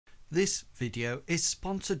This video is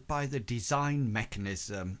sponsored by the Design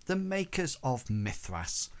Mechanism, the makers of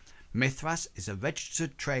Mythras. Mythras is a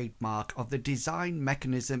registered trademark of the Design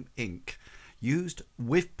Mechanism Inc., used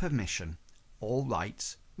with permission. All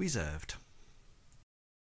rights reserved.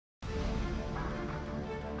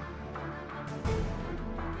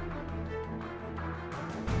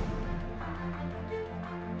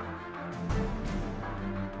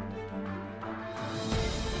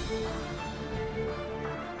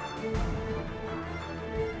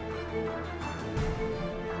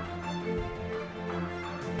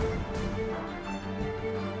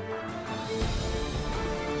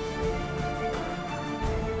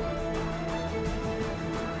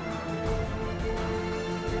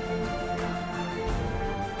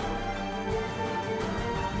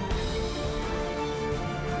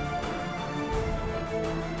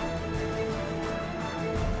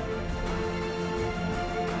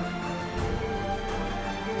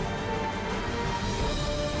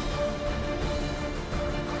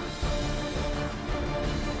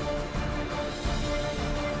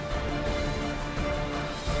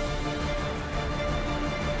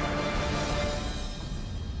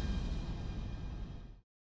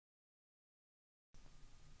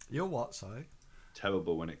 You're what, sorry?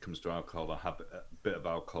 Terrible when it comes to alcohol. I have a bit of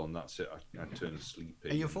alcohol and that's it. I turn sleepy.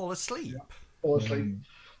 And you fall asleep? Yeah. Fall asleep.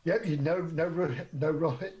 Yeah, you know, no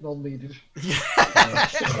rohypnol needed. Yeah.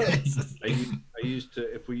 I used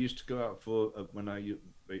to, if we used to go out for, when I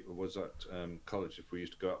was at college, if we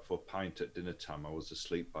used to go out for a pint at dinner time, I was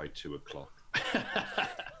asleep by 2 o'clock.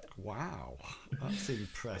 Wow, that's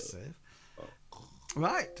impressive.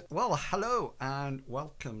 Right, well, hello and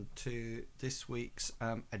welcome to this week's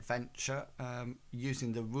adventure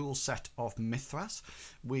using the rule set of Mythras.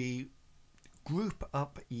 We group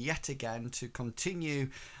up yet again to continue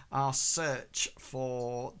our search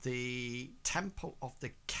for the Temple of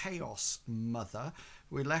the Chaos Mother.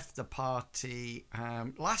 We left the party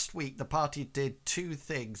last week. The party did two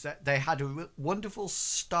things. They had a wonderful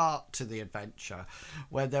start to the adventure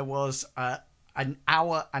where there was an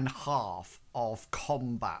hour and a half of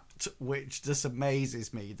combat, which just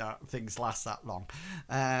amazes me that things last that long.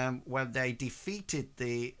 When they defeated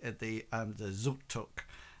the Zutuk,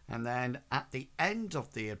 and then at the end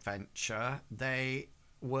of the adventure, they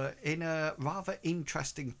were in a rather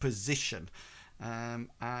interesting position,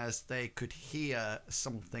 as they could hear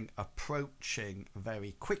something approaching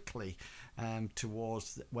very quickly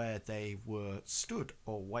towards where they were stood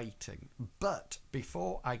or waiting. But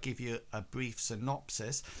before I give you a brief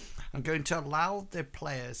synopsis, I'm going to allow the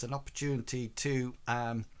players an opportunity to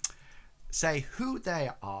say who they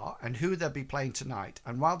are and who they'll be playing tonight.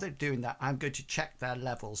 And while they're doing that, I'm going to check their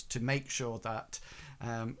levels to make sure that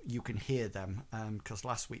you can hear them, because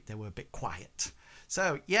last week they were a bit quiet.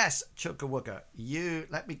 So yes, Chugga Wugga, you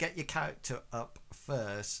let me get your character up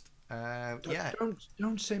first. Yeah.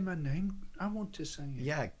 Don't say my name. I want to say it.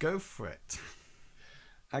 Yeah, go for it.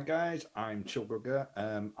 Hi guys, I'm Chugga.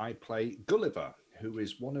 I play Gulliver, who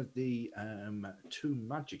is one of the two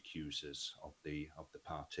magic users of the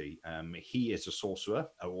party. He is a sorcerer,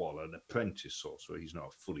 well, an apprentice sorcerer. He's not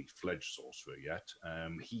a fully fledged sorcerer yet.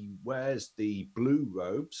 He wears the blue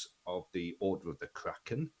robes of the Order of the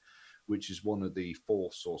Kraken, which is one of the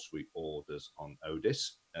 4 sorcery orders on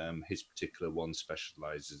Odis. His particular one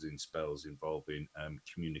specializes in spells involving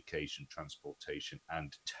communication, transportation,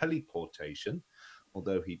 and teleportation,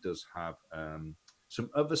 although he does have some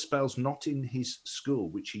other spells not in his school,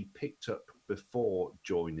 which he picked up before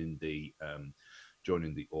joining the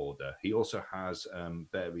order. He also has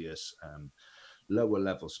various lower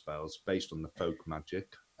level spells based on the folk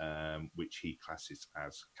magic, which he classes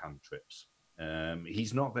as cantrips.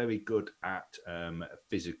 He's not very good at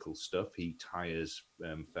physical stuff. He tires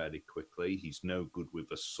fairly quickly. He's no good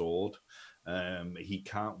with a sword. He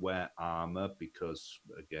can't wear armor because,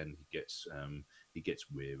 again, he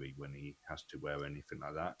gets weary when he has to wear anything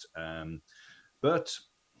like that. But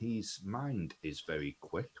his mind is very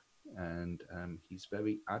quick and he's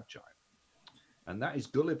very agile. And that is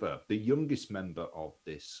Gulliver, the youngest member of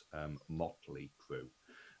this motley crew.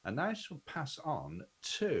 And I shall pass on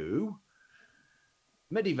to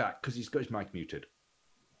Medivac, because he's got his mic muted.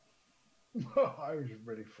 I was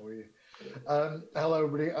ready for you. Hello,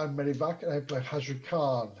 everybody. I'm Medivac, and I play Hazard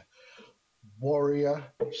Khan, warrior,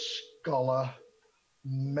 scholar,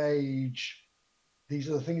 mage. These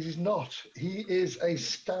are the things he's not. He is a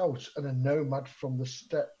scout and a nomad from the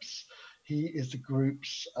steppes. He is the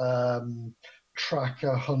group's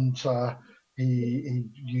tracker, hunter. He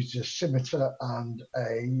uses a scimitar and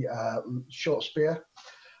a short spear.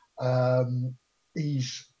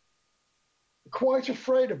 He's quite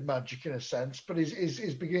afraid of magic in a sense, but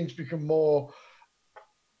is beginning to become more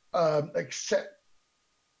acceptable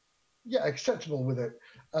with it.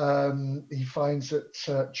 He finds that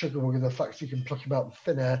Chuggerwugger, the fact he can pluck him out of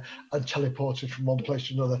thin air and teleport him from one place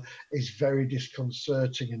to another, is very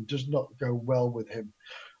disconcerting and does not go well with him.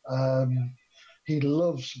 He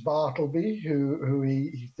loves Bartleby, who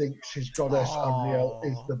he thinks his goddess Amriel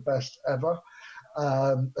is the best ever,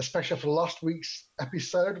 especially after last week's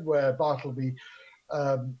episode where Bartleby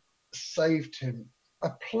saved him a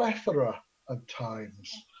plethora of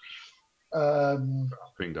times. I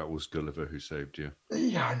think that was Gulliver who saved you.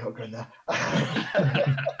 Yeah, I'm not going there.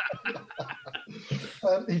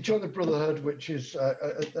 He joined the Brotherhood, which is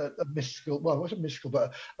a mystical, well, not a mystical,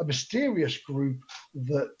 but a mysterious group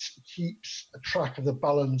that keeps a track of the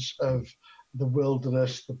balance of the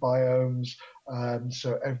wilderness, the biomes,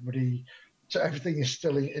 so everything is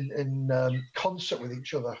still in concert with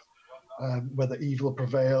each other. Whether evil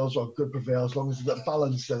prevails or good prevails, as long as there's that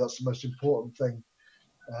balance there, that's the most important thing.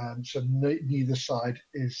 So neither side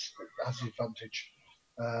has the advantage.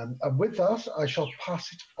 And with that, I shall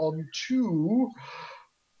pass it on to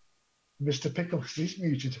Mr. Pickles. He's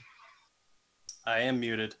muted. I am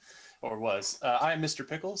muted, or was. I'm Mr.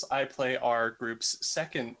 Pickles. I play our group's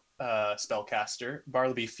second spellcaster,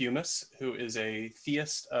 Bartleby Fumus, who is a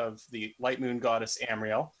theist of the light moon goddess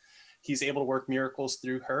Amriel. He's able to work miracles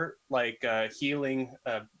through her, like healing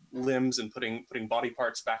limbs and putting body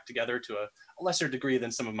parts back together to a lesser degree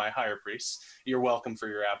than some of my higher priests. You're welcome for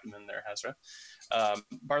your abdomen there, Hazra.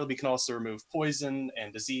 Bartleby can also remove poison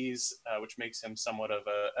and disease, which makes him somewhat of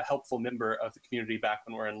a helpful member of the community back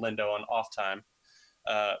when we're in Lindo on off time.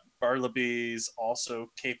 Bartleby's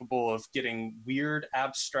also capable of getting weird,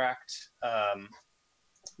 abstract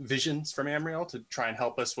visions from Amriel to try and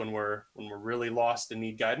help us when we're really lost and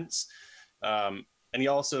need guidance. And he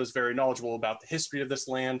also is very knowledgeable about the history of this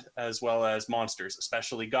land, as well as monsters,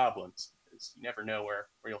 especially goblins. Because you never know where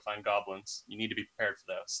you'll find goblins. You need to be prepared for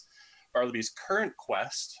those. Bartleby's current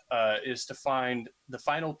quest is to find the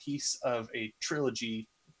final piece of a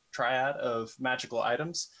triad of magical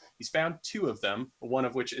items. He's found 2 of them, one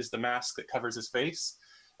of which is the mask that covers his face,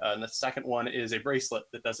 and the second one is a bracelet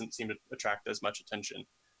that doesn't seem to attract as much attention.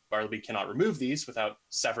 Bartleby cannot remove these without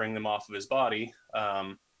severing them off of his body.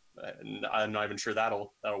 I'm not even sure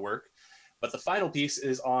that'll work. But the final piece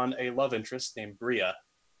is on a love interest named Bria,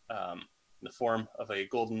 in the form of a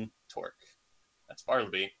golden torque. That's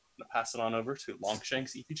Bartleby. I'm going to pass it on over to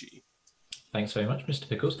Longshanks EPG. Thanks very much, Mr.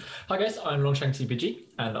 Pickles. Hi guys, I'm Longshanks EPG,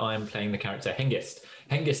 and I'm playing the character Hengist.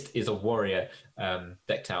 Hengist is a warrior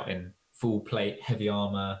decked out in full plate, heavy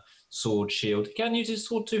armor, sword, shield. He can use his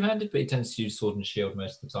sword two-handed, but he tends to use sword and shield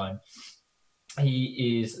most of the time.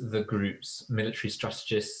 He is the group's military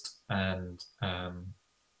strategist and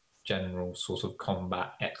general sort of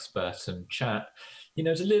combat expert and chat. He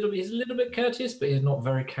knows he's a little bit courteous, but he's not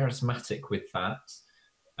very charismatic with that.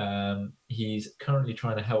 He's currently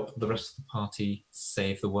trying to help the rest of the party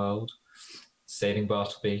save the world, saving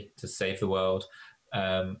Bartleby to save the world,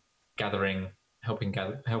 helping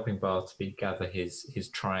Bartleby gather his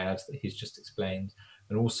triad that he's just explained,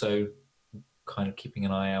 and also kind of keeping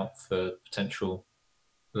an eye out for potential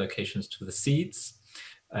locations to the seeds,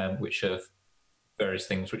 which are various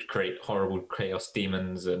things which create horrible chaos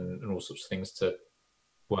demons and all sorts of things to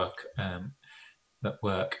work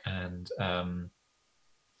and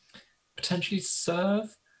potentially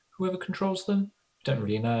serve whoever controls them. Don't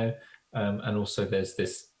really know. And also there's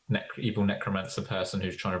this evil necromancer person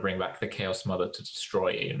who's trying to bring back the Chaos Mother to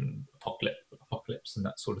destroy in apocalypse and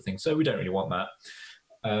that sort of thing. So we don't really want that.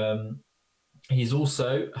 He's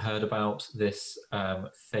also heard about this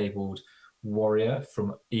fabled warrior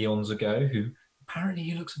from eons ago who apparently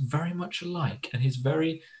he looks very much alike, and he's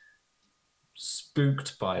very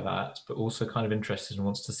spooked by that, but also kind of interested and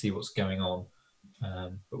wants to see what's going on.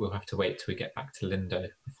 But we'll have to wait till we get back to Lindo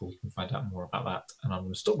before we can find out more about that. And I'm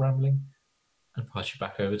going to stop rambling and pass you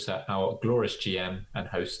back over to our glorious GM and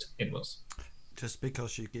host, Inwils. Just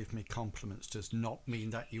because you give me compliments does not mean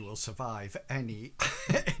that you will survive any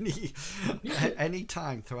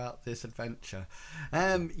time throughout this adventure.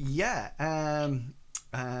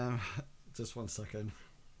 Just 1 second.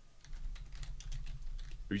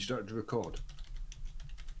 Have you started to record?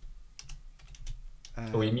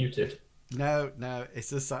 Are we muted? No,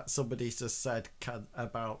 it's just that somebody's just said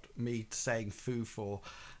about me saying foo for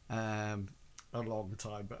a long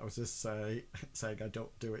time, but I was just saying I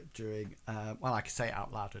don't do it during well, I can say it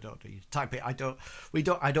out loud. I don't do type it. I don't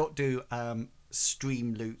do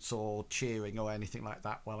stream loots or cheering or anything like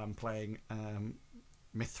that while I'm playing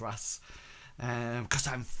Mythras. because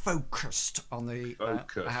I'm focused on the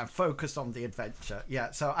focused on the adventure.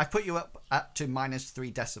 Yeah, so I put you up to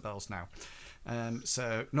 -3 decibels now.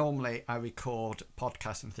 So normally I record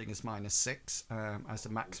podcast and thing as -6 as the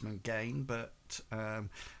maximum gain, but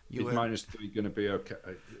is -3 going to be okay?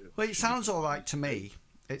 Well, it sounds all right to me.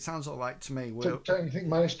 It sounds all right to me. Don't you think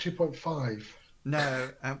 -2.5?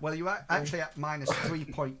 No, well, you're actually at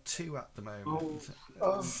 -3.2 at the moment.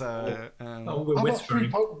 So we're whispering.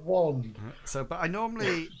 3.1. So, but I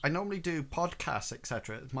normally do podcasts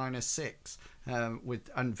etc. at -6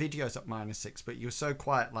 and videos at -6. But you were so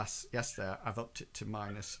quiet yesterday. I've upped it to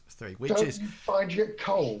 -3, which Don't is. you find you get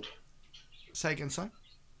cold? Say again, sorry.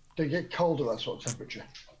 Do you get cold at that sort of temperature?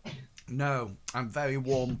 No, I'm very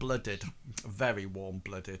warm-blooded. Very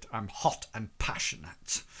warm-blooded. I'm hot and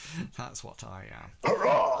passionate. That's what I am.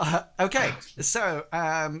 Hurrah! Okay, so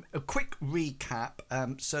a quick recap.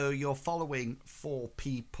 So you're following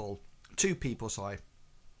two people, sorry,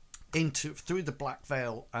 through the Black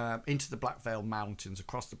Vale, into the Black Vale Mountains,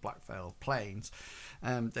 across the Black Vale Plains.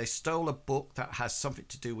 They stole a book that has something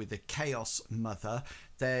to do with the Chaos Mother.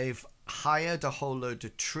 They've hired a whole load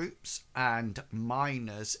of troops and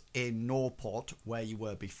miners in Norport, where you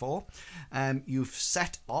were before. You've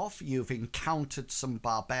set off. You've encountered some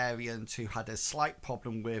barbarians who had a slight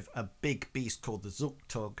problem with a big beast called the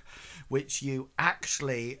Zuktug, which you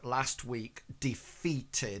actually last week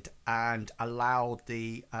defeated and allowed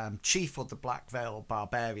the chief of the Black Vale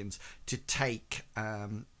barbarians to take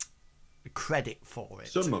credit for it.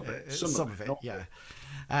 Some of it, yeah.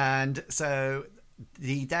 And so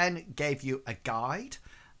he then gave you a guide,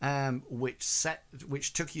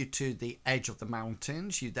 which took you to the edge of the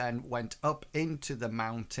mountains. You then went up into the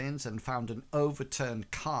mountains and found an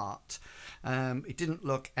overturned cart. It didn't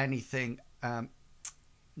look anything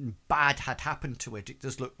bad had happened to it. It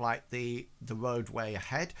just looked like the roadway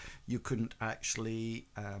ahead. You couldn't actually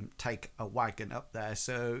take a wagon up there,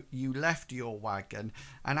 so you left your wagon,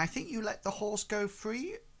 and I think you let the horse go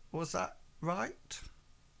free. Was that right?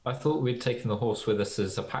 I thought we'd taken the horse with us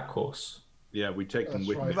as a pack horse. Yeah, we take them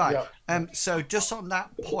with me. Right. Yeah. So just on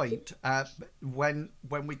that point, when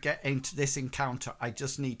we get into this encounter, I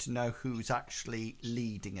just need to know who's actually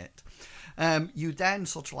leading it. You then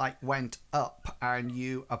sort of like went up and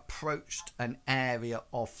you approached an area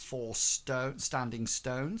of 4 standing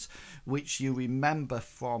stones, which you remember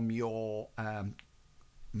from your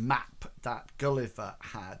map that Gulliver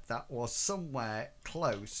had, that was somewhere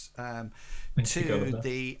close to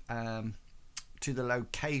the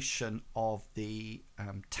location of the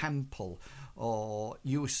temple. Or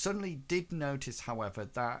you suddenly did notice, however,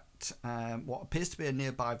 that what appears to be a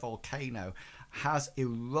nearby volcano has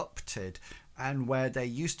erupted, and where there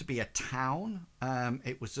used to be a town,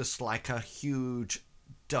 it was just like a huge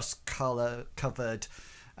dust covered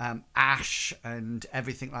ash and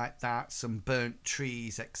everything like that, some burnt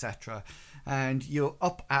trees, etc. And you're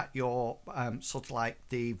up at your sort of like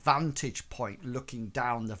the vantage point looking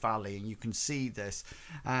down the valley, and you can see this.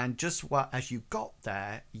 And just as you got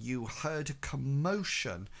there, you heard a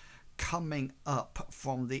commotion coming up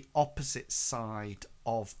from the opposite side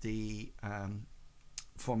of the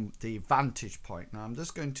from the vantage point. Now I'm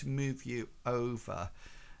just going to move you over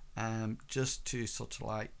just to sort of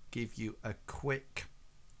like give you a quick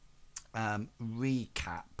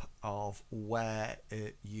recap of where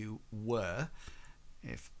you were.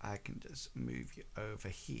 If I can just move you over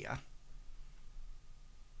here.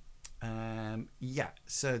 Yeah,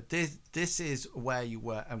 so this is where you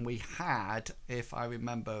were, and we had, if I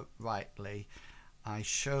remember rightly, I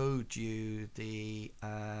showed you the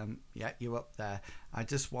yeah, you're up there. I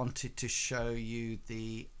just wanted to show you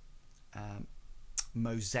the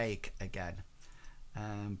mosaic again,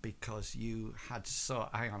 because you had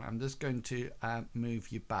hang on, I'm just going to move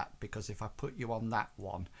you back, because if I put you on that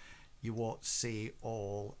one, you won't see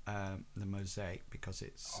all the mosaic, because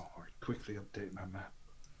it's I quickly update my map.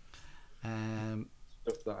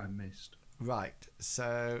 Stuff that I missed. Right,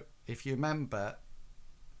 so if you remember,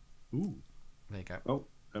 Ooh, there you go. oh,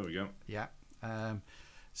 there we go. Yeah.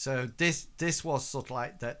 So this was sort of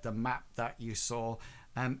like the map that you saw.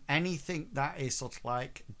 Anything that is sort of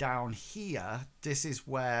like down here, this is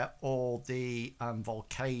where all the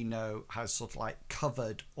volcano has sort of like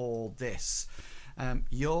covered all this.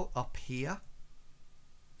 You're up here,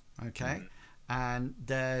 okay, and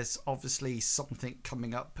there's obviously something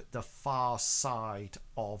coming up the far side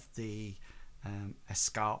of the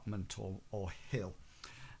escarpment or hill.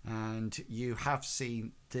 And you have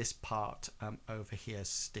seen this part over here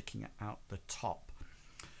sticking out the top.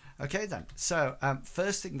 Okay then, so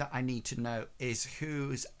first thing that I need to know is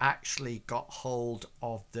who's actually got hold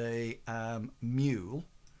of the mule.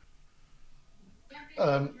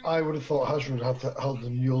 I would have thought Hazard would have to hold the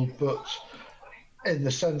mule, but in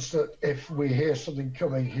the sense that if we hear something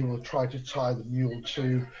coming, he will try to tie the mule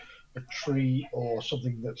to a tree or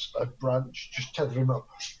something that's a branch, just tether him up.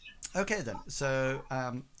 Okay then, so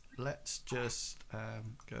let's just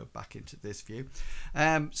go back into this view.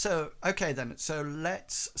 Okay then, so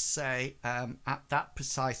let's say at that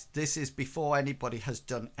precise, this is before anybody has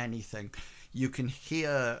done anything, you can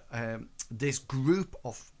hear this group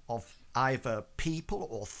of either people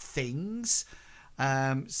or things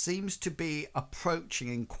seems to be approaching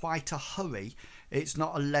in quite a hurry. It's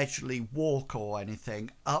not a leisurely walk or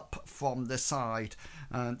anything, up from the side,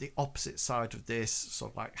 the opposite side of this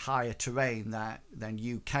sort of like higher terrain than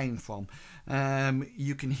you came from.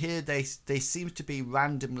 You can hear they seem to be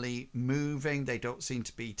randomly moving. They don't seem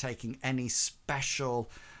to be taking any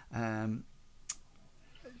special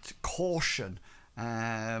caution.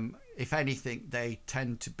 If anything, they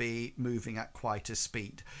tend to be moving at quite a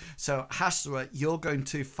speed. So Hasra, you're going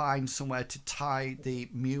to find somewhere to tie the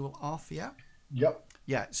mule off, yeah? Yep.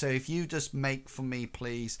 Yeah, so if you just make for me,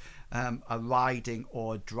 please, a riding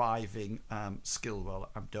or driving skill roll.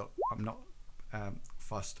 I'm not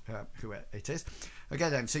fussed who it is. Okay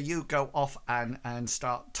then, so you go off and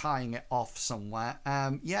start tying it off somewhere.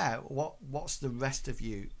 Yeah, what's the rest of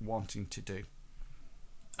you wanting to do?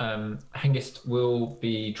 Hengist will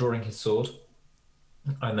be drawing his sword,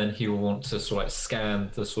 and then he will want to sort of like scan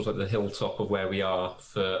the sort of the hilltop of where we are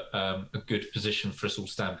for a good position for us all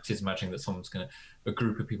to stand, because he's imagining that a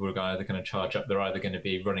group of people are either going to charge up, they're either going to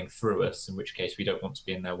be running through us, in which case we don't want to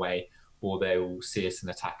be in their way, or they will see us and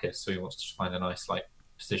attack us. So he wants to find a nice like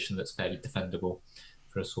position that's fairly defendable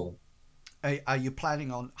for us all. Are you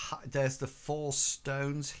planning on, there's the 4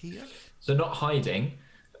 stones here? So not hiding,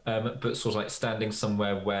 but sort of like standing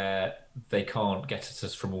somewhere where they can't get at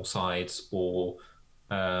us from all sides, or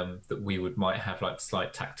that we might have like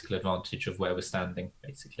slight tactical advantage of where we're standing,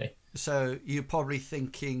 basically. So you're probably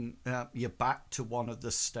thinking you're back to one of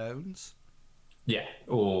the stones? Yeah,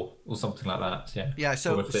 or something like that. Yeah. Yeah.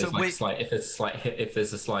 So or if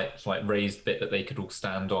there's a slight raised bit that they could all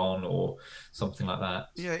stand on, or something like that.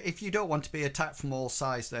 Yeah. If you don't want to be attacked from all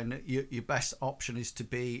sides, then your best option is to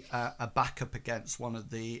be a backup against one of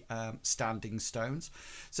the standing stones.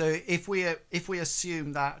 So if we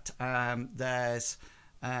assume that there's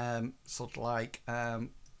sort of like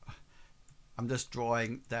I'm just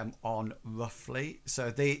drawing them on roughly.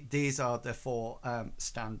 So these are the 4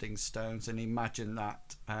 standing stones, and imagine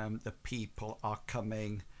that the people are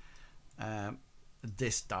coming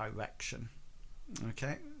this direction.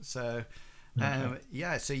 Okay, so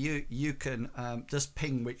yeah, so you can just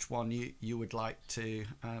ping which one you would like to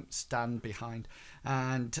stand behind,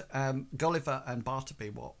 and Gulliver and Bartleby,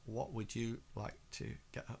 what would you like to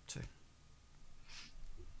get up to?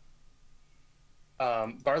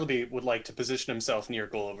 Bartleby would like to position himself near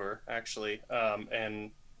Gulliver, actually,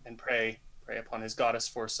 and pray upon his goddess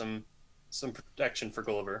for some protection for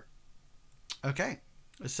Gulliver. Okay,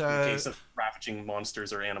 so in case of ravaging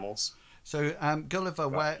monsters or animals. So Gulliver,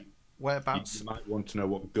 whereabouts? You might want to know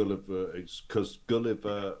what Gulliver is, because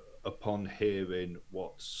Gulliver, upon hearing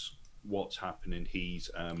what's happening,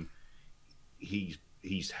 he's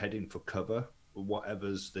heading for cover,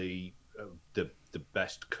 whatever's the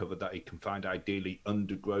best cover that he can find, ideally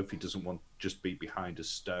undergrowth. He doesn't want to just be behind a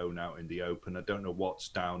stone out in the open. I don't know what's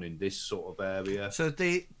down in this sort of area. So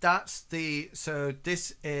this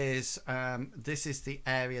is the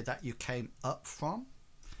area that you came up from.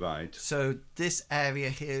 Right. So this area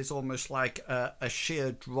here is almost like a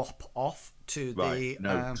sheer drop off to right. the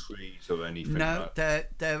no trees or anything. No,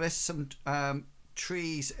 there is some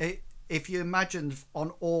trees. If you imagine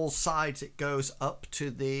on all sides, it goes up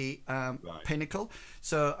to the pinnacle.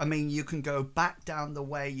 So, I mean, you can go back down the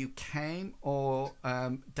way you came, or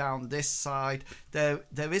down this side. There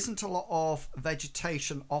isn't a lot of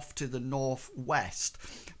vegetation off to the northwest,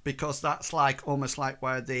 because that's like almost like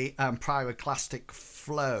where the pyroclastic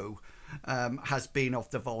flow has been of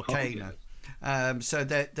the volcano. Oh, yes. So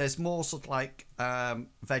there's more sort of like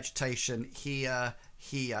vegetation here,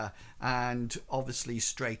 and obviously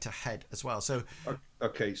straight ahead as well. So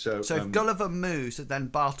okay, so if Gulliver moves, then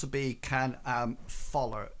Bartleby can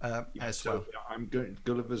follow as well.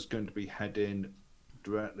 Gulliver's going to be heading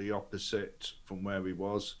directly opposite from where he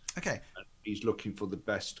was. Okay. And he's looking for the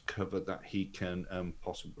best cover that he can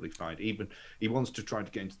possibly find. Even he wants to try to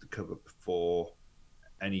get into the cover before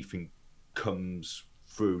anything comes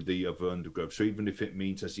through the other undergrowth. So even if it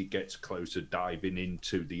means as he gets closer, diving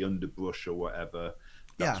into the underbrush or whatever,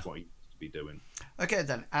 that's what he be doing. Okay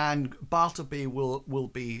then, and Bartleby will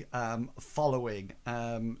be following,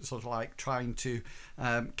 sort of like trying to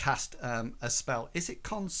cast a spell. Is it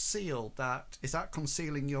concealed? Is that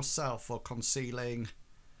concealing yourself or concealing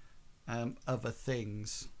other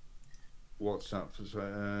things? What's that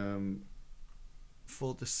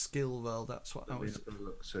for the skill roll? That's what I was.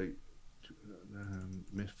 Look, see,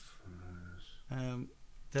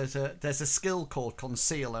 There's a skill called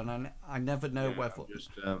conceal, and I never know whether.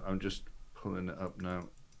 I'm just pulling it up now.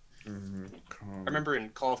 I remember in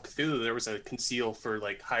Call of Cthulhu there was a conceal for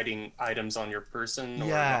like hiding items on your person,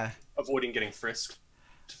 or avoiding getting frisked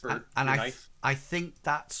for your knife. I think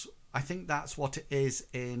that's what it is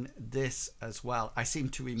in this as well. I seem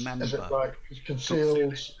to remember. Is it like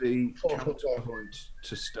concealed? The counterpoint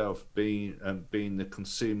to stealth being the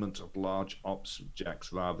concealment of large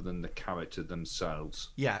objects rather than the character themselves.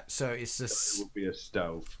 Yeah, so it's it would be a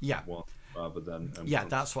stealth. Yeah. One rather than.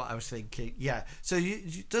 That's what I was thinking. Yeah, so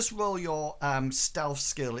you just roll your stealth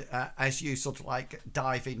skill as you sort of like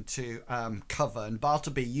dive into cover, and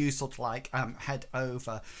Bartleby, you sort of like head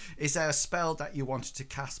over. Is there a spell that you wanted to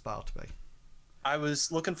cast, Bartleby? I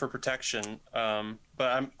was looking for protection,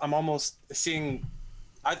 but I'm almost seeing.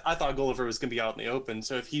 I thought Gulliver was going to be out in the open,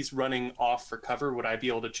 so if he's running off for cover, would I be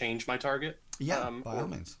able to change my target? Yeah, by all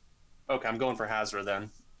means. Okay, I'm going for Hazra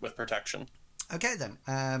then with protection. Okay then.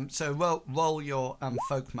 So roll your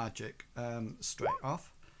folk magic straight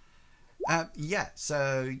off.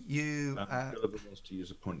 So you. Gulliver wants to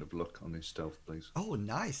use a point of luck on his stealth, please. Oh,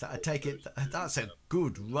 nice! I take it that's a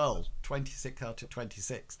good roll. 26 out of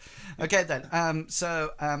 26. Okay then.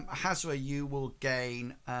 Hazra, you will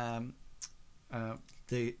gain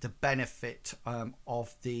the benefit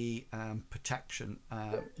of the protection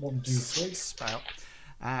 1, 2, 3 spell.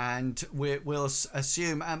 And we'll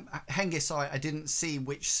assume, Hengist, sorry, I didn't see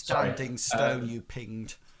which standing stone you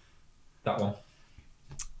pinged. That one.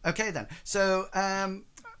 Okay then. So,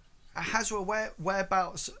 Hazra,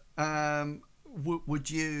 whereabouts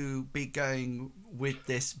would you be going with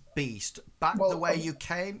this beast? Back the way you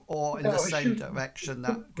came, or in the same direction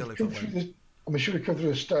that Gulliver went? I should have come through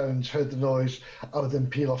the stones, heard the noise. I would then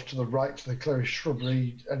peel off to the right to the clearest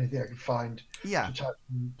shrubbery, anything I could find. Yeah. To attack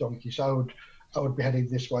the donkey. So I would be heading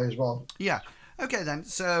this way as well. Yeah. Okay then.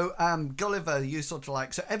 So Gulliver, you sort of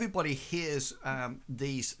like, so everybody hears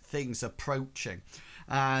these things approaching,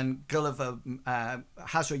 and Gulliver,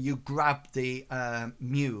 Hazra, you grab the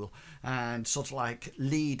mule and sort of like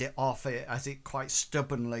lead it off it as it quite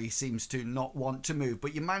stubbornly seems to not want to move,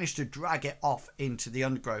 but you manage to drag it off into the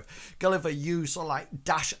undergrowth. Gulliver, you sort of like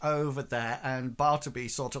dash over there, and Bartleby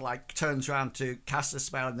sort of like turns around to cast a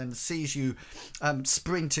spell and then sees you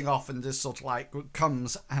sprinting off and just sort of like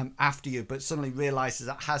comes after you, but suddenly realizes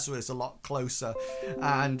that Hazra is a lot closer,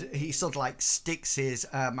 and he sort of like sticks his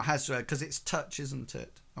Hazra, because it's touch, isn't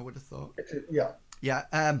it? I would have thought. Yeah.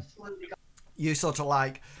 You sort of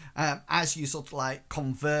like, as you sort of like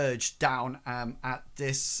converge down at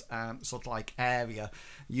this sort of like area,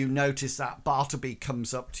 you notice that Bartleby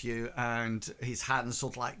comes up to you and his hands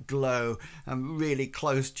sort of like glow really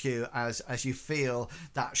close to you as you feel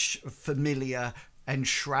that familiar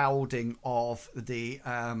enshrouding of the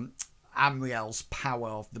Amriel's power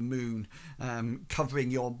of the moon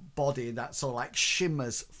covering your body, that sort of like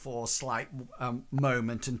shimmers for a slight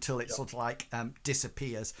moment until it sort of like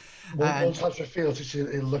disappears. Once Hazra feels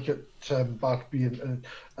it, he'll look at Bartleby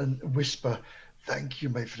and whisper, "Thank you,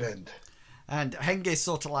 my friend." And Hengist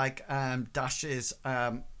sort of like dashes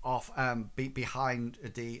off behind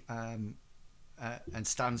the and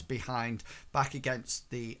stands behind, back against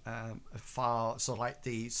the far sort of like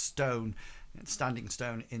the standing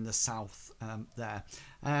stone in the south there,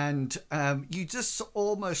 and you just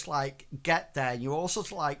almost like get there, and you also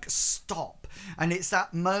like stop, and it's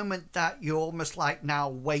that moment that you're almost like now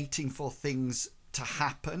waiting for things to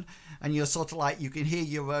happen, and you're sort of like, you can hear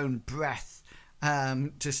your own breath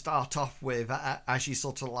to start off with as you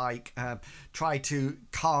sort of like try to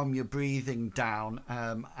calm your breathing down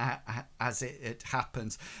as it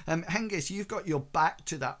happens. Hengist, you've got your back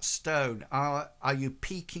to that stone. Are you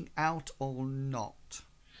peeking out or not?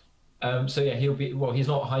 So yeah, he'll be, well, he's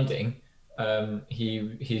not hiding.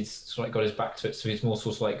 He's sort of like got his back to it, so he's more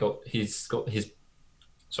sort of like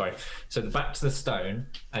so the back to the stone,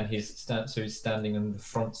 and he's standing on the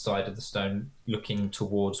front side of the stone, looking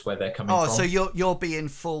towards where they're coming from. Oh, so you'll be in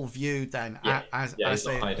full view then, as he's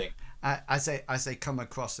they not hiding. As they come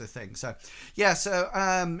across the thing. So yeah,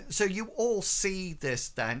 so you all see this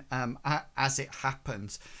then as it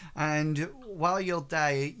happens, and while you're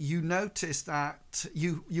there, you notice that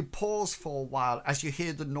you pause for a while as you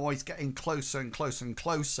hear the noise getting closer and closer and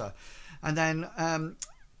closer, and then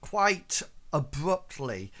quite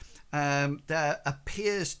abruptly, there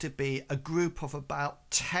appears to be a group of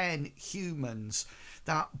about 10 humans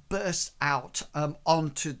that burst out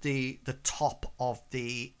onto the top of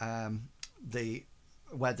the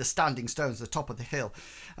where the standing stones, the top of the hill.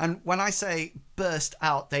 And when I say burst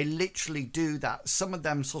out, they literally do that. Some of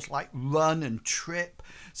them sort of like run and trip.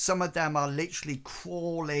 Some of them are literally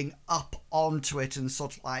crawling up onto it and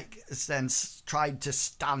sort of like then trying to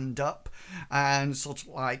stand up and sort of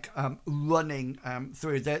like running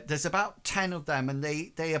through. There's about 10 of them, and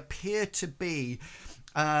they appear to be,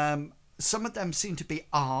 some of them seem to be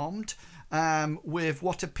armed with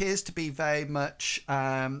what appears to be very much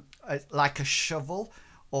like a shovel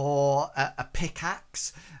or a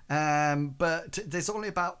pickaxe, but there's only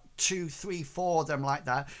about 2, 3, 4 of them like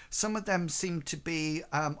that. Some of them seem to be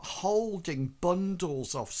holding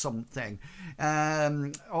bundles of something,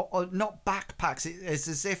 or not backpacks. It's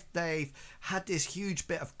as if they've had this huge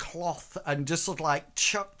bit of cloth and just sort of like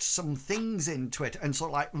chucked some things into it and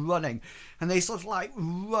sort of like running, and they sort of like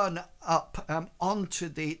run up onto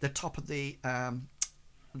the top of the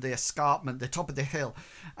escarpment, the top of the hill,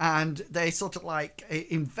 and they sort of like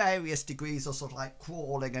in various degrees are sort of like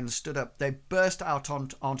crawling and stood up. They burst out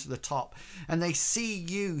onto the top, and they see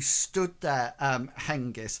you stood there,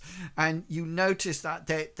 Hengist, and you notice that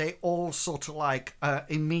they all sort of like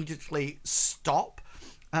immediately stop.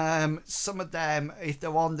 Some of them, if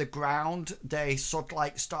they're on the ground, they sort of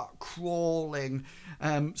like start crawling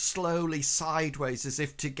slowly sideways as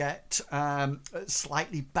if to get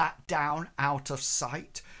slightly back down out of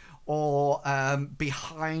sight, or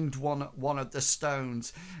behind one of the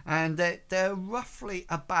stones. And they're roughly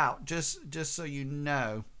about, just so you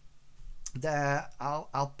know,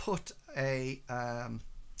 I'll put a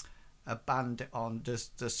bandit on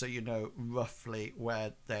just so you know roughly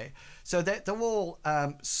where they're all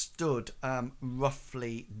stood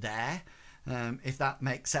roughly there, if that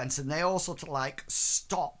makes sense, and they all sort of like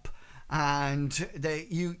stop, and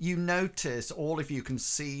you notice, all of you can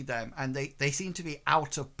see them, and they seem to be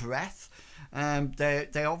out of breath.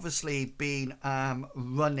 They obviously been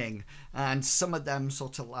running, and some of them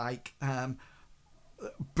sort of like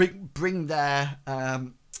bring their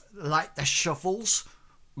like their shovels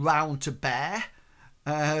round to bear,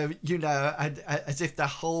 you know, as if they're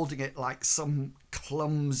holding it like some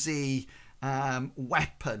clumsy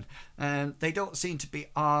weapon. And they don't seem to be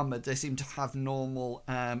armored. They seem to have normal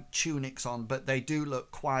tunics on, but they do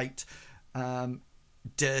look quite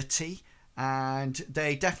dirty, and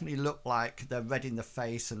they definitely look like they're red in the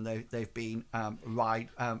face, and they've been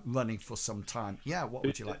running for some time. Yeah, what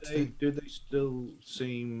would you like to do? Do they still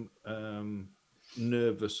seem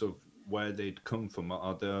nervous of where they'd come from?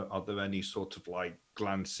 Are there any sort of like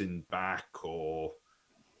glancing back, or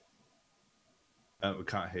we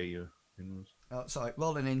can't hear you? Oh, sorry,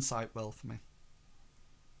 roll an insight roll for me.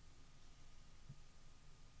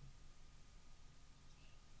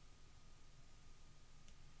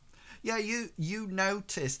 Yeah, you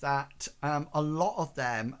notice that a lot of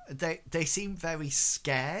them, they seem very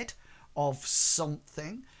scared of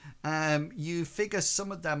something. You figure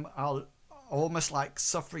some of them are almost like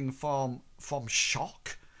suffering from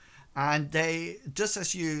shock, and they, just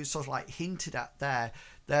as you sort of like hinted at there,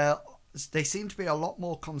 they seem to be a lot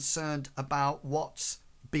more concerned about what's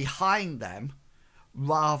behind them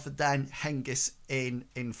rather than Hengist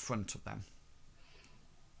in front of them.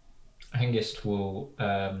 Hengist will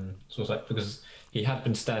sort of like, because he had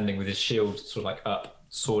been standing with his shield sort of like up,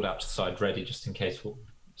 sword out to the side, ready just in case he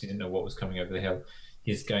didn't know what was coming over the hill.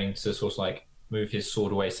 He's going to sort of like move his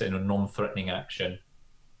sword away, so in a non-threatening action,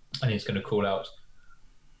 and he's going to call out,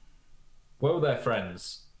 "Well there,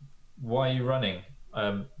 friends, why are you running?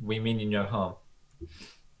 We mean you no harm."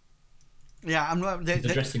 Yeah, he's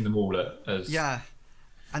addressing them all as... Yeah,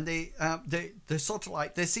 and they're sort of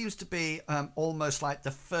like, there seems to be almost like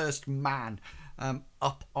the first man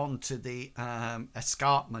up onto the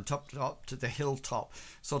escarpment, up to the hilltop.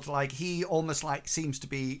 Sort of like, he almost like seems to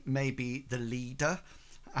be maybe the leader,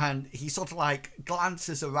 and he sort of like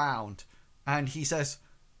glances around and he says,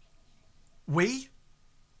 "We?"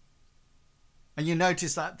 And you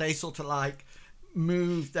notice that they sort of like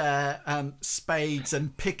move their spades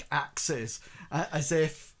and pickaxes as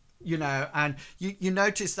if, you know, and you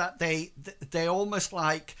notice that they almost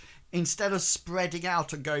like, instead of spreading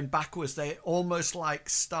out and going backwards, they almost like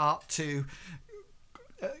start to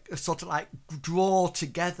sort of like draw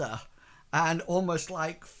together, and almost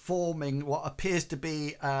like forming what appears to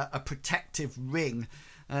be a protective ring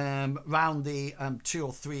around the 2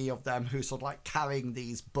 or 3 of them who sort of like carrying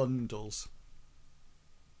these bundles.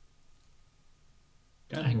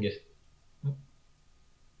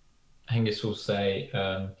 Hengist will say,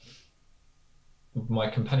 my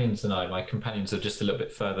companions are just a little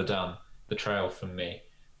bit further down the trail from me.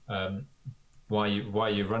 Why are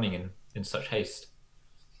you running in such haste?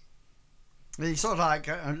 He sort of like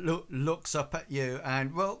looks up at you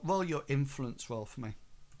and roll your influence roll for me.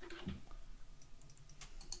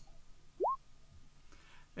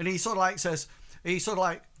 And he sort of like says,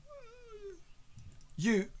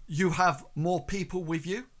 you have more people with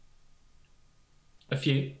you? A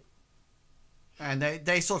few. And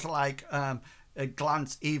they sort of like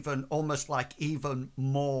glance almost like even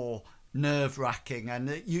more nerve-wracking,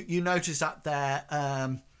 and you notice that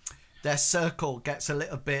their circle gets a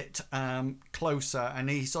little bit closer, and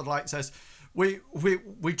he sort of like says, we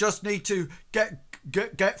just need to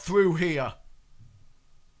get through here.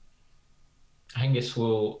 Hengist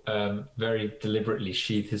will very deliberately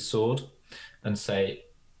sheath his sword and say,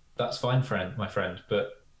 "That's fine, my friend,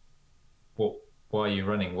 but why are you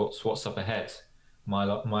running? What's up ahead?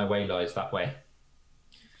 My way lies that way."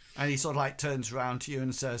 And he sort of like turns around to you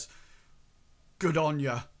and says, "Good on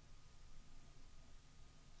you."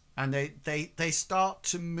 And they start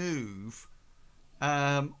to move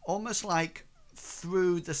almost like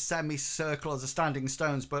through the semicircle of the standing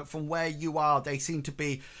stones, but from where you are they seem to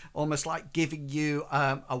be almost like giving you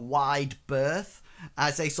a wide berth,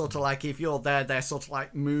 as they sort of like, if you're there, they're sort of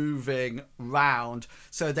like moving round.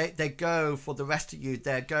 So they go, for the rest of you,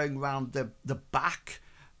 they're going round the back,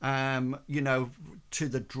 to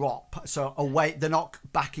the drop. So away, they're not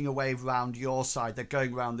backing away round your side, they're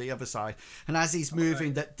going round the other side. And as he's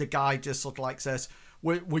moving, the guy just sort of like says,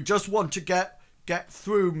 we just want to get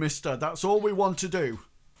through, mister. That's all we want to do.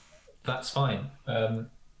 That's fine.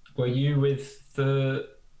 Were you with are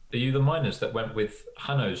you the miners that went with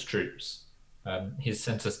Hanno's troops? He's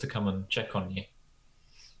sent us to come and check on you.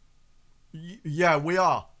 Yeah, we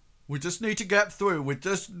are. We just need to get through. We're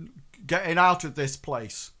just getting out of this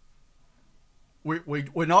place.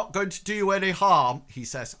 We're not going to do you any harm, he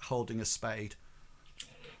says, holding a spade.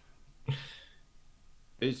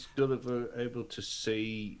 Is Gulliver able to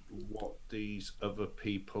see what these other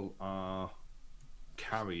people are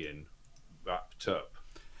carrying wrapped up?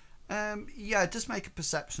 Yeah, just make a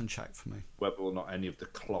perception check for me. Whether or not any of the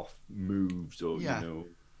cloth moves, or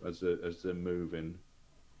as they're moving,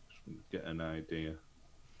 just get an idea.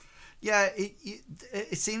 Yeah,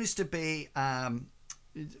 it seems to be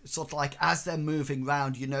sort of like, as they're moving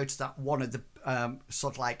round, you notice that one of the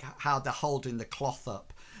sort of like how they're holding the cloth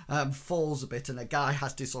up falls a bit, and a guy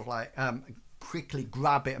has to sort of like quickly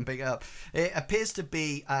grab it and pick it up. It appears to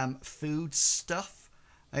be food stuff.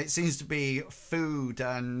 It seems to be food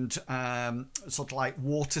and sort of like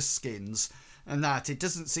water skins and that. It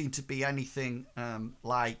doesn't seem to be anything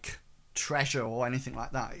like treasure or anything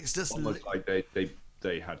like that. It's just almost like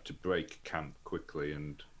they had to break camp quickly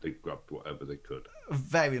and they grabbed whatever they could.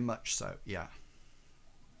 Very much so, yeah.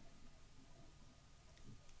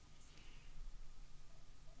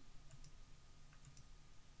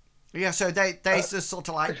 Yeah, so they just sort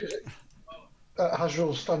of like... Hazra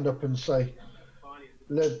will stand up and say,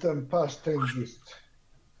 "Let them pass, Tengist."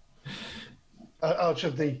 Out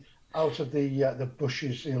of the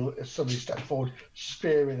bushes, he'll suddenly step forward,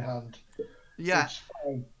 spear in hand. Yeah. It's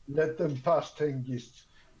fine. Let them pass, Tengist.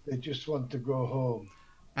 They just want to go home.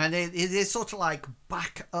 And it is sort of like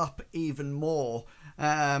back up even more,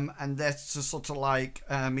 and that's just sort of like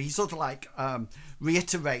he sort of like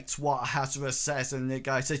reiterates what Hazra says, and the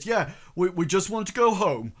guy says, "Yeah, we just want to go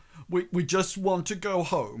home. We just want to go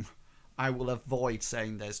home." I will avoid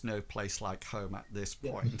saying there's no place like home at this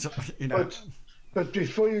point. Yeah. But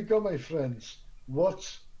before you go, my friends,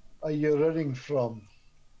 what are you running from?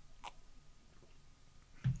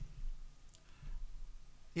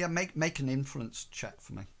 Yeah, make an influence check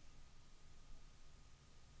for me.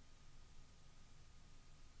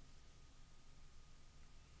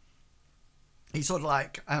 He sort of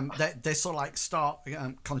like they sort of like start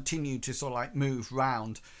continue to sort of like move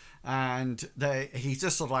round, and he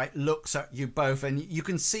just sort of like looks at you both, and you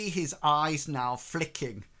can see his eyes now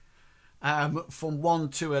flicking from one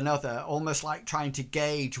to another, almost like trying to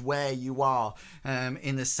gauge where you are,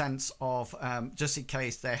 in the sense of just in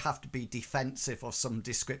case they have to be defensive of some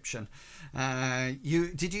description.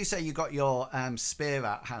 Did you say you got your spear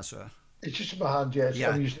out, Hazra? It's just in my hand, yes.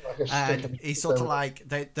 Yeah. I'm using like a stick. And he sort of like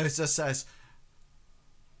they just says,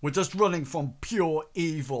 "We're just running from pure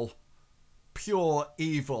evil,"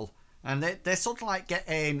 and they're sort of like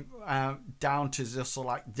getting down to just sort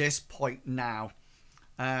of like this point now.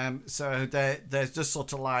 So they're just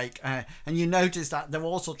sort of like, and you notice that they're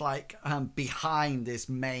all sort of like behind this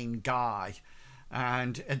main guy,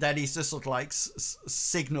 and then he just sort of like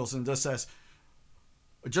signals and just says,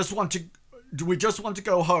 Do we just want to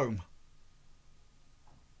go home?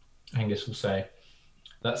 Angus will say,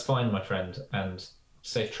 "That's fine, my friend, and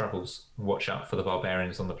safe travels. Watch out for the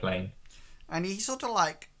barbarians on the plain." And he sort of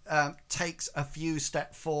like takes a few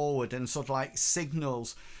steps forward and sort of like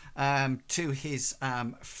signals to his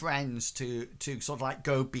friends to sort of like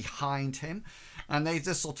go behind him, and they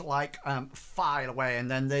just sort of like file away,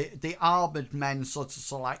 and then the armored men sort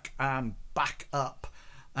of like back up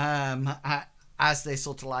as they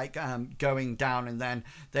sort of like going down, and then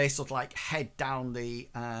they sort of like head down the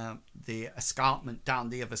escarpment down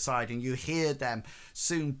the other side, and you hear them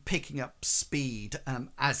soon picking up speed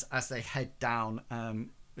as they head down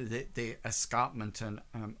the escarpment and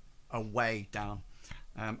away down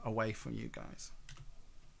away from you guys.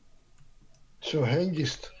 So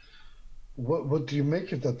Hengist, what do you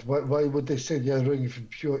make of that? Why would they say they are running from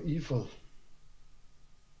pure evil?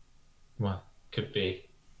 Well, could be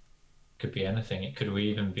anything. It could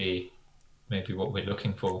even be maybe what we're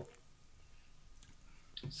looking for.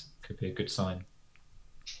 Could be a good sign.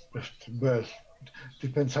 Well,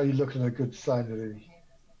 depends how you look at a good sign, really.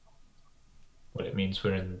 Well, it means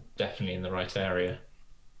we're definitely in the right area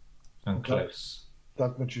and close.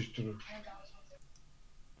 That much is true. I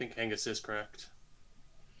think Angus is correct.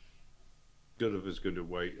 Gulliver's going to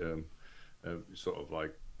wait, sort of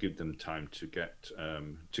like give them time to get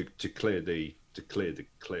to clear the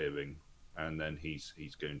clearing, and then he's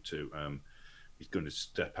going to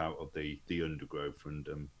step out of the undergrowth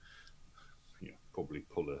and probably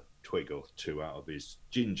pull a twig or two out of his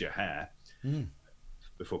ginger hair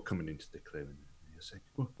before coming into the clearing. He'll say,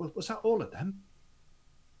 "Was that all of them?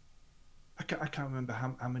 I can't remember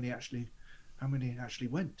how many actually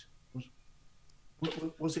went.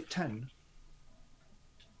 Was it 10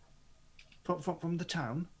 from the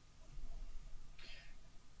town?"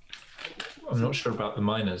 I'm not sure about the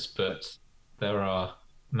miners, but there are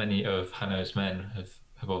many of Hanno's men have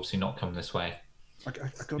obviously not come this way. I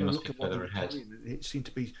got to look at what they were carrying. It seemed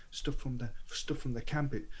to be stuff from the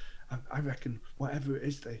camp. I reckon whatever it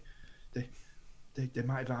is, they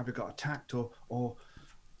might have either got attacked or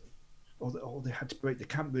they had to break the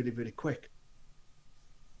camp really, really quick.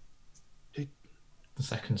 The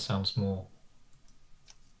second sounds more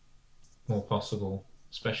possible,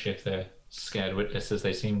 especially if they're scared witless as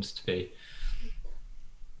they seemed to be.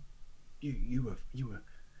 You were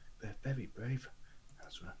very brave,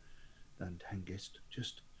 Ezra and Hengist.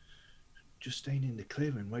 Just staying in the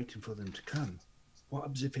clearing, waiting for them to come. What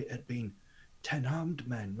happens if it had been 10 armed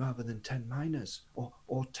men rather than 10 miners,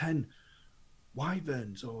 or 10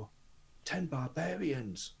 wyverns, or 10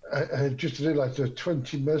 barbarians? I just realised there are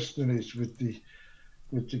 20 mercenaries with the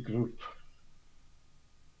group,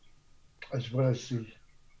 as well as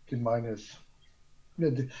the miners.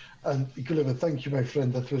 And Gulliver, thank you, my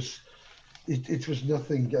friend. That was it was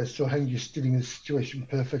nothing. I saw Hengist stealing the situation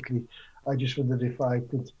perfectly. I just wondered if I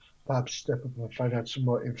could perhaps step up and find out some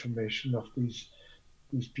more information of these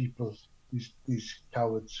people, these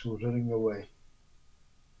cowards who are running away.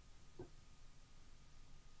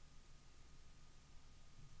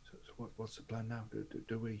 So what's the plan now?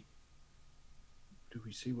 Do we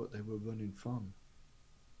see what they were running from?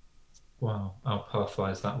 Well, our path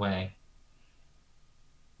lies that way.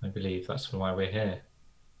 I believe that's why we're here.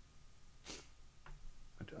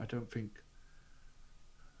 I don't think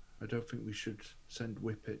we should send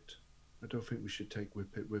Whippet. I don't think we should take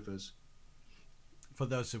Whippet with us. For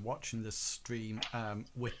those who are watching this stream,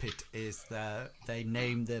 Whippet is they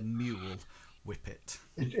name their mule Whippet.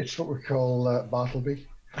 It's what we call Bartleby.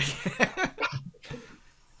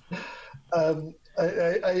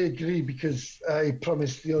 I agree, because I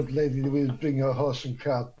promised the old lady that we would bring her horse and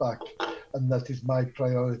cart back, and that is my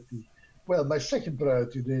priority. Well, my second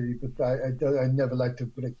priority, really, but I never like to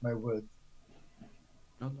break my word.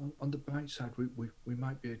 On the bright side, we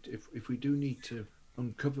might be able to, if we do need to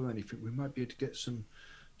uncover anything, we might be able to get some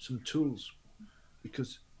tools,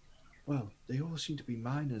 because, well, they all seem to be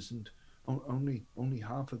miners, and only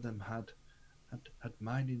half of them had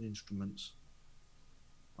mining instruments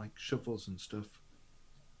like shovels and stuff.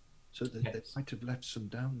 So they might have left some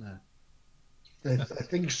down there. I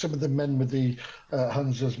think some of the men with the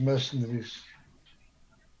Hansa's mercenaries.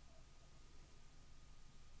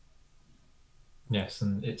 Yes,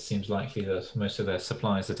 and it seems likely that most of their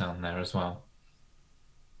supplies are down there as well.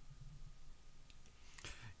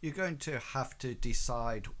 You're going to have to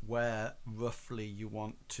decide where roughly you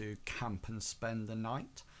want to camp and spend the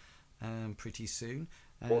night pretty soon.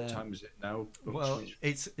 What time is it now? Well,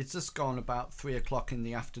 it's just gone about 3 o'clock in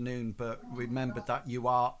the afternoon, but remember that you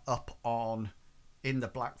are up in the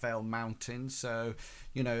Black Vale Mountains, so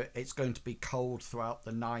it's going to be cold throughout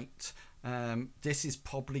the night. This is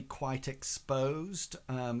probably quite exposed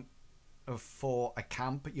for a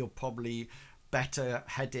camp. You're probably better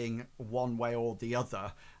heading one way or the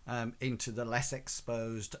other into the less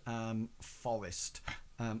exposed forest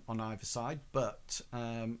on either side. But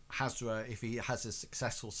Hazra, if he has a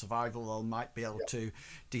successful survival, might be able to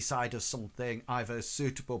decide of something, either a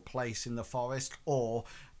suitable place in the forest or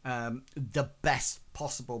the best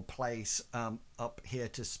possible place up here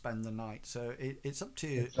to spend the night. So it's up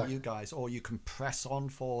to you guys, or you can press on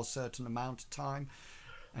for a certain amount of time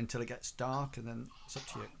until it gets dark, and then it's up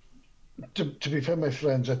to you. To be fair, my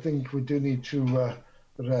friends, I think we do need to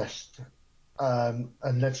rest, and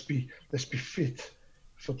let's be fit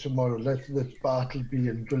for tomorrow. Let Bartleby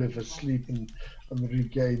and Gulliver sleep and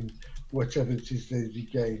regain whatever it is they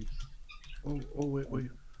regain. Wait.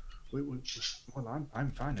 Well,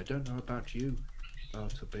 I'm fine. I don't know about you,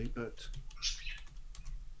 Bartleby, but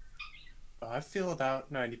I feel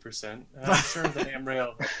about 90%. I'm sure the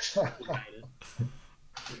hamrail.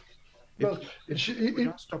 Well, we're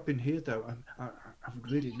not stopping here, though. I would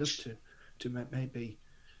really love to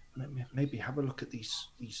maybe have a look at these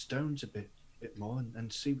stones a bit more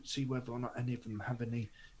and see whether or not any of them have any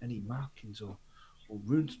markings or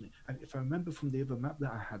runes. If I remember from the other map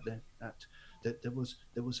that I had that there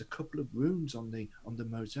was a couple of runes on the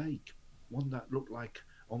mosaic. One that looked like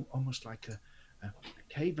almost like a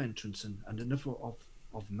cave entrance, and another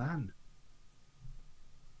of man.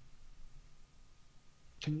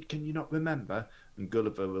 Can you not remember? And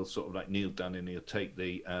Gulliver will sort of like kneel down and he'll take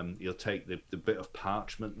the bit of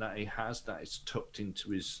parchment that he has that is tucked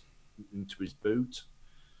into his boot,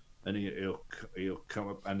 and he'll come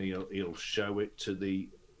up and he'll show it to the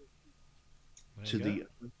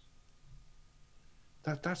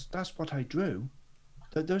that's what I drew.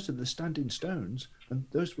 Those are the standing stones, and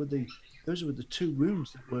those were the two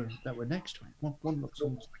runes that were next to it. One looks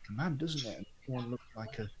almost like a man, doesn't it? And one looks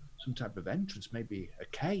like some type of entrance, maybe a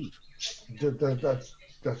cave.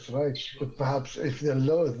 That's right. But perhaps if they're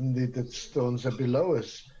lower, then the stones are below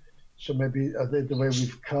us. So maybe are they the way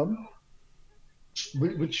we've come?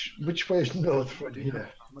 Which way is north from here?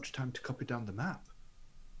 Not much time to copy down the map.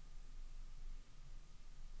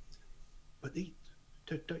 But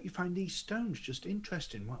don't you find these stones just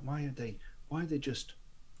interesting? Why are they just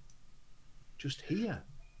here?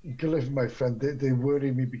 Gulliver, my friend, they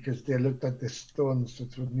worry me because they looked like the stones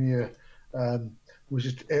that were near, was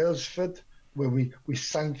it Aylesford, where we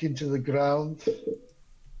sank into the ground?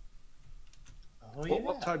 Oh, yeah.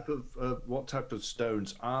 What type of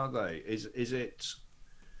stones are they?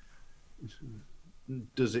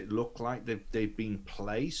 Does it look like they've been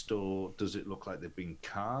placed, or does it look like they've been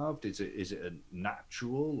carved? Is it a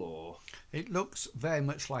natural, or? It looks very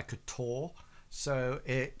much like a tor. So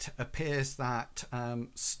it appears that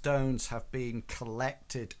stones have been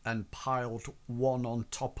collected and piled one on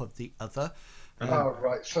top of the other. Oh,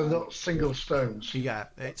 right. So not single stones. Yeah,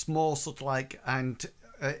 it's more sort of like, and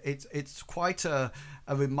it's quite a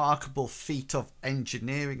remarkable feat of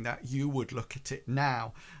engineering that you would look at it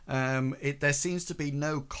now. There seems to be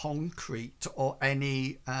no concrete or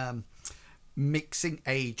any mixing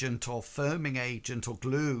agent or firming agent or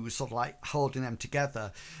glue sort of like holding them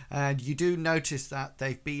together, and you do notice that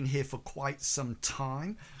they've been here for quite some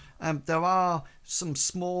time. There are some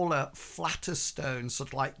smaller, flatter stones sort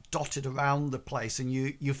of like dotted around the place, and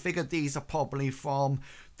you figure these are probably from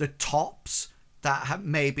the tops that have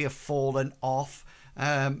maybe fallen off,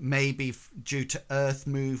 maybe due to earth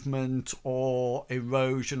movement or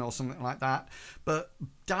erosion or something like that. But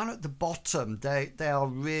down at the bottom, they are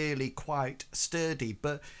really quite sturdy,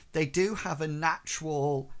 but they do have a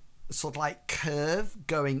natural sort of like curve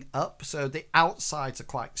going up. So the outsides are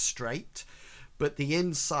quite straight, but the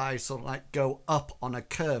inside sort of like go up on a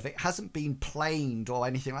curve. It hasn't been planed or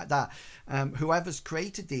anything like that. Whoever's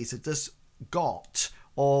created these has just got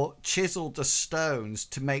or chiseled the stones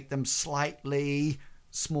to make them slightly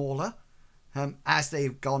smaller as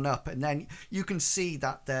they've gone up, and then you can see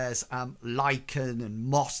that there's lichen and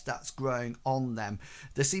moss that's growing on them.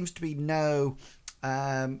 There seems to be no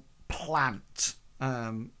plant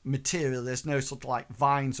material. There's no sort of like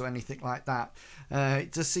vines or anything like that.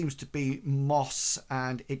 It just seems to be moss,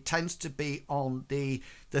 and it tends to be on the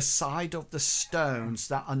side of the stones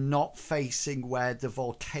that are not facing where the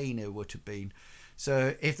volcano would have been.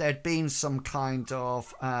 So if there'd been some kind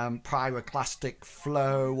of pyroclastic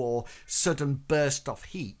flow or sudden burst of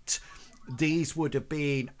heat, these would have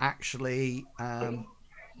been actually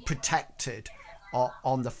protected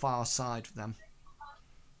on the far side of them.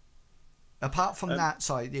 Apart from that,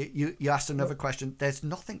 sorry, you asked another question. There's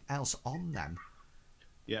nothing else on them.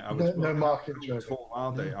 Yeah, I was no markings. How tall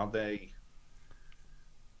are they? Are they?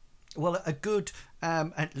 well, a good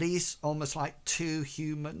at least almost like 2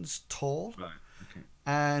 humans tall. Right. Okay.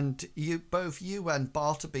 And both you and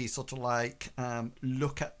Bartleby sort of like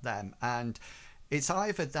look at them, and it's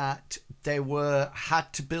either that they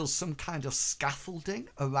had to build some kind of scaffolding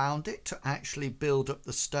around it to actually build up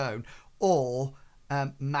the stone, or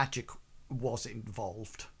magic was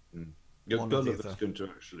involved. Gulliver's going to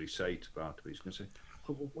actually say to Bartleby, he's going to say,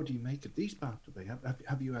 what do you make of these, Bartleby?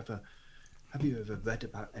 Have you ever read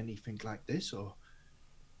about anything like this, or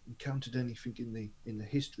encountered anything in the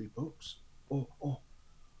history books, or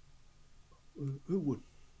who would?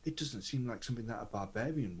 It doesn't seem like something that a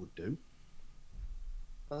barbarian would do.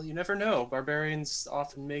 Well, you never know. Barbarians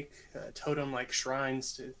often make totem-like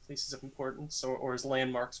shrines to places of importance, or as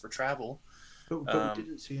landmarks for travel. But we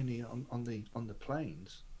didn't see any on the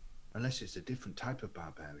plains, unless it's a different type of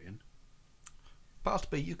barbarian.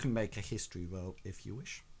 Bartleby, you can make a history roll if you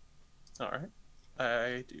wish. All right,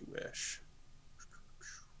 I do wish.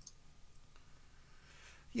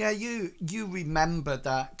 Yeah, you remember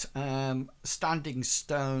that standing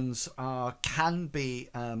stones can be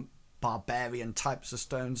barbarian types of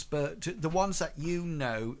stones, but the ones that you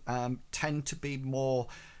know tend to be more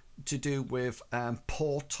to do with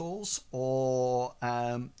portals or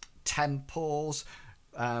temples,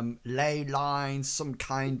 ley lines, some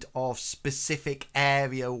kind of specific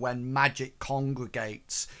area when magic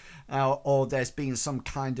congregates. Or there's been some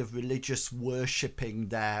kind of religious worshipping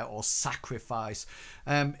there, or sacrifice.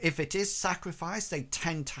 If it is sacrifice, they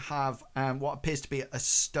tend to have what appears to be a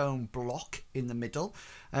stone block in the middle.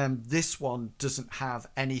 This one doesn't have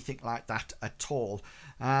anything like that at all.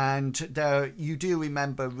 And there, you do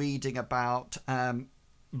remember reading about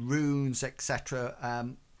runes,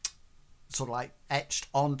 etc., sort of like etched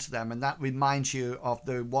onto them, and that reminds you of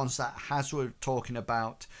the ones that Haz were talking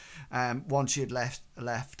about once you'd left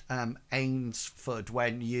Ainsford,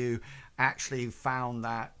 when you actually found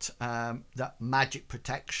that that magic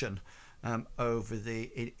protection over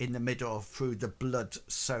in the middle through the blood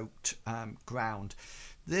soaked ground.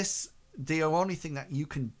 The only thing that you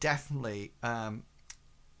can definitely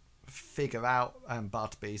figure out,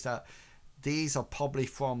 Bartleby, is that these are probably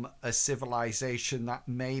from a civilization that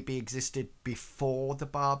maybe existed before the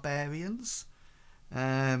barbarians.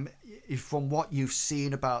 From what you've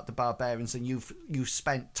seen about the barbarians, and you've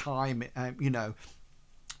spent time,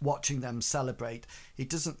 watching them celebrate, it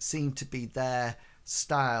doesn't seem to be their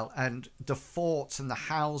style. And the forts and the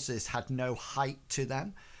houses had no height to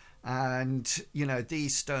them, and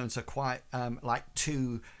these stones are quite like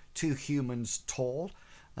two humans tall.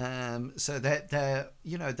 So they're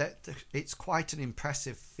it's quite an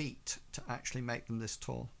impressive feat to actually make them this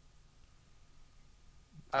tall.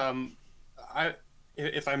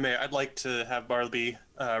 If I may, I'd like to have Bartleby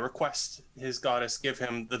request his goddess give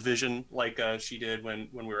him the vision, like she did when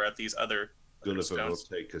we were at these other Gulliver will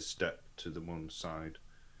take a step to the one side.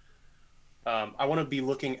 I want to be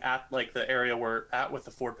looking at like the area we're at with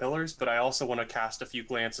the 4 pillars, but I also want to cast a few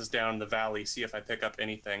glances down the valley, see if I pick up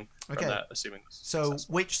anything from that, assuming so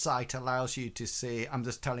which site allows you to see, I'm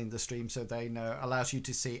just telling the stream so they know, allows you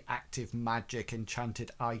to see active magic,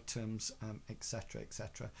 enchanted items, etc,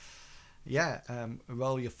 etc. Yeah,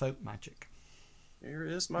 roll your folk magic. Here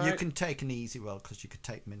is my... You can take an easy roll because you could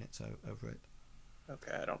take minutes over it.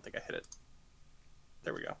 Okay, I don't think I hit it.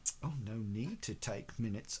 There we go. Oh, no need to take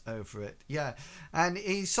minutes over it. Yeah. And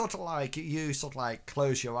you sort of like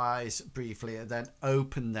close your eyes briefly and then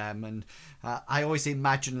open them. And I always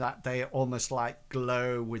imagine that they almost like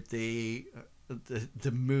glow with the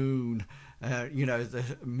moon, the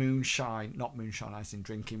moonshine, not moonshine as in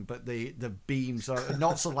drinking, but the beams are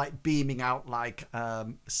not sort of like beaming out like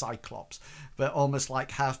Cyclops, but almost like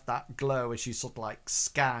have that glow as you sort of like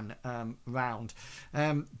scan round.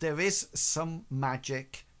 There is some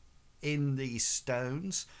magic in these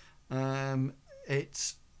stones.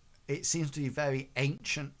 It seems to be very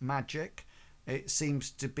ancient magic. It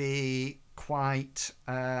seems to be quite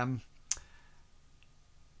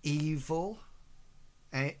evil.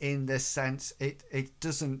 In this sense, it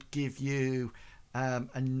doesn't give you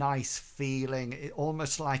a nice feeling. It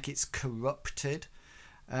almost like it's corrupted,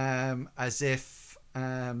 as if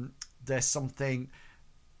there's something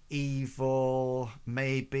evil,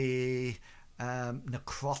 maybe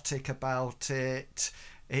necrotic about it.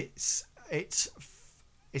 It's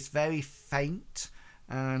very faint,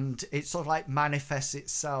 and it sort of like manifests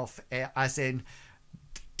itself as in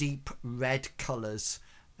deep red colours,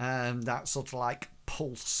 that sort of like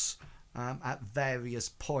pulse at various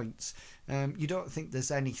points. You don't think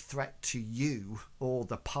there's any threat to you or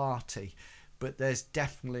the party, but there's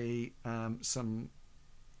definitely some.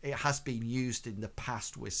 It has been used in the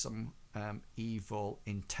past with some evil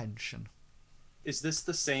intention. Is this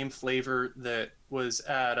the same flavor that was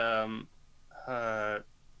at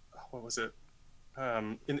what was it?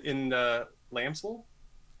 In Lambswool?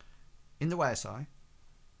 In the where, sorry?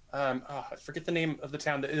 I forget the name of the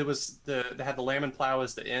town. It was they had the Lamb and Plough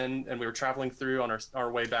as the inn, and we were traveling through on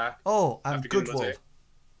our way back. Oh, Goodwool.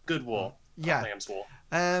 Goodwool. Yeah. Lambswool.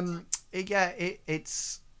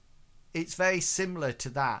 It's very similar to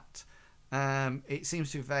that. It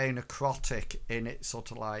seems to be very necrotic in its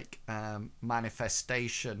sort of like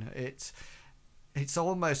manifestation. It's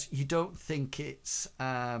almost, you don't think it's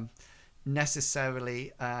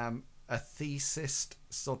necessarily a theist,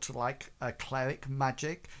 sort of like a cleric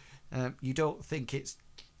magic. You don't think it's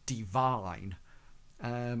divine.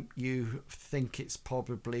 You think it's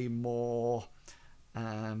probably more,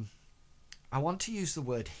 I want to use the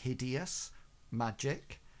word hideous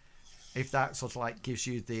magic, if that sort of like gives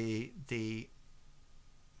you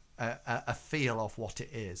a feel of what it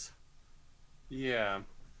is. Yeah.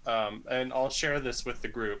 And I'll share this with the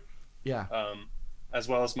group. Yeah. As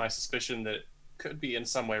well as my suspicion that it could be in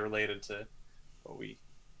some way related to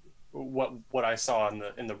what I saw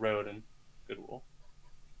in the road in Goodwool.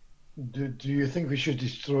 Do you think we should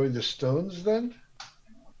destroy the stones then?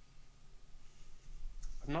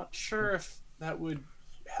 I'm not sure if that would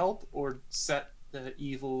help or set the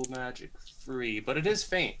evil magic free, but it is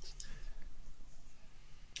faint.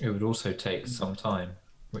 It would also take some time,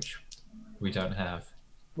 which we don't have.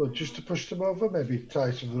 Well, just to push them over, maybe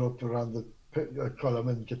tie some rope around the column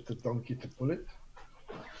and get the donkey to pull it.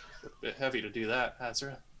 A bit heavy to do that,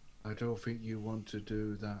 Hazra. I don't think you want to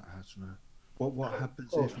do that, Hazra. What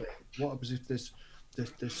happens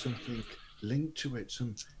if there's something linked to it,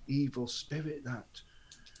 some evil spirit that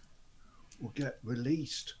will get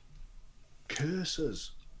released?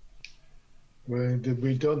 Curses. Well,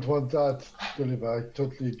 we don't want that, Gulliver. I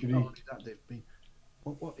totally agree. Not only that, they've been.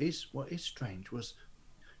 What is strange was,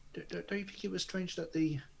 don't you think it was strange that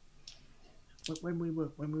when we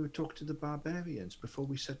were talking to the barbarians before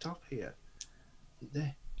we set off here,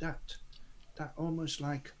 that almost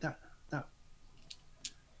like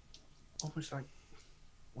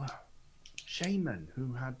wow, shaman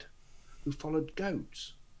who followed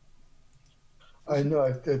goats. I know.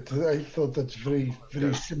 I thought that's very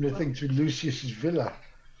similar thing to Lucius's villa.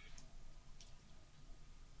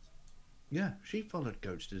 Yeah, she followed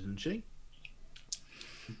goats, didn't she?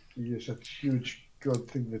 Yes, that huge god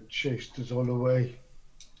thing that chased us all away.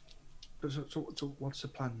 So what's the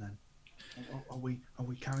plan then? Are we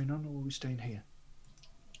carrying on, or are we staying here?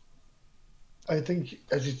 I think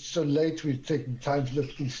as it's so late, we've taken time to look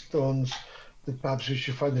at these stones, that perhaps we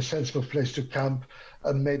should find a sensible place to camp,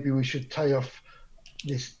 and maybe we should tie off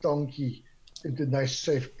this donkey into a nice,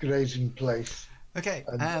 safe grazing place. Okay,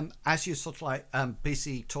 as you're sort of like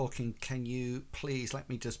busy talking, can you please let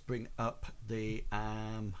me just bring up the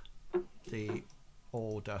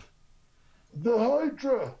order? The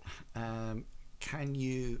Hydra! Can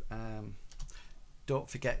you don't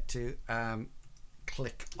forget to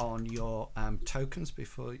click on your tokens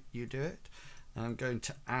before you do it. I'm going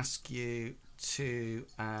to ask you to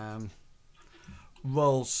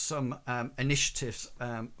roll some initiatives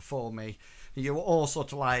for me. You're all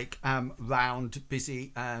sort of like round,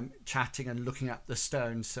 busy chatting and looking at the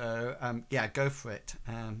stone. So yeah, go for it.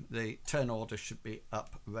 The turn order should be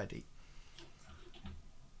up ready.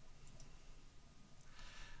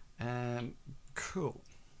 Cool.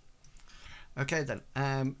 Okay then.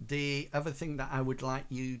 The other thing that I would like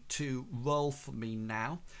you to roll for me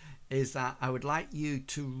now is that I would like you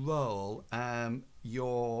to roll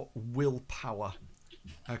your willpower.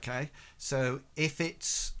 Okay, so if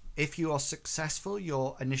you are successful,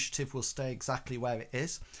 your initiative will stay exactly where it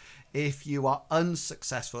is. If you are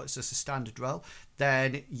unsuccessful, it's just a standard roll,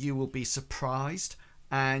 then you will be surprised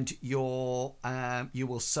and you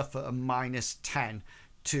will suffer a -10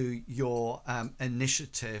 to your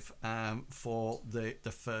initiative for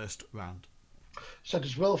the first round. So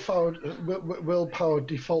does willpower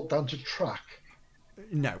default down to track?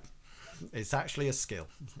 No, it's actually a skill.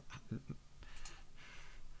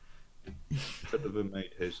 Gulliver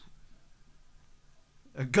made his.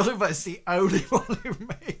 Gulliver's the only one who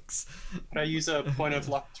makes. Can I use a point of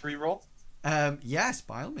luck to reroll? Yes,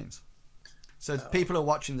 by all means. So the people who are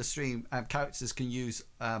watching the stream, characters can use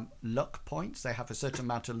luck points. They have a certain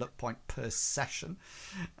amount of luck point per session,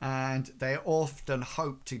 and they often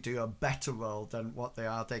hope to do a better roll than what they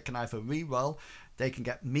are. They can either re-roll, they can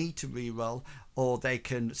get me to re-roll, or they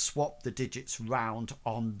can swap the digits round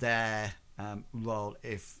on their roll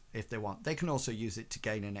if they want. They can also use it to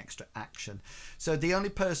gain an extra action. So the only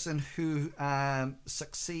person who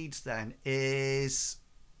succeeds then is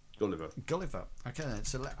Gulliver. Gulliver. Okay, then.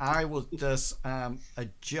 So I will just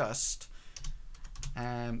adjust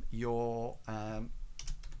your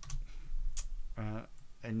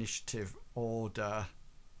initiative order.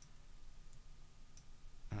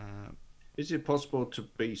 Is it possible to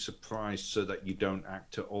be surprised so that you don't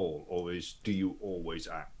act at all, or do you always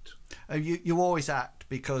act? You always act,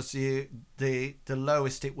 because the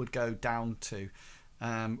lowest it would go down to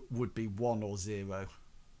would be 1 or 0.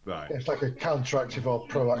 Right. It's like a counteractive or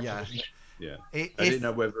proactive. Yeah. Isn't it? Yeah. I didn't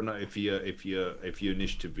know whether or not if your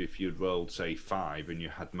initiative, if you'd rolled say 5 and you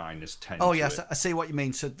had -10. Oh to yes, it. I see what you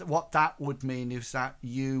mean. So what that would mean is that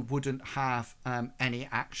you wouldn't have any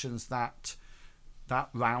actions that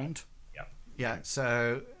round. Yeah. Yeah.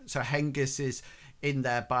 So Hengist is in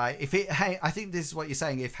there by I think this is what you're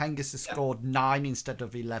saying. If Hengist has scored 9 instead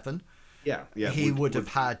of 11, Yeah. he would have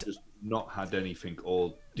had just not had anything,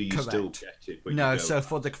 or do you Correct. still get it? When no. you go, So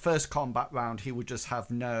for the first combat round, he would just have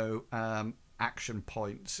no action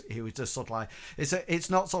points. He was just sort of like it's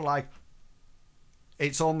not sort of like,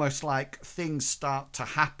 it's almost like things start to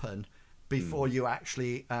happen before you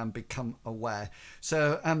actually become aware.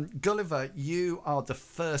 So Gulliver, you are the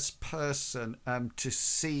first person to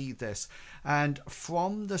see this, and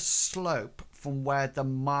from the slope from where the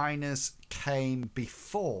miners came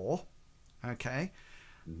before, okay,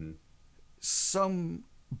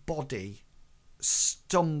 somebody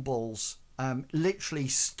stumbles, literally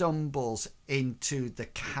stumbles into the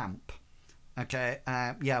camp. Okay,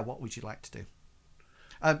 yeah, what would you like to do?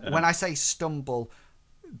 When I say stumble,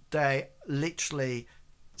 they literally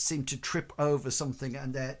seem to trip over something,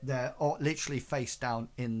 and they're literally face down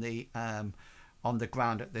in the on the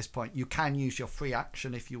ground at this point. You can use your free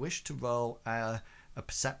action if you wish to roll a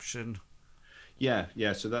perception.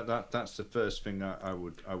 Yeah. So that's the first thing I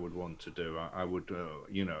would want to do. I would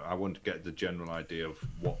I want to get the general idea of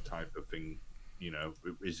what type of thing,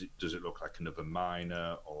 does it look like another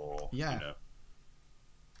miner, or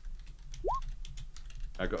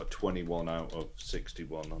I got a 21 out of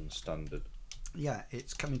 61 on standard. Yeah,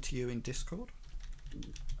 it's coming to you in Discord.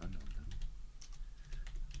 I know.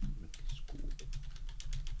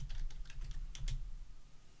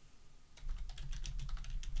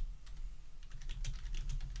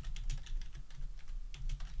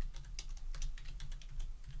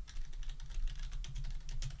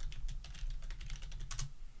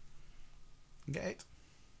 Get it?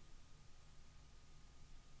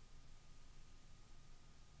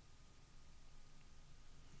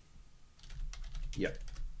 Yep.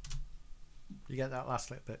 You get that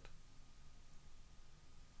last little bit?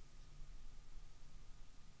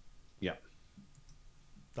 Yeah.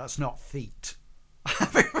 That's not feet.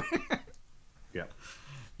 Yeah.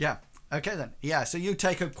 Yeah. Okay then. Yeah. So you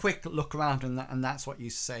take a quick look around, and that's what you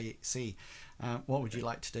see. What would you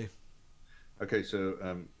like to do? Okay. So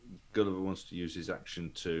Gulliver wants to use his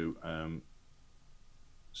action to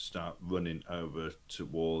start running over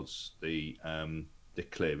towards the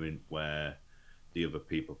clearing where the other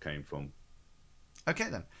people came from. Okay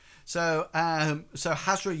then. So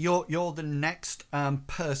Hazra, you're the next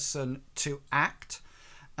person to act.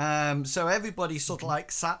 So everybody sort of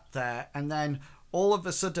like sat there, and then all of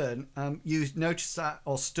a sudden you notice that,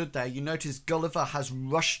 or stood there, you notice Gulliver has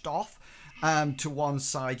rushed off to one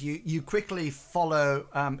side. You quickly follow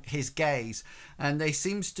his gaze, and there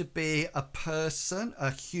seems to be a person,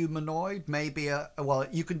 a humanoid, maybe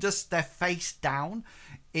you can just, they're face down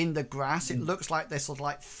in the grass. It looks like they're sort of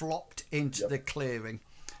like flopped into the clearing,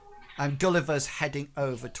 and Gulliver's heading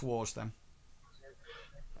over towards them.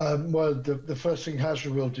 Well, the first thing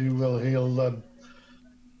Hazra will do,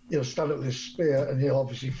 he'll stand up with his spear, and he'll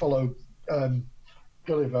obviously follow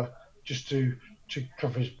Gulliver just to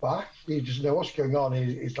cover his back. He doesn't know what's going on.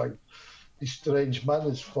 He's like, this strange man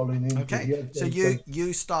is falling in. Okay, so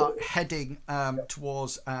you start heading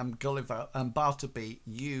towards Gulliver, and Bartleby,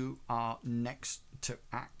 you are next to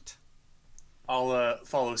act. I'll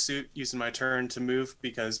follow suit, using my turn to move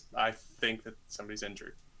because I think that somebody's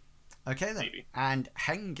injured. Okay then. Maybe. And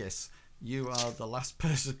Hengist, you are the last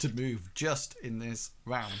person to move just in this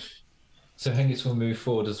round. So Hengist will move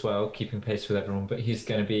forward as well, keeping pace with everyone, but he's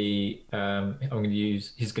going to be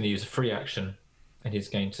he's going to use a free action, and he's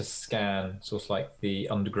going to scan sort of like the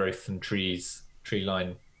undergrowth and tree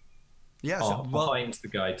line behind the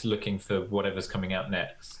guy, looking for whatever's coming out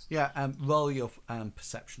next. Yeah, roll your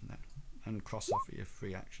perception then, and cross off your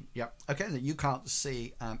free action. Yeah, okay, then you can't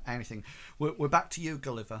see anything. We're back to you,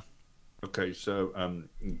 Gulliver. Okay, so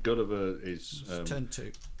Gulliver is turn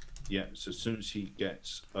 2. Yeah, so as soon as he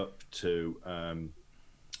gets up to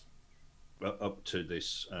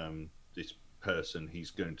this this person,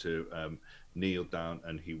 he's going to kneel down,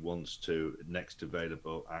 and he wants to, next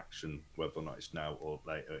available action, whether or not it's now or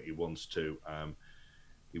later, he wants to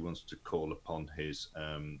call upon his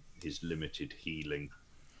limited healing.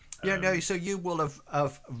 Yeah, no, so you will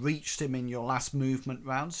have reached him in your last movement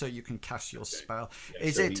round, so you can cast your spell. Yeah,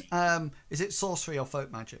 Is it sorcery or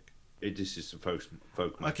folk magic? This is a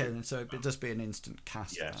folk magic. Okay, then so it'd just be an instant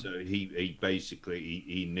cast. Yeah, then. so he basically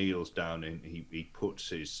he kneels down and he puts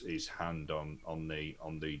his hand on the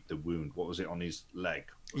wound. What was it, on his leg?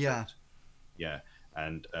 Yeah. Yeah,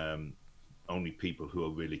 and only people who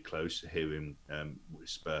are really close hear him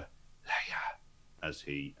whisper Leia as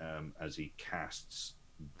he casts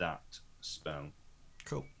that spell.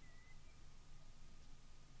 Cool.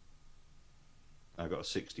 I got a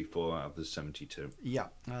 64 out of the 72. Yeah,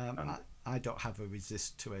 I don't have a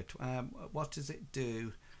resist to it. What does it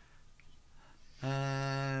do?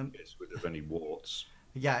 It's rid of any warts.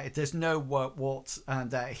 Yeah, there's no warts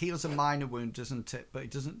there. It heals a minor wound, doesn't it? But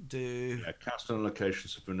it doesn't do... Yeah, cast on location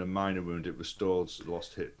suffering a minor wound, it restores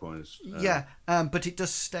lost hit points. Yeah, but it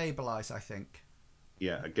does stabilise, I think.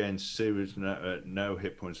 Yeah, again, serious no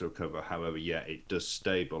hit points to recover. However, yeah, it does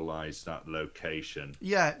stabilise that location.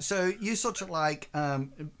 Yeah, so you sort of like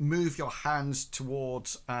move your hands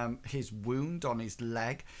towards his wound on his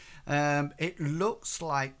leg. It looks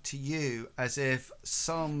like to you as if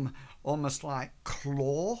some almost like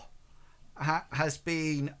claw has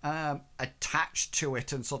been attached to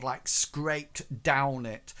it and sort of like scraped down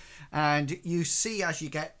it. And you see as you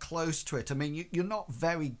get close to it, I mean, you're not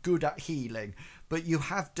very good at healing, but you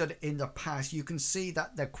have done it in the past. You can see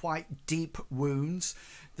that they're quite deep wounds.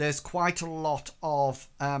 There's quite a lot of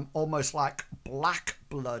almost like black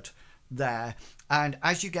blood there. And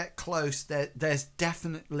as you get close, there's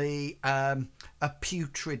definitely a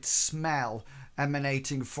putrid smell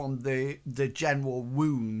emanating from the general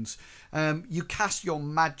wounds. You cast your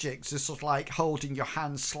magic, just sort of like holding your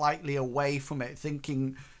hand slightly away from it,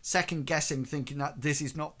 second guessing, thinking that this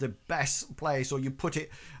is not the best place, or you put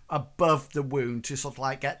it above the wound to sort of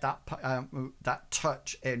like get that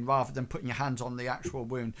touch in rather than putting your hands on the actual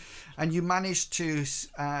wound. And you manage to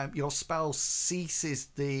your spell ceases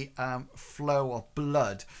the flow of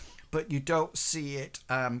blood, but you don't see it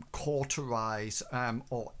cauterize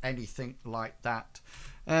or anything like that.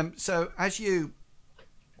 So as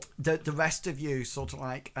the rest of you sort of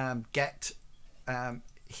like get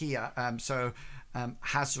here, so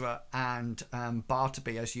Hazra and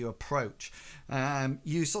Bartleby, as you approach,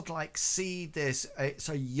 you sort of like see this. It's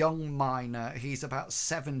a young miner. He's about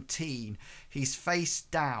 17. He's face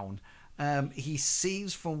down. He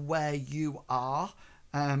seems from where you are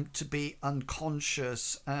to be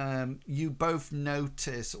unconscious. You both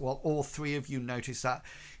notice, well, all three of you notice that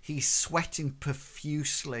he's sweating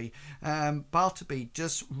profusely. Bartleby,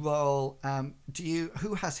 just roll.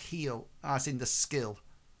 Who has heal, as in the skill,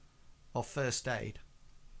 or first aid?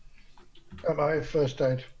 I have first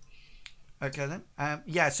aid. Okay then.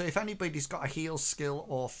 Yeah, so if anybody's got a heal skill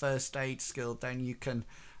or first aid skill, then you can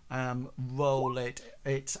roll it.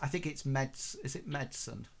 I think it's is it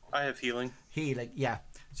medicine? I have healing. Healing, yeah.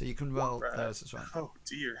 So you can roll those as well. Oh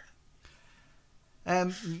dear.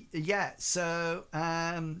 Yeah. So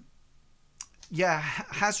yeah,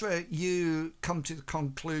 Hazra, you come to the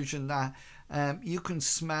conclusion that you can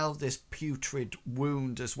smell this putrid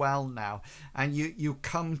wound as well now, and you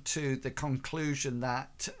come to the conclusion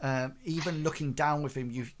that even looking down with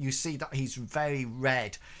him, you see that he's very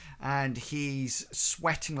red and he's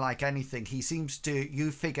sweating like anything. He seems to,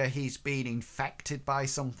 you figure he's been infected by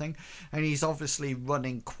something, and he's obviously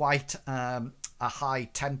running quite a high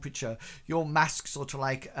temperature. Your mask sort of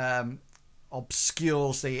like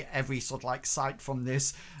obscures every sort of like sight from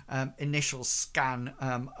this initial scan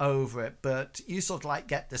over it, but you sort of like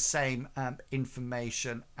get the same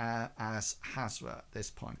information as Hazra at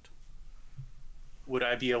this point. Would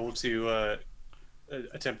I be able to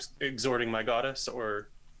attempt exhorting my goddess, or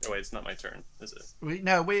oh wait, it's not my turn, is it?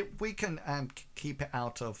 We can keep it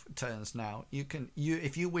out of turns now.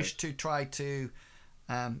 If you wish to try to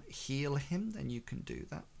heal him, then you can do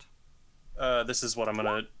that. This is what I'm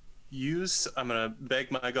gonna use. I'm gonna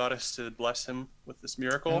beg my goddess to bless him with this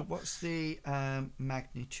miracle. What's the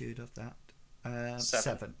magnitude of that?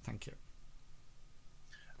 7. Thank you.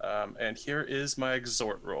 And here is my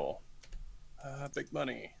exhort roll. Big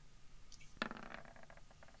money.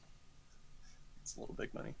 It's a little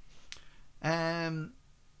big money. Can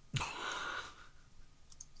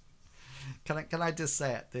I just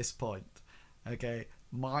say at this point, okay,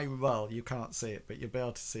 my roll, you can't see it, but you'll be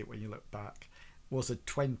able to see it when you look back, was a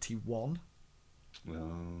 21.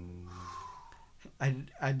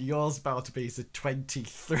 And yours about to be is a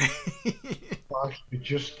 23. We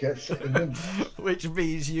just get something in. Which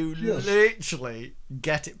means you Yes. literally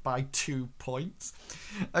get it by 2 points.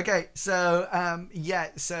 Okay, so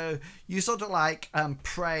so you sort of like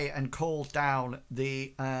pray and call down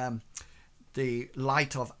the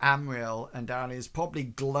light of Amriel, and down is probably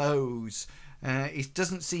glows. It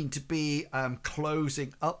doesn't seem to be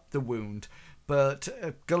closing up the wound, but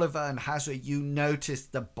Gulliver and Hazra, you notice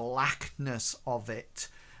the blackness of it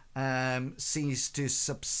seems to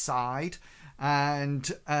subside.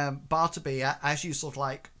 And Bartleby, as you sort of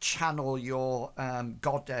like channel your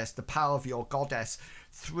goddess, the power of your goddess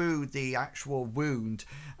through the actual wound,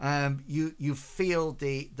 you feel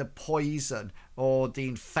the poison or the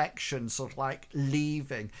infection sort of like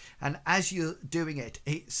leaving. And as you're doing it,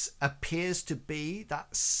 it appears to be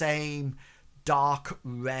that same dark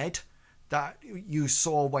red that you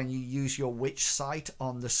saw when you use your witch sight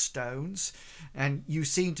on the stones, and you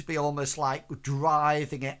seem to be almost like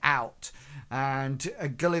driving it out. And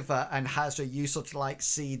Gulliver and Hazra, you sort of like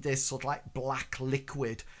see this sort of like black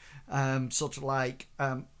liquid sort of like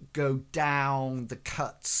go down the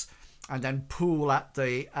cuts and then pool at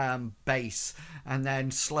the base, and then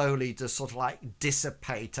slowly just sort of like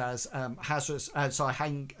dissipate as Hazra's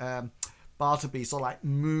Bartleby sort of like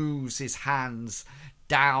moves his hands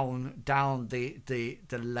down the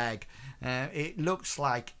leg. It looks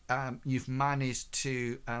like you've managed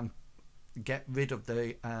to get rid of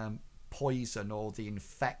the poison or the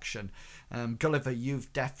infection. Gulliver,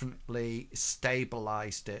 you've definitely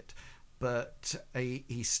stabilized it, but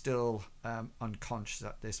he's still unconscious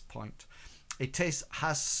at this point.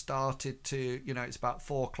 Has started to, it's about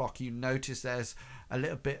 4 o'clock. You notice there's a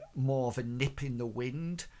little bit more of a nip in the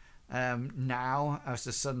wind now as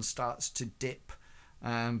the sun starts to dip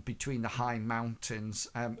between the high mountains.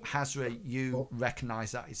 Hazra, you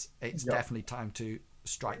recognise that it's definitely time to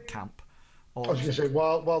strike camp. I was going to say,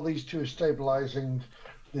 while these two are stabilising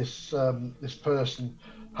this person,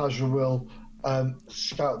 Hazra will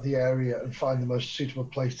scout the area and find the most suitable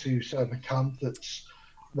place to set up a camp that's,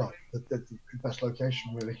 the best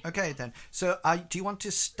location, really. Okay, then. So do you want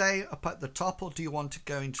to stay up at the top, or do you want to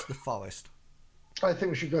go into the forest? I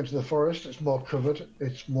think we should go into the forest. It's more covered.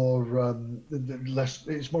 It's more less.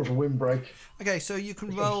 It's more of a windbreak. Okay, so you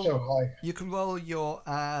can roll. So high. You can roll your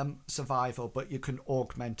survival, but you can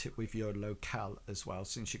augment it with your locale as well,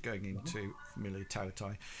 since you're going into familiar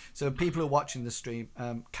territory. So people who are watching the stream,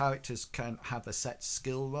 characters can have a set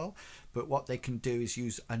skill roll, but what they can do is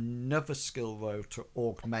use another skill roll to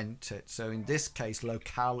augment it. So in this case,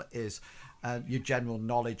 locale is your general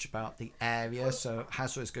knowledge about the area. So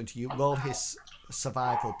Hazra is going to roll his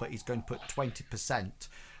survival, but he's going to put 20%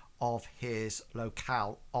 of his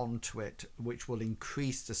locale onto it, which will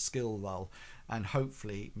increase the skill roll and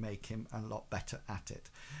hopefully make him a lot better at it.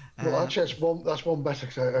 Well, actually, that's one better,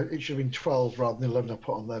 because it should have been 12 rather than 11 I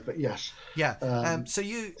put on there. But yes, so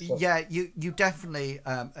you definitely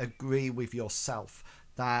agree with yourself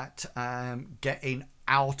that getting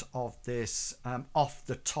out of this off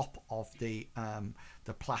the top of the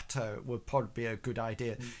plateau would probably be a good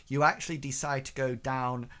idea. You actually decide to go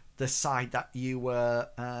down the side that you were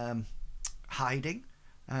hiding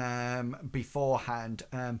beforehand.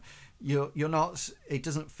 You're not. It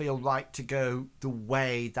doesn't feel right to go the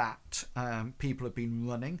way that people have been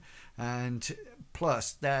running, and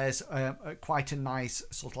plus there's quite a nice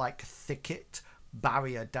sort of like thicket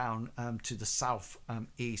barrier down to the south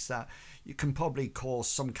east that you can probably cause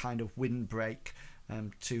some kind of windbreak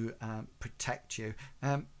to protect you.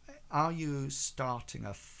 Are you starting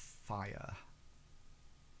a fire?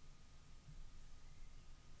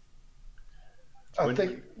 I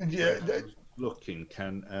think, looking,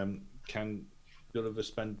 can Gulliver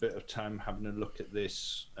spend a bit of time having a look at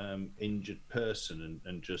this injured person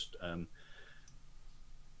and just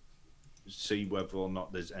see whether or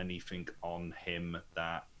not there's anything on him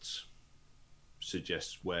that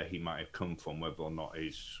suggests where he might have come from, whether or not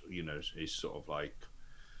he's sort of like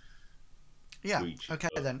okay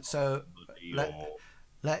then. So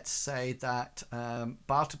let's say that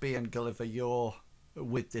Bartleby and Gulliver, you're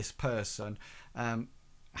with this person.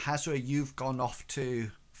 Hazra, you've gone off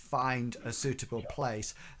to find a suitable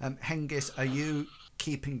place. Hengist, are you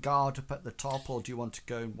keeping guard up at the top, or do you want to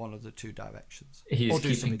go in one of the two directions? He's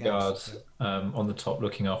keeping guard on the top,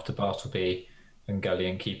 looking after Bartleby, and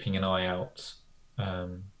Gullion keeping an eye out,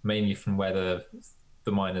 mainly from where the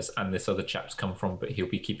miners and this other chap's come from, but he'll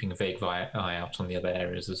be keeping a vague eye out on the other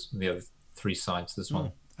areas, the other three sides as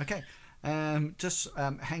well. Okay. Just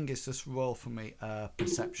Hengist, just roll for me,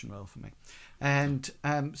 perception roll for me. And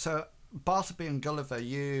so Bartleby and Gulliver,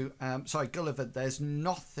 Gulliver, there's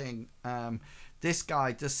nothing this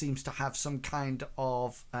guy just seems to have some kind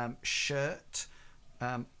of shirt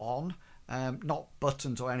on. Not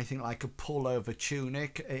buttons or anything, like a pullover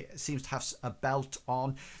tunic. It seems to have a belt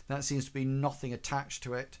on. That seems to be nothing attached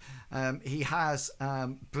to it. He has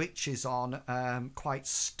breeches on, quite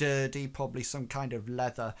sturdy, probably some kind of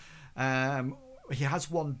leather. He has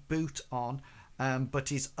one boot on, but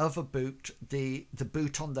his other boot, the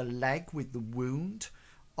boot on the leg with the wound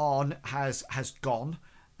on, has gone,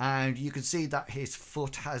 and you can see that his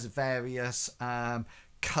foot has various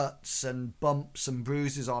cuts and bumps and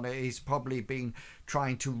bruises on it. He's probably been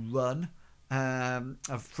trying to run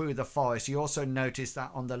through the forest. You also notice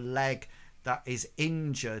that on the leg that is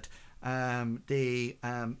injured, the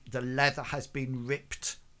leather has been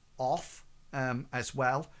ripped off as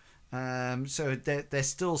well. So there's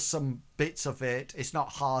still some bits of it. It's not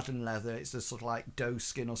hardened leather. It's just sort of like doe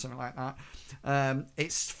skin or something like that.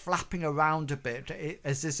 It's flapping around a bit.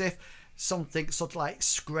 It's as if something sort of like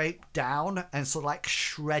scraped down and sort of like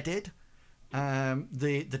shredded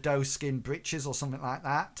the doe skin breeches or something like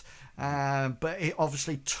that. But it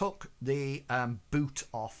obviously took the boot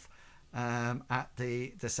off at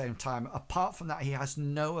the same time. Apart from that, he has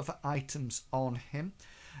no other items on him.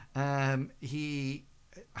 He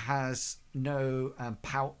has no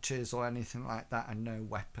pouches or anything like that, and no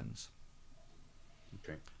weapons.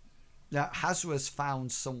 Okay. Now, Hazra's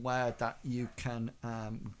found somewhere that you can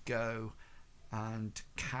go and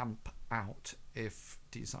camp out if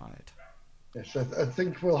desired. Yes, I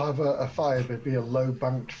think we'll have a fire, but it'll be a low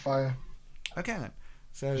banked fire. Okay then.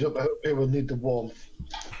 So it will need the warmth.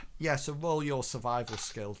 yeah, so roll your survival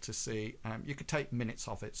skill to see. You could take minutes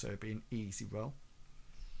of it, so it'd be an easy roll.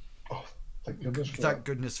 Oh, thank goodness for Thank that.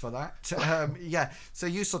 goodness for that. Yeah, so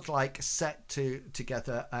you sort of like set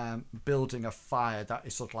together building a fire that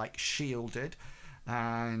is sort of like shielded,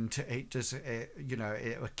 and it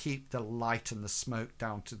will keep the light and the smoke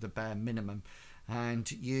down to the bare minimum.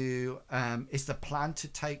 And you, is the plan to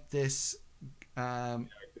take this?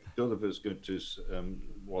 Gulliver's going to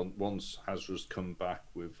once Hazra's come back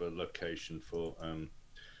with a location for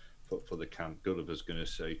the camp. Gulliver's going to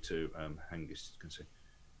say to Hengist, he's going to say,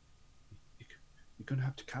 "You're going to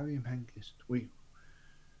have to carry him, Hengist. We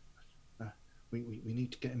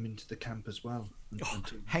need to get him into the camp as well."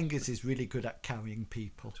 Hengist is really good at carrying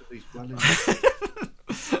people. He's well in.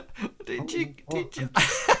 Did you?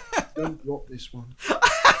 Don't drop this one.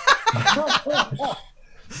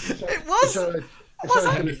 It was.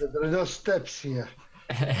 There are no steps here.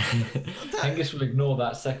 Angus will ignore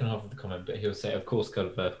that second half of the comment, but he'll say, "Of course,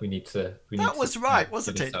 Gulliver, we need to." That was right,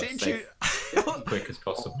 wasn't it? get Didn't you? as quick as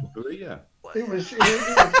possible. Yeah. It was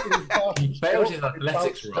He failed his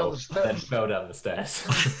athletics roll, then fell down the stairs.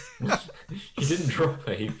 He didn't drop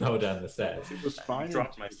her; he fell down the stairs. It was fine.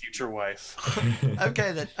 Dropped my future wife.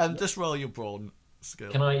 Okay then, just roll your brawn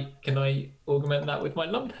skill. Can I augment that with my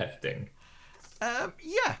lump hefting?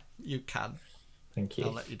 Yeah, you can. Thank you.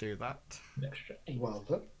 I'll let you do that. An extra 8. Well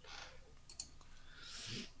done.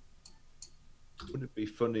 Wouldn't it be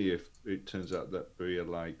funny if it turns out that Bria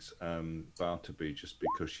likes Bartleby just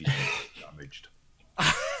because she's damaged?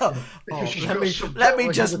 Let me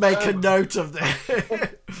just make a note of this. It'd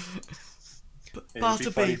be funny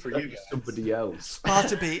Bartleby, for you guys. Somebody else.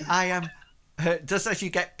 Bartleby, I am. Just as you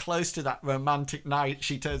get close to that romantic night,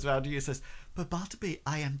 she turns around to you and says, "But Bartleby,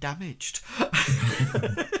 I am damaged."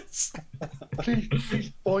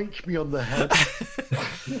 Please boink me on the head.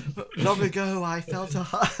 Long ago, I felt a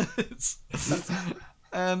heart.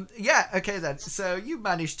 Yeah, okay then. So you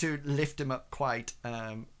managed to lift him up quite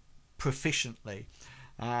proficiently,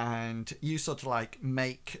 and you sort of like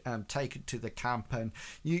take it to the camp, and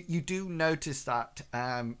you do notice that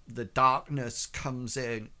the darkness comes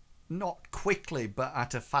in. Not quickly, but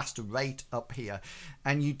at a faster rate up here.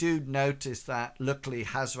 And you do notice that luckily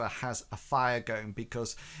Hazra has a fire going,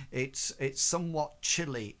 because it's somewhat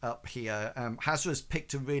chilly up here. Hazra's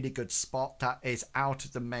picked a really good spot that is out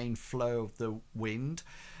of the main flow of the wind.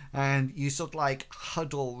 And you sort of like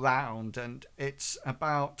huddle round, and it's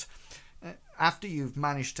about, after you've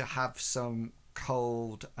managed to have some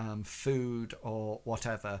cold food or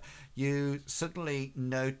whatever, you suddenly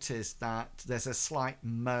notice that there's a slight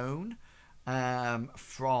moan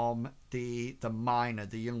from the miner,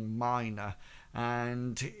 the young miner,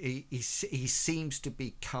 and he seems to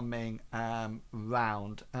be coming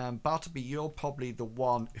round. Bartleby, you're probably the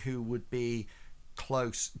one who would be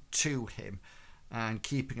close to him and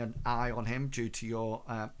keeping an eye on him due to your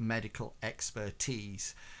medical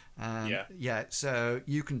expertise. Yeah, so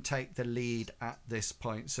you can take the lead at this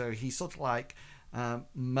point. So he sort of like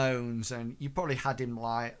moans, and you probably had him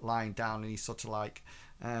lying down, and he sort of like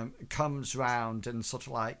comes round and sort of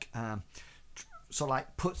like sort of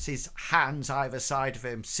like puts his hands either side of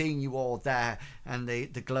him, seeing you all there and the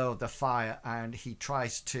glow of the fire, and he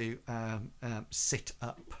tries to sit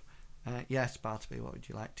up. Yes, Bartleby, what would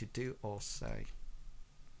you like to do or say?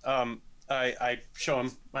 I show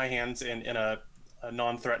him my hands in a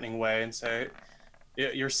non-threatening way and say,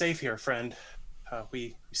 "You're safe here, friend.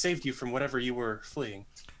 We saved you from whatever you were fleeing."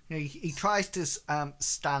 He tries to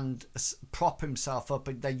prop himself up,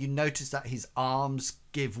 and then you notice that his arms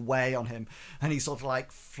give way on him, and he sort of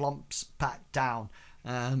like flumps back down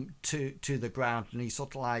to the ground, and he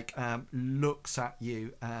sort of like looks at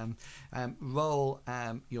you. Roll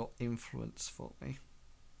your influence for me.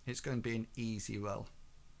 It's going to be an easy roll.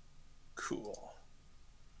 Cool.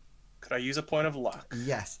 Could I use a point of luck?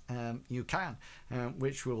 Yes, you can,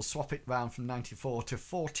 which will swap it round from 94 to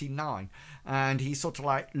 49. And he sort of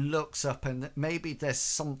like looks up, and maybe there's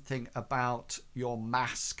something about your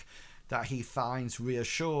mask that he finds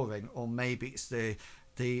reassuring, or maybe it's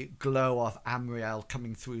the glow of Amriel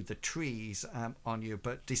coming through the trees on you.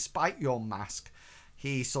 But despite your mask,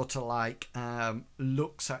 he sort of like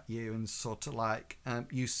looks at you, and sort of like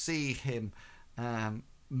you see him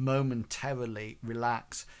momentarily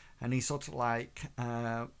relax. And he sort of like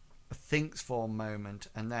thinks for a moment,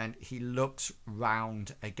 and then he looks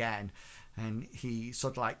round again, and he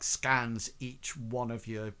sort of like scans each one of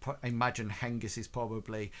you. Imagine Hengist is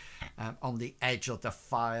probably on the edge of the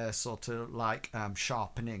fire, sort of like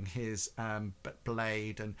sharpening his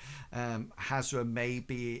blade, and Hazra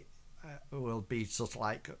maybe will be sort of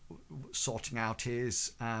like sorting out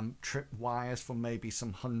his trip wires for maybe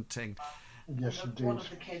some hunting. Yes, indeed. One of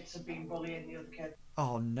the kids have been bullying the other kid.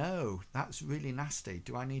 Oh no, that's really nasty.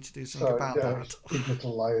 Do I need to do something about that? Big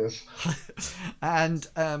little liars. And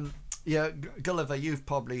Gulliver, you've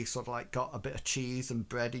probably sort of like got a bit of cheese and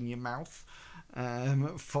bread in your mouth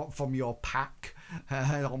from your pack,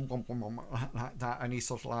 like that, and he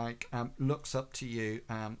sort of like looks up to you,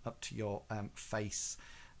 up to your face,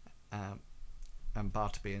 and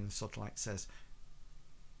Bartleby, and sort of like says,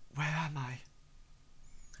 "Where am I?"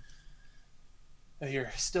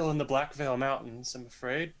 You're still in the Black Vale Mountains, I'm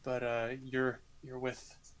afraid, but you're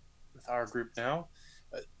with our group now.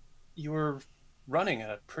 You were running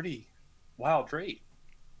at a pretty wild rate.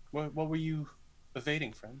 What were you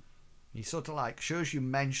evading from? He sort of like, sure as you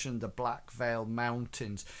mentioned the Black Vale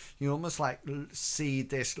Mountains, you almost like see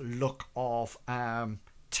this look of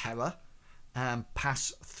terror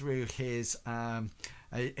pass through his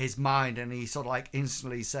mind, and he sort of like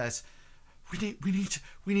instantly says, We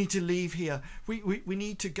need to leave here. We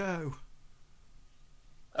need to go.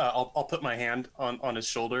 I'll put my hand on his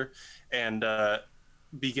shoulder and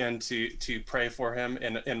begin to pray for him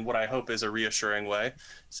in what I hope is a reassuring way,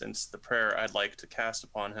 since the prayer I'd like to cast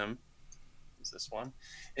upon him is this one.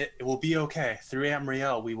 It will be okay. Through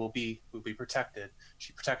Amriel, we will be protected.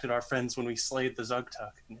 She protected our friends when we slayed the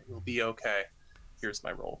Zugtuk, and it will be okay. Here's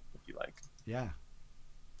my roll, if you like. Yeah.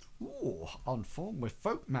 Ooh, on form with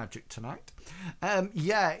folk magic tonight.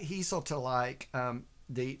 He sort of like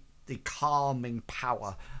the calming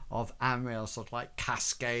power of Amriel sort of like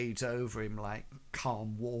cascades over him like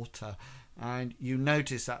calm water, and you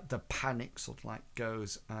notice that the panic sort of like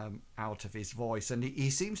goes out of his voice, and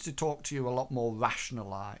he seems to talk to you a lot more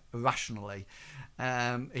rationally.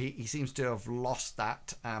 He seems to have lost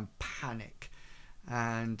that panic,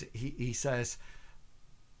 and he says,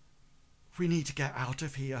 "We need to get out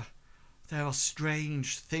of here. There are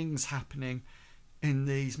strange things happening in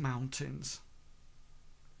these mountains."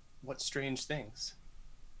 What strange things?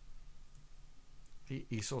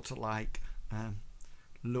 He sort of like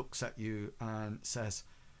looks at you and says,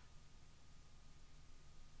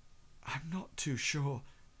 "I'm not too sure.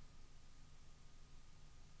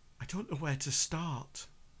 I don't know where to start."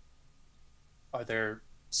 Are there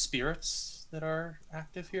spirits that are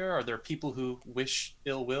active here? Are there people who wish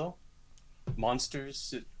ill will?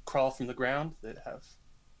 Monsters that crawl from the ground that have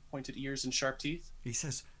pointed ears and sharp teeth? He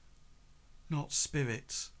says, "Not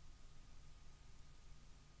spirits.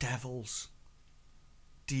 Devils.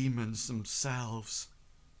 Demons themselves."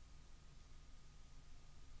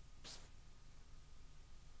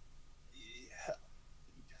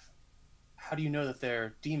 How do you know that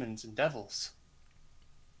they're demons and devils?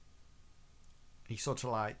 He sort of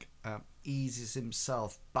like eases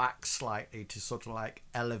himself back slightly to sort of like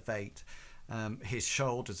elevate his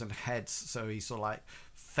shoulders and heads, so he's sort of like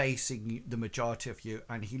facing the majority of you,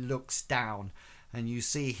 and he looks down, and you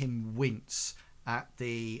see him wince at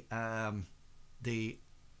the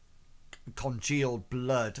congealed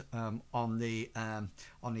blood on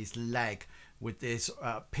his leg, with this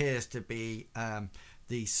appears to be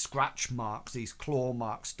these scratch marks, these claw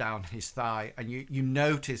marks down his thigh, and you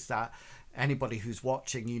notice that anybody who's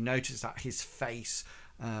watching, you notice that his face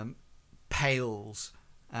pales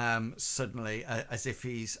suddenly, as if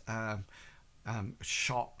he's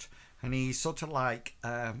shocked, and he's sort of like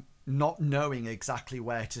not knowing exactly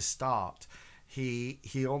where to start.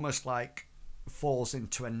 He almost like falls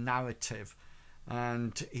into a narrative,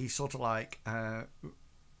 and he sort of like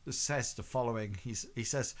says the following. He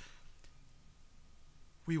says,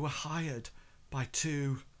 "We were hired by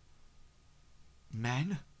 2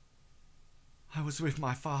 men. I was with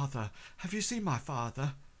my father. Have you seen my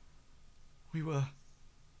father? We were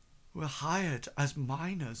hired as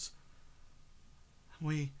miners.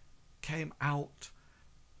 We came out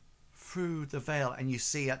through the Vale," and you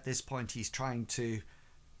see at this point he's trying to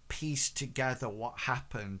piece together what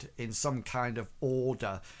happened in some kind of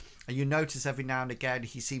order. And you notice every now and again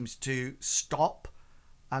he seems to stop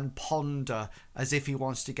and ponder as if he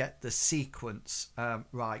wants to get the sequence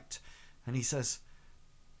right. And he says,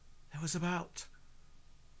 "There was about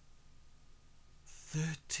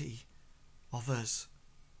 30 of us,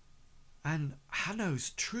 and Hanno's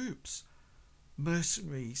troops,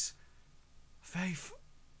 mercenaries,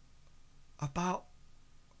 about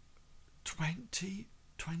 20,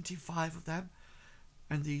 25 of them,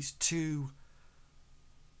 and these 2,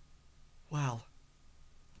 well,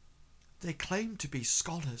 they claimed to be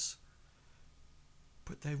scholars,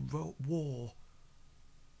 but they wore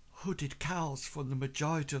hooded cowls for the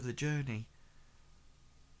majority of the journey.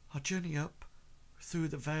 Our journey up through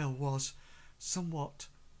the Vale was somewhat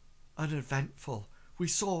uneventful. We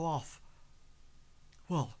saw off,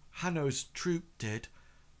 well, Hanno's troop did,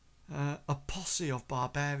 a posse of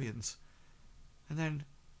barbarians, and then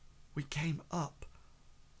we came up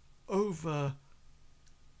over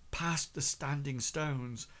past the standing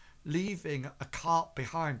stones, leaving a cart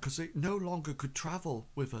behind because it no longer could travel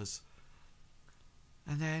with us.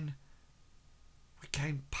 And then we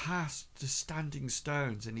came past the standing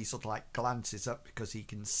stones," and he sort of like glances up because he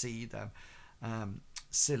can see them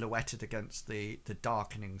silhouetted against the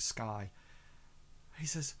darkening sky. He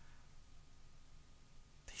says,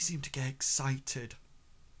 "They seem to get excited.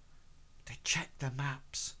 They check their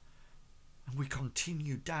maps, and we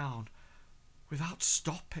continued down without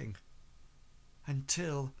stopping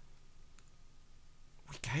until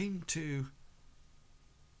we came to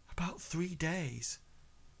about 3 days.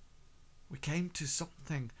 We came to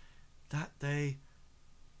something that they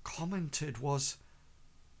commented was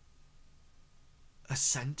a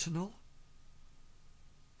sentinel.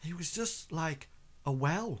 He was just like a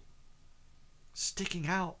well sticking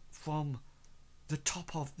out from the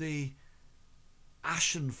top of the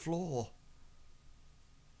ashen floor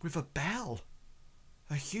with a bell,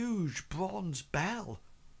 a huge bronze bell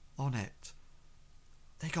on it.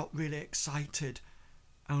 They got really excited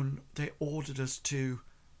and they ordered us to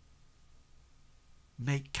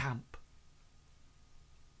make camp.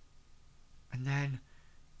 And then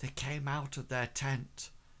they came out of their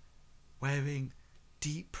tent wearing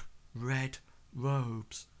deep red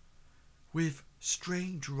robes with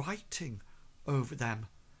strange writing over them.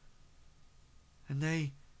 And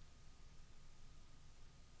they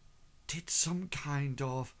did some kind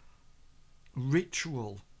of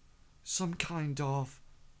ritual, some kind of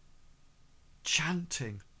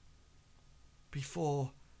chanting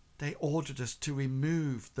before they ordered us to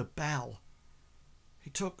remove the bell. He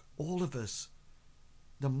took all of us,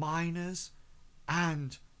 the miners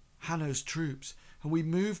and Hanno's troops, and we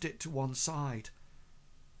moved it to one side.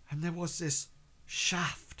 And there was this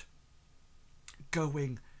shaft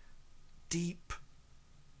going deep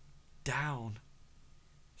down,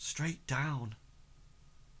 straight down.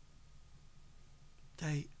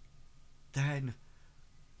 They then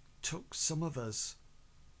took some of us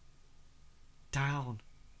down.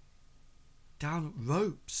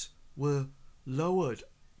 Ropes were lowered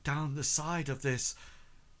down the side of this.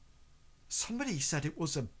 Somebody said it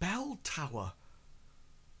was a bell tower.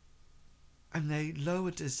 And they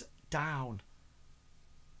lowered us down.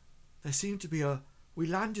 There seemed to be we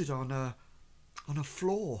landed on a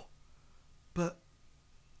floor, but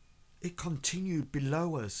it continued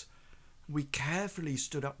below us. We carefully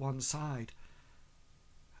stood at one side,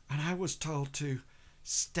 and I was told to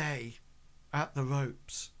stay at the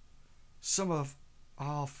ropes. Some of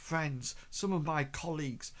our friends, some of my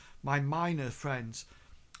colleagues, my miner friends,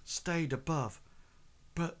 stayed above,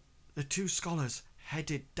 but the 2 scholars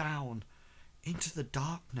headed down into the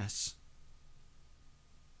darkness,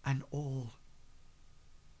 and all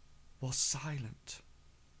was silent.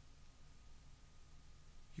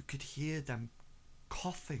 You could hear them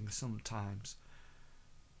coughing sometimes,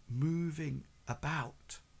 moving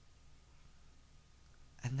about,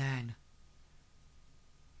 and then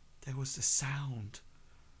there was the sound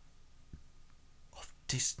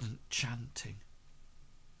distant chanting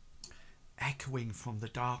echoing from the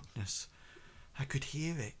darkness. I could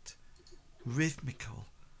hear it, rhythmical,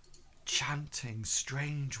 chanting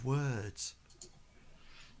strange words.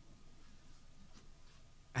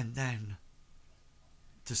 And then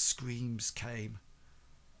the screams came.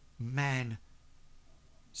 Men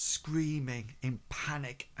screaming in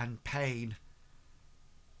panic and pain.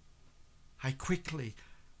 I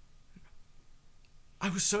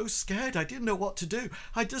was so scared I didn't know what to do.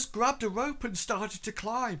 I just grabbed a rope and started to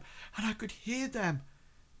climb, and I could hear them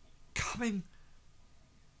coming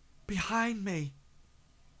behind me.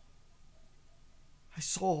 I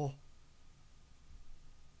saw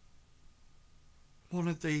one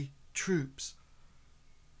of the troops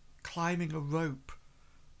climbing a rope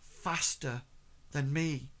faster than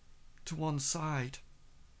me to one side.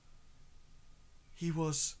 He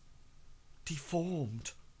was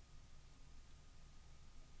deformed,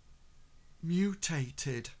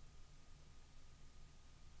 mutated,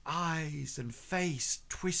 eyes and face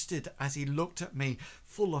twisted as he looked at me,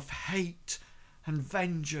 full of hate and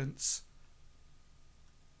vengeance.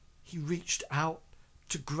 He reached out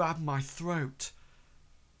to grab my throat,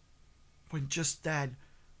 when just then,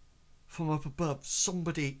 from up above,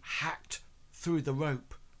 somebody hacked through the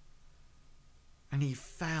rope, and he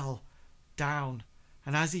fell down.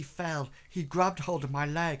 And as he fell, he grabbed hold of my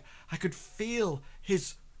leg. I could feel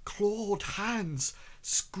his clawed hands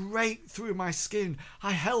scrape through my skin.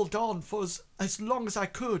 I held on for as long as I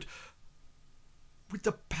could, with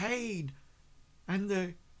the pain and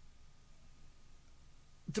the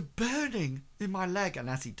burning in my leg. And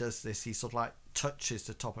as he does this, he sort of like touches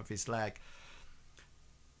the top of his leg.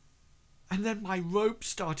 And then my rope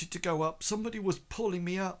started to go up. Somebody was pulling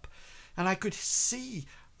me up, and I could see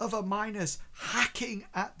other miners hacking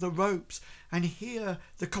at the ropes and hear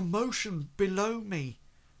the commotion below me.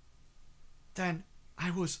 Then I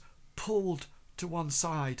was pulled to one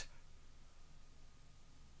side.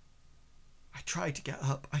 I tried to get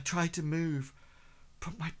up. I tried to move,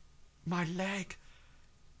 but my leg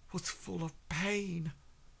was full of pain.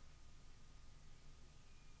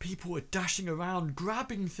 People were dashing around,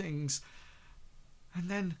 grabbing things, and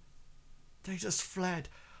then they just fled.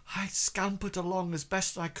 I scampered along as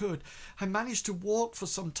best I could. I managed to walk for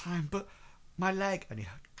some time, but my leg, and he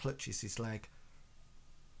clutches his leg,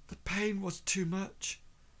 the pain was too much.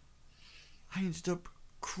 I ended up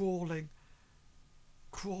crawling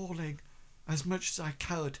as much as I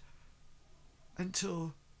could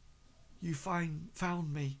until you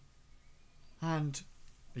found me. And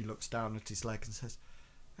he looks down at his leg and says,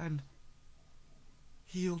 and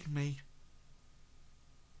healed me.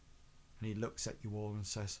 And he looks at you all and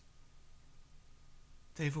says,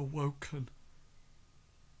 they've awoken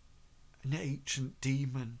an ancient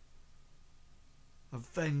demon, a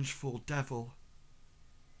vengeful devil,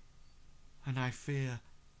 and I fear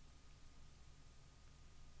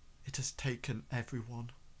it has taken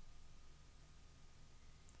everyone.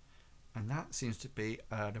 And that seems to be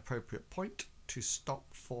an appropriate point to stop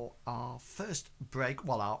for our first break,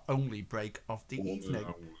 well, our only break of the evening.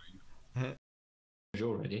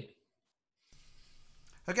 You're ready.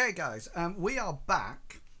 Okay, guys, we are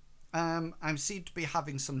back. I seem to be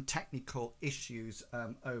having some technical issues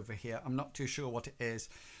over here. I'm not too sure what it is,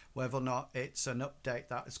 whether or not it's an update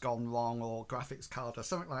that has gone wrong or graphics card or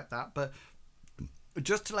something like that. But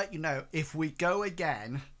just to let you know, if we go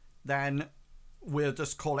again, then we'll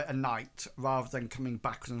just call it a night rather than coming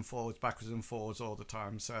backwards and forwards all the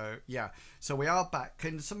time. So, yeah. So we are back.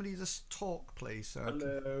 Can somebody just talk, please? So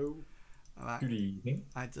Hello. All right. Good evening.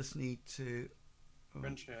 I just need to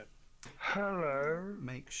Friendship. Hello.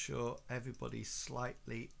 make sure everybody's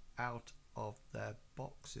slightly out of their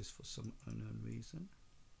boxes for some unknown reason.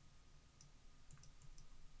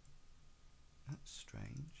 That's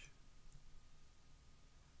strange.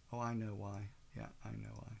 Oh, I know why. Yeah, I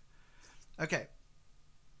know why. Okay.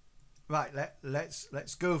 Right,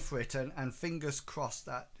 let's go for it, and fingers crossed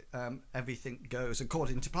that everything goes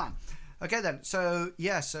according to plan. Okay then. So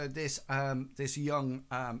yeah, so this young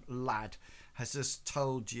lad has just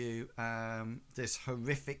told you this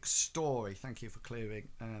horrific story. Thank you for clearing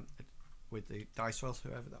with the dice rolls,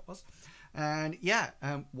 whoever that was. And yeah,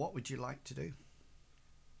 what would you like to do?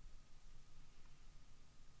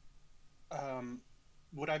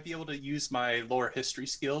 Would I be able to use my lore history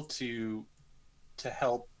skill to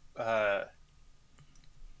help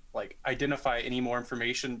like identify any more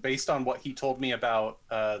information based on what he told me about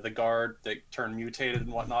the guard that turned mutated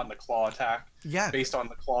and whatnot, and the claw attack? Yeah. Based on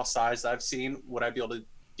the claw size that I've seen, would I be able to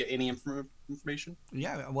get any information?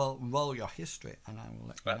 Yeah. Well, roll your history, and I will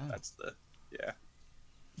let you know. That's the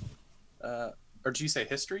or did you say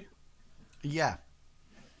history? Yeah.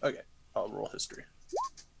 Okay, I'll roll history.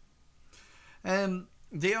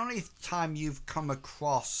 The only time you've come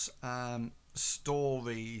across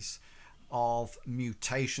stories of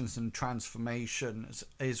mutations and transformations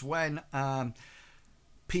is when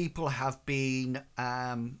people have been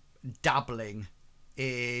dabbling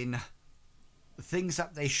in things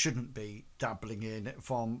that they shouldn't be dabbling in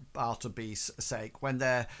from Bartleby's sake, when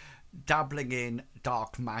they're dabbling in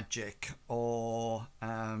dark magic or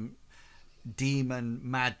demon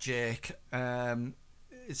magic.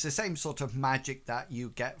 It's the same sort of magic that you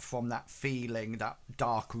get from that feeling, that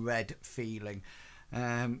dark red feeling.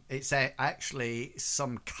 It's actually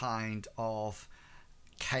some kind of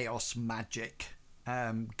chaos magic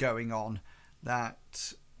going on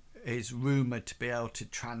that is rumoured to be able to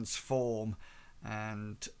transform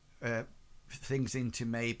and things into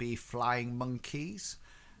maybe flying monkeys.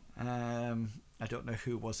 I don't know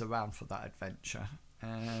who was around for that adventure.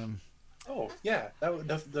 Oh yeah,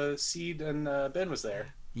 the Seed and Ben was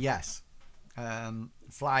there. Yes,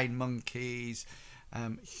 flying monkeys,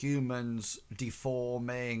 humans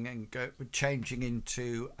deforming and changing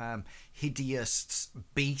into hideous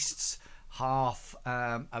beasts, half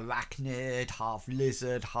arachnid, half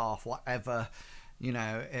lizard, half whatever. You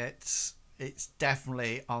know, it's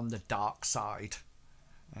definitely on the dark side.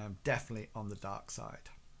 Definitely on the dark side.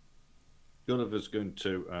 Gulliver's going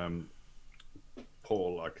to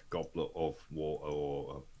pour like a goblet of water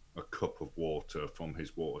or a cup of water from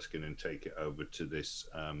his water skin and take it over to this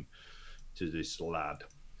lad,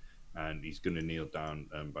 and he's going to kneel down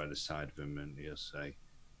by the side of him, and he'll say,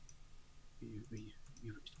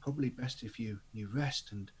 "It's probably best if you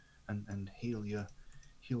rest and heal your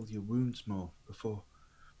wounds more before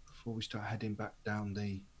we start heading back down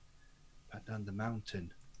the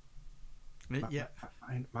mountain." Yeah.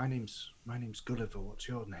 My name's Gulliver. What's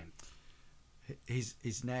your name?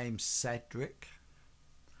 His name's Cedric.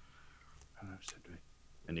 Hello, Cedric.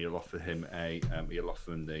 And he'll offer him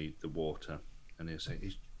the water, and he'll say,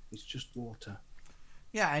 "It's just water."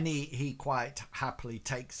 Yeah, and he quite happily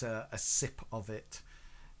takes a sip of it,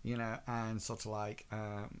 you know, and sort of like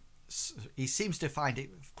he seems to find it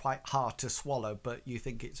quite hard to swallow, but you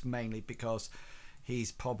think it's mainly because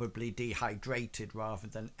he's probably dehydrated rather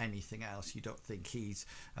than anything else. You don't think he's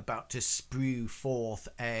about to spew forth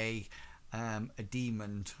a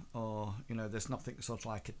demon, or you know, there's nothing sort of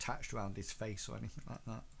like attached around his face or anything like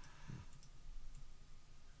that.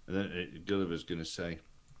 And then Gulliver's going to say,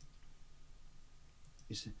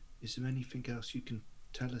 "Is there anything else you can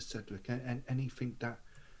tell us, Cedric? And anything that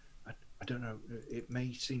I don't know? It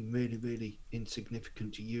may seem really, really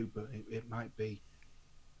insignificant to you, but it might be.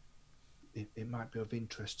 It might be of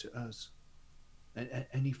interest to us.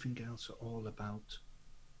 Anything else at all about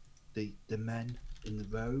the men in the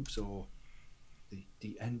robes, or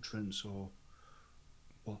the entrance, or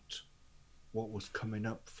what was coming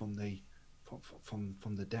up from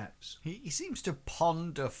the depths?" He seems to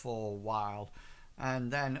ponder for a while,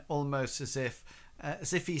 and then almost as if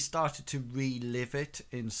he started to relive it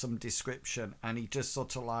in some description, and he just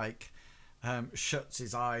sort of like shuts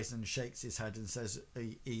his eyes and shakes his head and says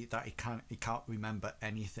that he can't remember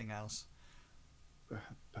anything else.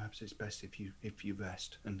 Perhaps it's best if you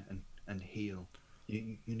rest and heal.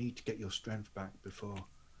 You need to get your strength back before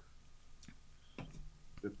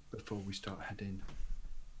we start heading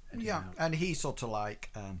yeah, out. and he sort of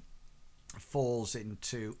like falls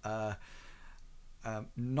into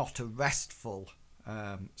not a restful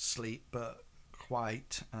sleep, but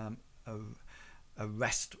quite a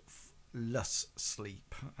restless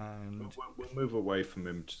sleep. And we'll move away from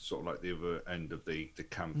him to sort of like the other end of the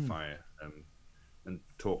campfire, and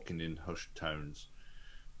talking in hushed tones.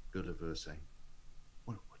 Gulliver saying,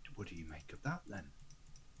 "What do you make of that then?"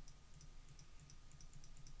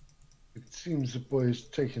 It seems the boy is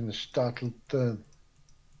taking a startled turn.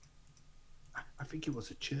 I think it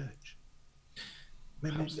was a church.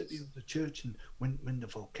 Maybe it was a church, and when the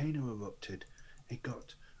volcano erupted, it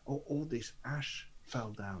got all this ash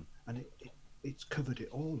fell down, and it's covered it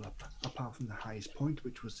all up, apart from the highest point,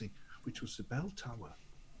 which was the bell tower.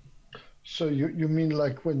 So you mean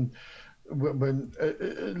like when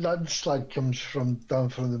a landslide comes down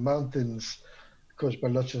from the mountains, caused by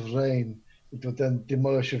lots of rain, it would then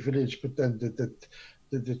demolish a village, but then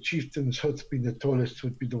the chieftain's hut, being the tallest,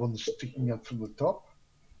 would be the one sticking out from the top?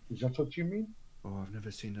 Is that what you mean? Oh, I've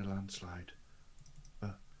never seen a landslide,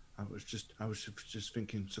 but I was just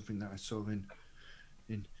thinking something that I saw in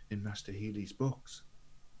Master Healy's books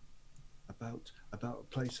about a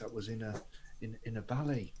place that was in a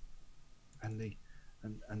valley, and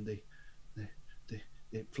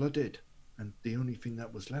it flooded, and the only thing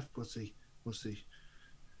that was left was the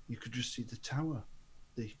you could just see the tower,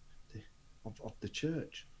 the, of the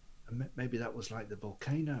church. And maybe that was like the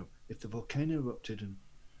volcano. If the volcano erupted, and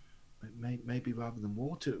maybe rather than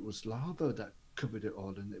water, it was lava that covered it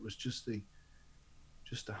all, and it was just the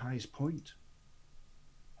highest point.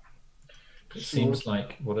 It seems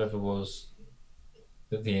like whatever was,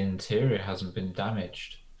 that the interior hasn't been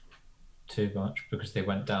damaged too much because they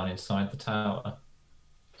went down inside the tower.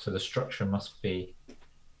 So the structure must be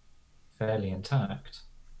fairly intact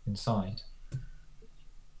inside.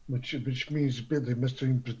 Which means they must have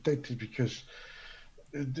been protected, because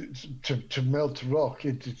to melt rock,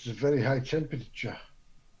 it's a very high temperature.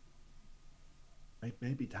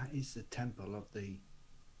 Maybe that is the temple of the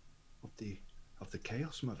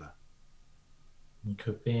Chaos Mother. It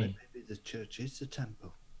could be. Maybe the church is the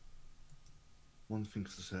temple. One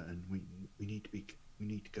thing's for certain: we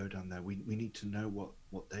need to go down there. We need to know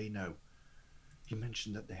what they know. You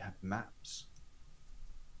mentioned that they had maps.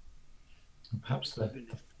 Perhaps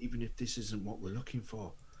even if this isn't what we're looking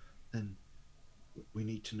for, then we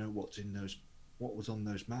need to know what was on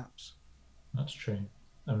those maps. That's true.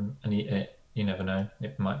 And you never know.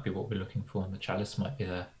 It might be what we're looking for, and the chalice might be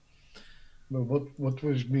there. Well, what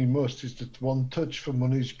worries me most is that one touch from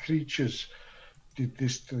one of these creatures did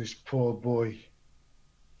this to this poor boy.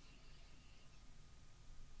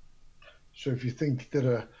 So if you think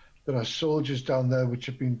there are soldiers down there which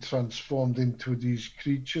have been transformed into these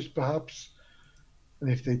creatures, perhaps,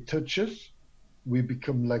 and if they touch us, we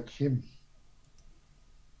become like him.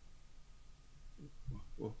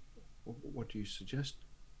 What do you suggest,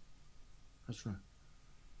 Ezra?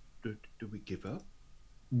 Do we give up?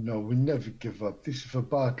 No, we never give up. This is for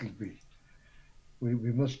Bartleby. We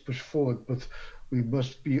must push forward, but we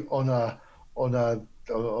must be on our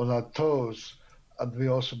toes, and we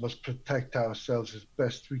also must protect ourselves as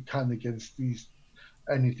best we can against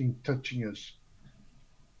anything touching us.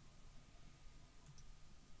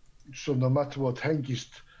 So no matter what,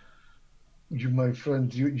 Hengist, you, my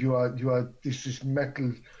friend, you are this is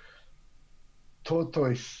metal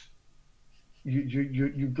tortoise.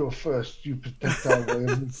 You go first. You protect our way,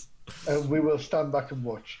 and we will stand back and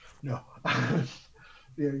watch. No,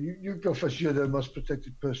 yeah, you go first. You're the most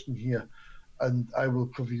protected person here, and I will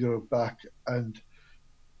cover your back. And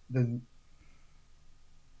then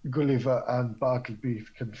Gulliver and Bartleby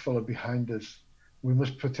can follow behind us. We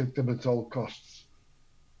must protect them at all costs.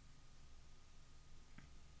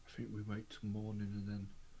 I think we wait till morning, and then.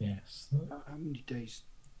 Yes. How many days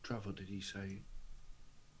travel did he say?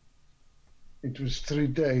 It was 3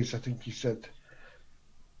 days, I think he said.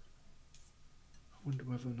 I wonder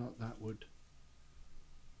whether or not that would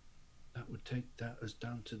take us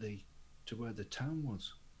down to where the town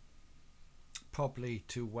was. Probably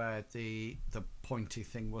to where the pointy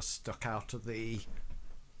thing was stuck out of the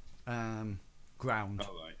ground.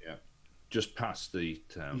 Oh right, yeah. Just past the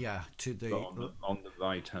town. Yeah, to the on the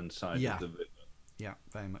right hand side of the river. Yeah,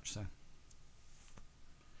 very much so.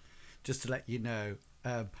 Just to let you know,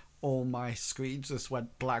 all my screens just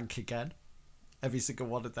went blank again. Every single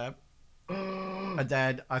one of them. And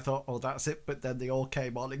then I thought, oh, that's it. But then they all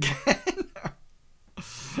came on again.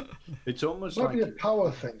 It's almost Might like be a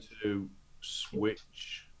power thing to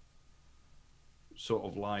switch, sort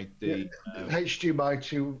of like the HDMI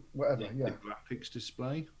to whatever. the graphics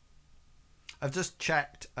display. I've just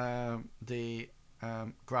checked the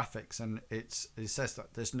graphics, and it says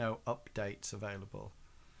that there's no updates available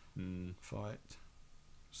for it.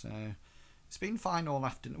 So it's been fine all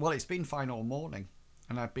afternoon. Well, it's been fine all morning,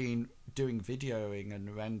 and I've been doing videoing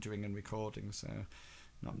and rendering and recording, so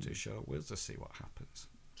not too sure. We'll just see what happens.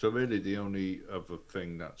 So really the only other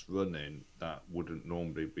thing that's running that wouldn't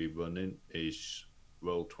normally be running is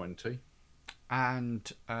Roll20. And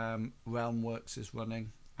Realmworks is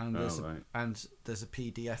running, and there's a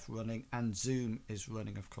PDF running, and Zoom is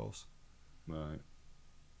running, of course. Right.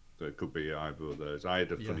 So it could be either of those. I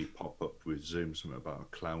had a funny pop-up with Zoom, something about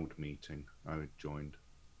a cloud meeting I joined.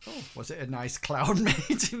 Oh, was it a nice cloud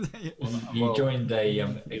meeting? You joined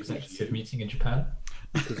a executive meeting in Japan?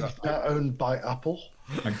 Because They're owned by Apple.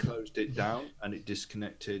 I closed it down and it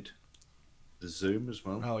disconnected the Zoom as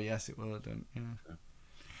well. Oh yes, it will have done.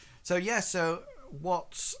 Yeah. So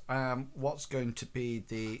what's going to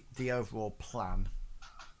be the overall plan?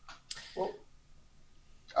 Well,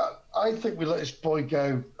 I think we let this boy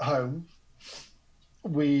go home.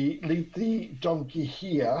 We leave the donkey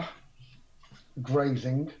here,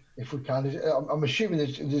 grazing, if we can. I'm assuming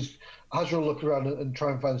there's Hazra will look around and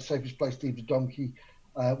try and find the safest place to leave the donkey,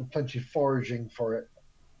 with plenty of foraging for it.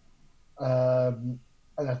 And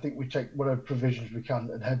I think we take whatever provisions we can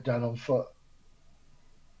and head down on foot.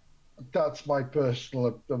 That's my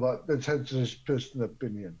personal, that's Hazra's personal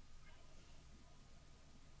opinion.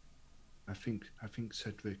 I think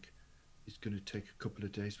Cedric is going to take a couple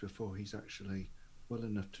of days before he's actually well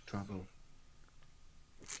enough to travel.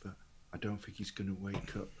 But I don't think he's going to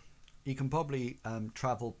wake up. You can probably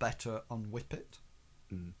travel better on Whippet.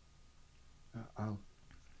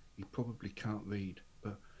 He probably can't read,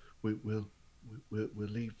 but we'll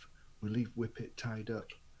leave Whippet tied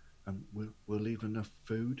up, and we'll leave enough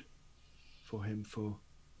food for him for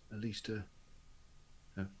at least a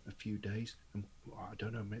few days. And I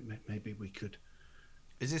don't know, maybe we could.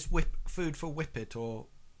 Is this food for Whippet or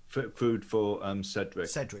food for Cedric?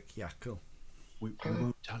 Cedric, yeah, cool. We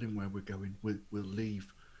won't tell him where we're going. We'll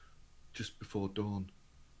leave just before dawn.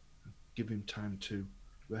 Give him time to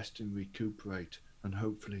rest and recuperate, and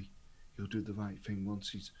hopefully he'll do the right thing once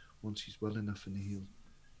he's well enough, and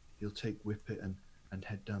he'll take Whippet and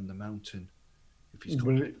head down the mountain. If he's got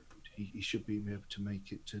food, he should be able to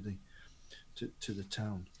make it to the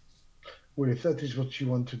town. Well, if that is what you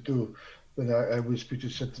want to do, then I will speak to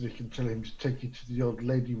Cedric and tell him to take you to the old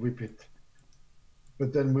lady Whippet.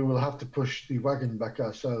 But then we will have to push the wagon back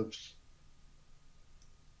ourselves.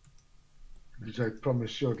 Because I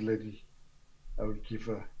promised the old lady I would give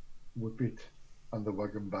her Whippet and the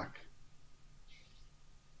wagon back.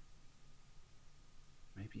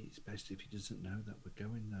 Maybe it's best if he doesn't know that we're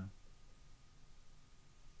going now.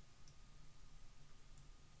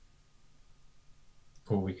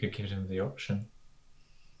 Or we could give him the option.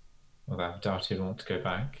 Although I doubt he'd want to go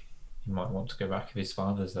back. He might want to go back if his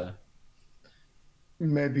father's there.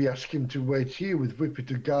 Maybe ask him to wait here with Whippet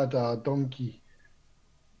to guard our donkey.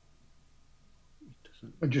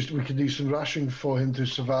 And we can do some rationing for him to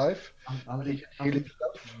survive.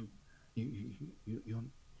 You'll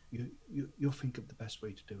think of the best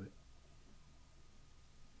way to do it.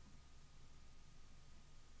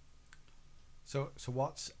 So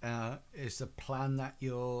what's is the plan that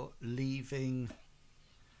you're leaving?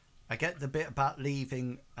 I get the bit about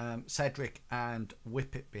leaving Cedric and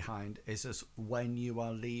Whippet behind. Is this when you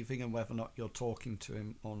are leaving and whether or not you're talking to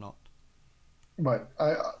him or not? Right.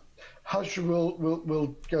 Hashra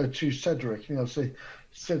will go to Cedric and I'll say,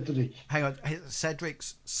 Cedric. Hang on,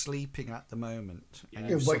 Cedric's sleeping at the moment.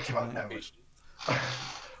 Yeah, wake him up now.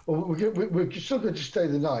 Well, we're still going to stay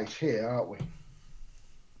the night here, aren't we?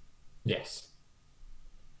 Yes.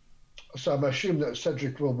 So I'm assuming that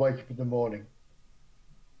Cedric will wake up in the morning.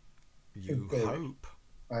 You hope.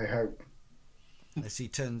 I hope. Unless he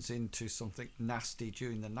turns into something nasty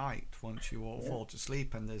during the night once you all fall to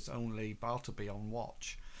sleep and there's only Bartleby on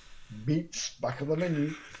watch. Beats back on the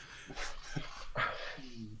menu.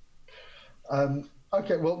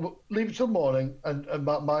 Okay, well, we'll leave it till morning, and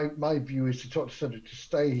my view is to talk to Cedric to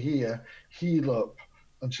stay here, heal up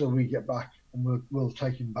until we get back, and we'll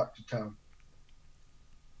take him back to town.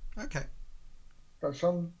 Okay. That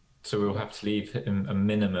sound? So we'll have to leave him a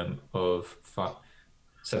minimum of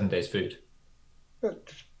 7 days food.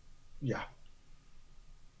 Yeah.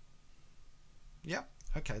 Yeah.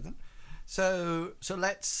 Okay then. So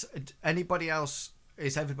let's. Anybody else?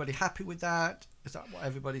 Is everybody happy with that? Is that what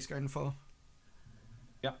everybody's going for?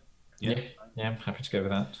 Yeah, I'm happy to go with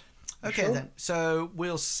that. Okay, sure. then. So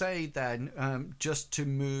we'll say then, just to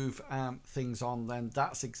move things on, then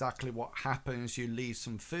that's exactly what happens. You leave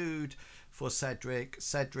some food for Cedric.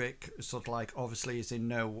 Cedric sort of like obviously is in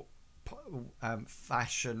no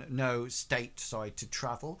state, to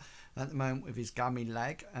travel at the moment with his gammy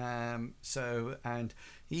leg. And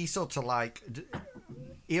he sort of like,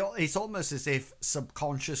 it's almost as if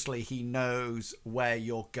subconsciously he knows where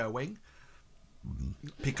you're going.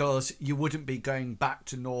 Because you wouldn't be going back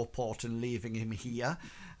to Norport and leaving him here,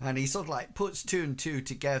 and he sort of like puts two and two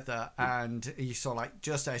together, and he sort of like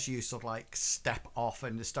just as you sort of like step off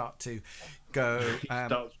and start to go, he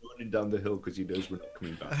starts running down the hill because he knows we're not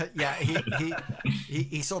coming back. Yeah,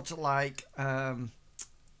 he sort of like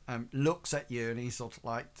looks at you, and he sort of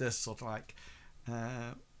like this sort of like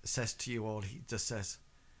says to you all. He just says,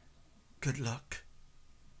 "Good luck."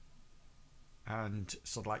 And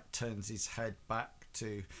sort of like turns his head back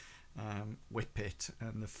to Whippet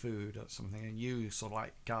and the food or something, and you sort of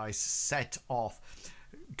like guys set off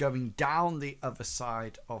going down the other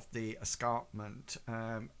side of the escarpment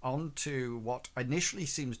onto what initially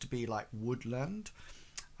seems to be like woodland,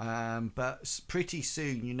 but pretty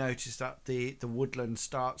soon you notice that the woodland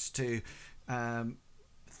starts to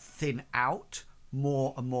thin out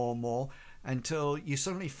more and more and more until you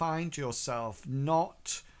suddenly find yourself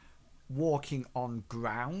not walking on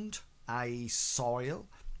ground, i.e. soil.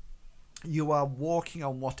 You are walking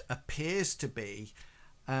on what appears to be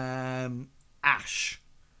ash,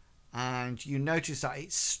 and you notice that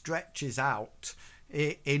it stretches out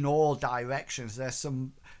in all directions. There's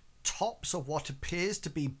some tops of what appears to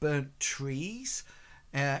be burnt trees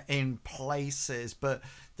in places, but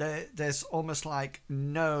there's almost like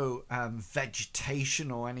no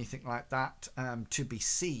vegetation or anything like that to be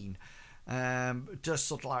seen. Just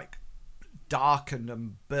sort of like darkened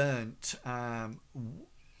and burnt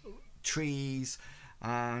trees,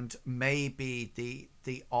 and maybe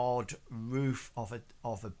the odd roof of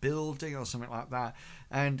a building or something like that.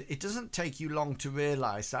 And it doesn't take you long to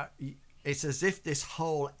realize that it's as if this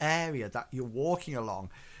whole area that you're walking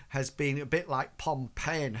along has been a bit like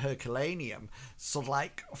Pompeii and Herculaneum, sort of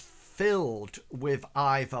like filled with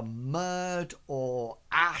either mud or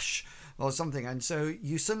ash or something. And so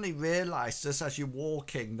you suddenly realize, just as you're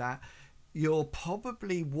walking, that you're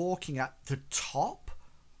probably walking at the top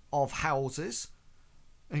of houses,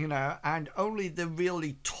 you know, and only the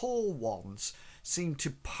really tall ones seem to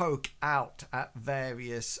poke out at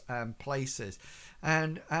various places.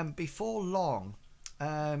 And before long,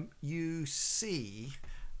 you see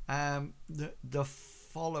the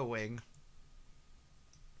following.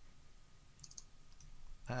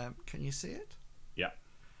 Can you see it? Yeah.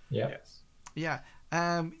 Yeah. Yes. Yeah.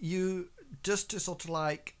 You just to sort of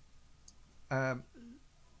like,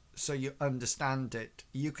 so you understand it.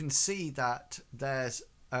 You can see that there's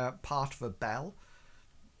part of a bell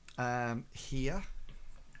here.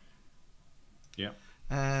 Yeah.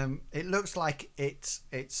 It looks like it's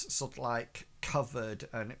sort of like covered,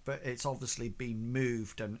 but it's obviously been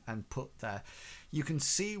moved and put there. You can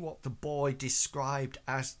see what the boy described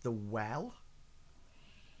as the well.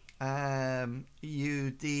 The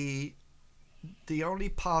only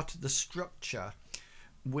part of the structure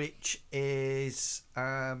which is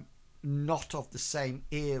not of the same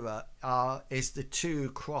era is the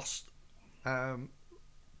two crossed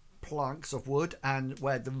planks of wood and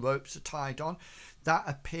where the ropes are tied on. That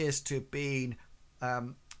appears to have been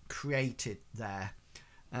created there.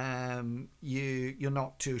 You're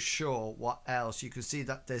not too sure what else. You can see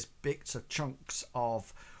that there's bits of chunks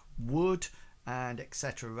of wood and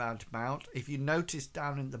etc. around about. If you notice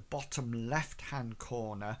down in the bottom left hand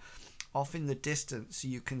corner, off in the distance,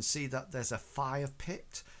 you can see that there's a fire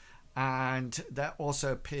pit, and there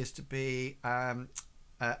also appears to be a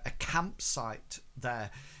campsite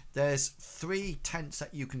there. There's 3 tents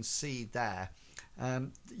that you can see there.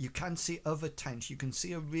 You can see other tents. You can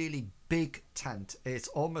see a really big tent. It's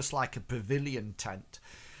almost like a pavilion tent.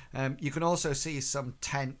 You can also see some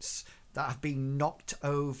tents that have been knocked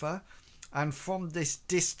over. And from this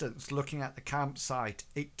distance, looking at the campsite,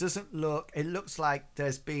 it doesn't look. It looks like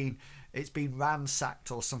it's been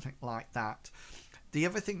ransacked or something like that. The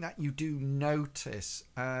other thing that you do notice,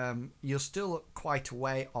 you're still quite a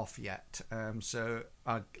way off yet, so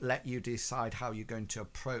I'll let you decide how you're going to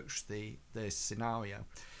approach this scenario.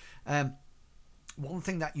 One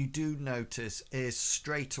thing that you do notice is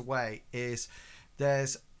straight away is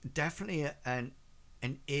there's definitely an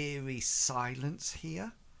eerie silence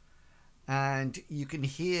here, and you can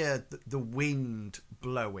hear the wind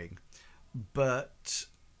blowing, but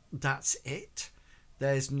that's it.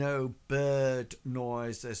 There's no bird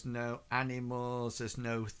noise, there's no animals, there's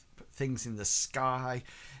no things in the sky.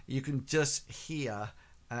 You can just hear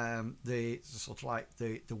the sort of like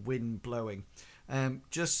the wind blowing.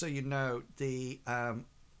 Just so you know, the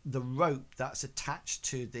rope that's attached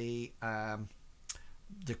to the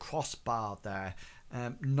crossbar there,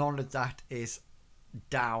 none of that is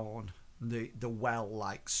down the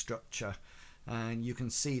well-like structure, and you can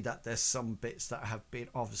see that there's some bits that have been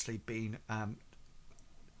obviously been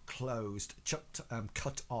closed,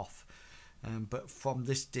 cut off, but from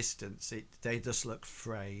this distance they just look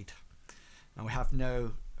frayed, and we have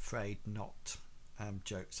no afraid not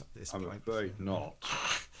jokes at this point. I'm afraid not.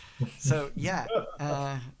 So yeah,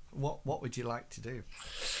 what would you like to do?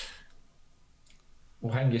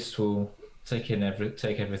 Well, Hengist will take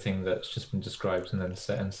everything that's just been described and then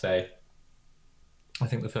say, I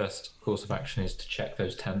think the first course of action is to check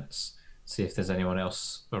those tents, see if there's anyone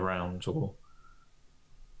else around, or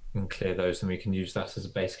we can clear those, and we can use that as a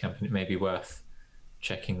base camp. And it may be worth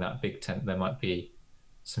checking that big tent. There might be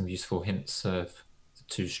some useful hints of the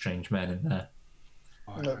 2 strange men in there.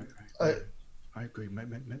 I agree.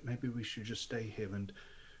 Maybe we should just stay here and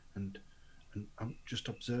just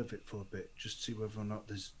observe it for a bit, just see whether or not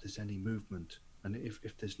there's any movement. And if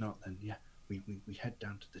there's not, then yeah, we head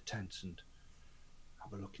down to the tents and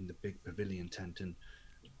have a look in the big pavilion tent. And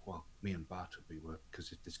well, me and Bart will be work,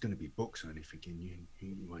 because if there's going to be books or anything in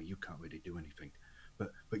you can't really do anything.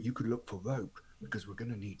 But you could look for rope, because we're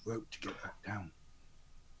going to need rope to get back down.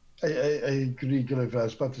 I agree, Gulliver. I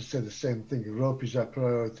was about to say the same thing. Rope is our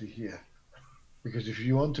priority here, because if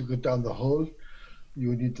you want to go down the hole,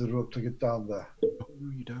 You need the rope to get down there. Oh,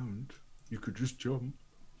 you don't. You could just jump.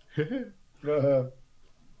 Uh,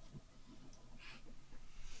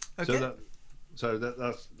 Okay. So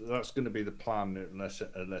that's going to be the plan, unless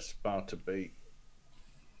Sparta B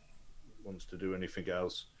wants to do anything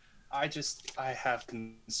else. I have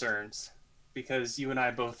concerns because you and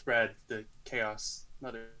I both read the Chaos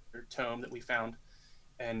Mother tome that we found,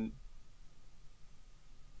 and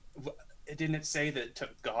didn't it say that it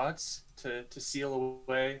took gods to seal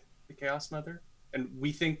away the Chaos Mother? And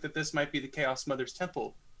we think that this might be the Chaos Mother's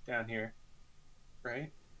temple down here,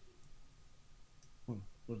 right?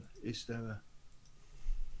 Well, is there a...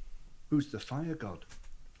 Who's the fire god?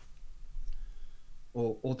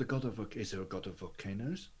 Or the god of... Is there a god of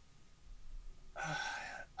volcanoes?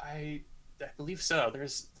 I believe so.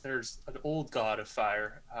 There's an old god of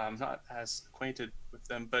fire. I'm not as acquainted with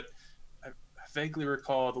them, but I vaguely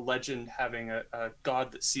recall the legend having a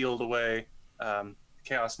god that sealed away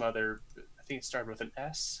Chaos Mother. I think it started with an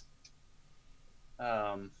S.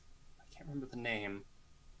 I can't remember the name.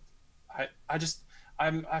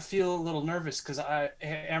 I feel a little nervous because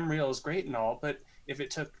Amriel is great and all, but if it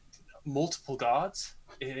took multiple gods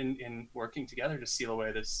in working together to seal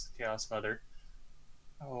away this Chaos Mother,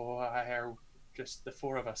 why are just the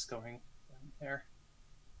four of us going down there?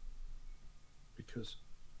 Because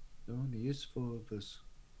there only is four of us,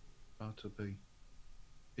 Sparta B.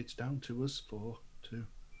 It's down to us four to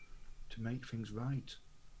make things right.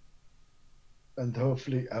 and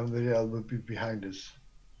hopefully Amriel will be behind us.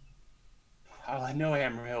 Well, I know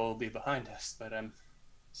Amriel will be behind us, but I'm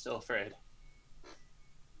still afraid.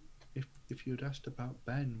 If you'd asked about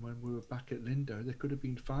Ben when we were back at Lindo, there could have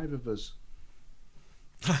been 5 of us.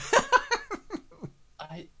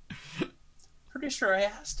 I'm pretty sure I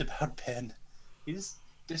asked about Ben. He just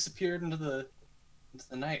disappeared into the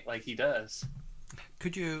night like he does.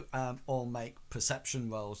 Could you all make perception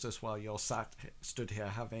rolls just while you're stood here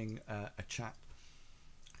having a chat?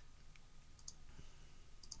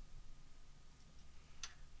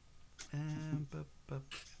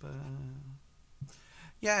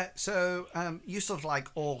 Yeah, so you sort of like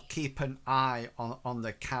all keep an eye on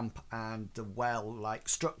the camp and the well like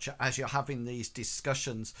structure as you're having these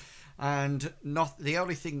discussions, and not the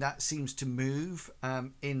only thing that seems to move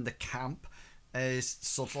in the camp is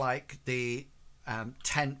sort of like the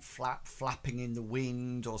tent flapping in the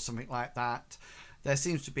wind or something like that. There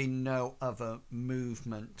seems to be no other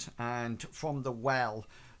movement, and from the well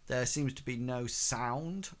there seems to be no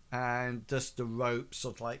sound, and just the rope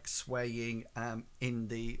sort of like swaying in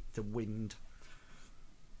the wind.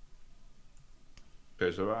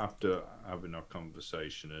 Okay, so after having our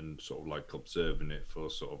conversation and sort of like observing it for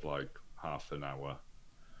sort of like half an hour,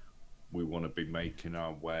 we want to be making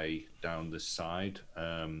our way down the side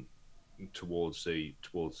towards the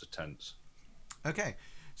tents. Okay,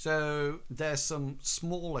 so there's some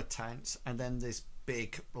smaller tents and then this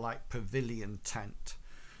big like pavilion tent.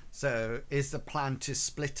 So is the plan to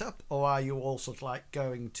split up, or are you all sort of like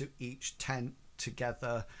going to each tent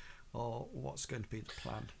together, or what's going to be the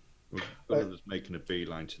plan? We're just making a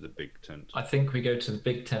beeline to the big tent. I think we go to the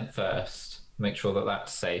big tent first, make sure that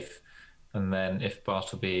that's safe, and then if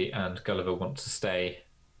Bartleby and Gulliver want to stay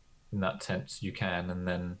in that tent, you can, and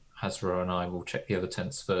then Hasbro and I will check the other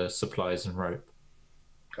tents for supplies and rope.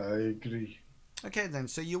 I agree. Okay then,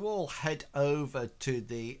 so you all head over to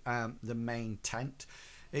the main tent.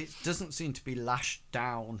 It doesn't seem to be lashed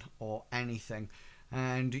down or anything,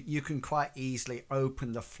 and you can quite easily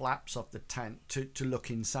open the flaps of the tent to look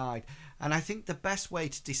inside. And I think the best way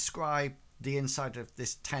to describe the inside of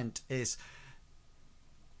this tent is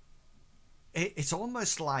it's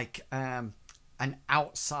almost like an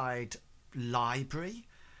outside library.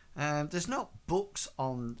 There's not books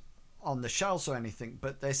on the shelves or anything,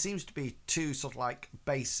 but there seems to be 2 sort of like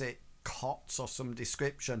basic cots or some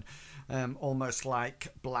description, almost like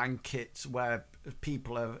blankets where a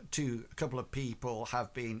couple of people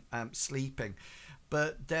have been sleeping.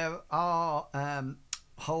 But there are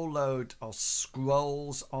whole load of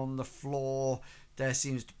scrolls on the floor. There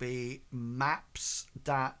seems to be maps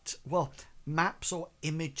maps or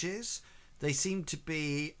images. They seem to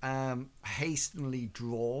be hastily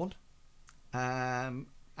drawn, and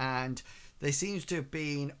they seem to have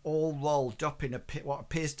been all rolled up in what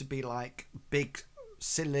appears to be like big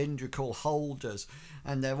cylindrical holders,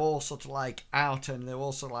 and they're all sort of like out, and they're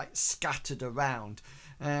also like scattered around.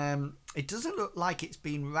 It doesn't look like it's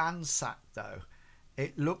been ransacked though.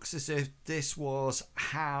 It looks as if this was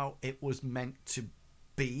how it was meant to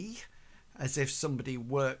be, as if somebody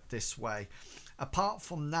worked this way. Apart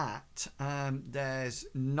from that, there's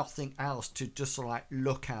nothing else to just sort of like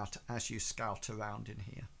look at as you scout around in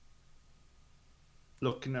here.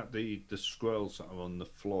 Looking at the scrolls that are on the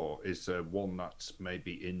floor, is there one that's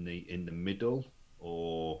maybe in the middle,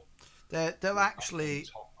 or They're actually, on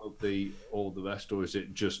top of all the rest, or is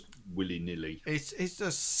it just willy nilly? it's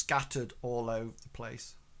just scattered all over the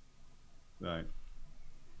place. Right.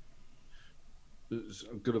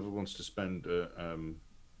 Gulliver wants to spend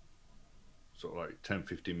sort of like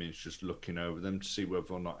 10-15 minutes just looking over them to see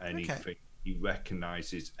whether or not anything he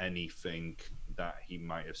recognizes, anything that he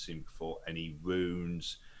might have seen before, any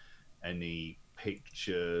runes, any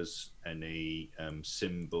pictures, any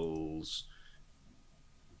symbols,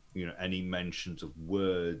 any mentions of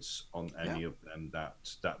words on any of them that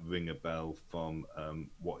ring a bell from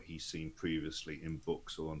what he's seen previously in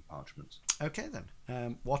books or on parchments. Okay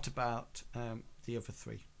then. What about the other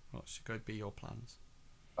three? What's going to be your plans?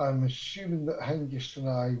 I'm assuming that Hengist and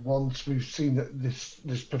I, once we've seen that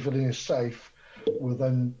this pavilion is safe, will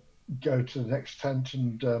then go to the next tent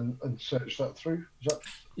and search that through. Is that?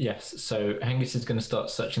 Yes. So Hengist is going to start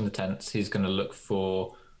searching the tents. He's going to look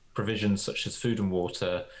for provisions such as food and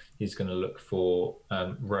water. He's going to look for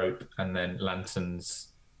rope and then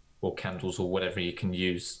lanterns or candles or whatever you can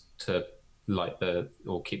use to light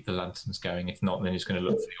or keep the lanterns going. If not, then he's going to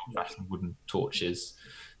look for the old-fashioned wooden torches,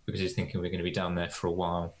 because he's thinking we're going to be down there for a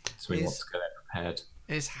while, so he wants to go there prepared.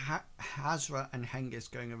 Is Hazra and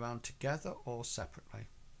Hengist going around together or separately?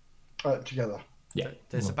 Together. Yeah.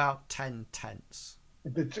 There's about 10 tents.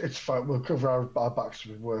 It's fine. We'll cover our backs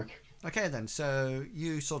with work. Okay then, so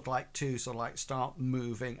you sort of like to start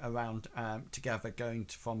moving around together, going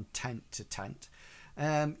from tent to tent.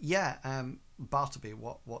 Bartleby,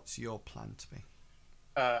 what's your plan to be?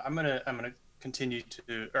 I'm gonna continue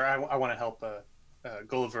to, or I want to help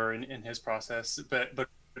Gulliver in his process, but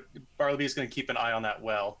Bartleby is going to keep an eye on that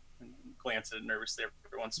well and glance at it nervously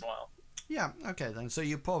every once in a while. Yeah, okay then. So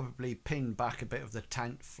you probably pin back a bit of the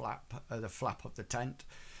tent flap, the flap of the tent,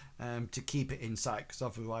 to keep it inside, because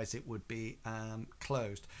otherwise it would be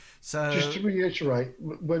closed. So just to reiterate,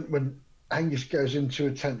 when Angus goes into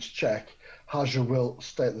a tent to check, Hazra will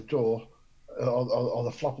stay at the door on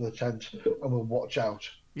the flap of the tent and will watch out.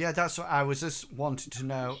 Yeah, that's what I was just wanting to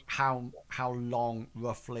know, how long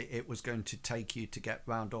roughly it was going to take you to get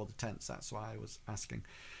round all the tents. That's why I was asking.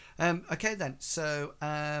 Okay then, so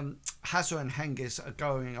Hazra and Hengist are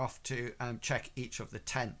going off to check each of the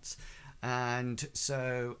tents, and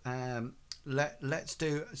so let's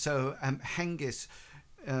do so. Hengist,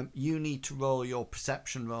 you need to roll your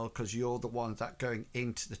perception roll, because you're the one that going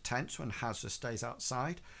into the tent when Hazra stays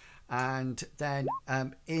outside. And then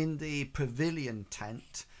in the pavilion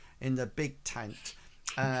tent, in the big tent,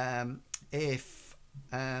 if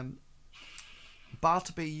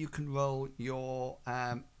Bartleby, you can roll your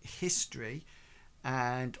history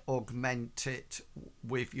and augment it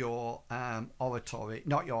with your oratory,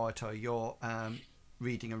 not your oratory, your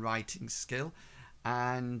reading and writing skill.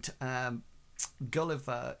 And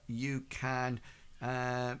Gulliver, you can,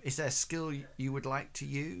 is there a skill you would like to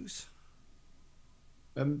use?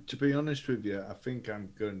 To be honest with you, I think I'm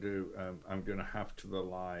going to have to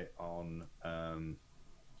rely on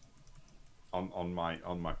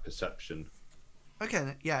my perception.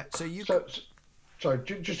 Okay, yeah. So you. Sorry,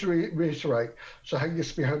 just to reiterate. So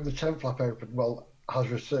Hengist be having the tent flap open while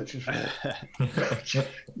Hazra searches for.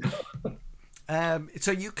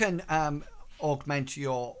 So you can augment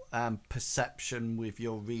your perception with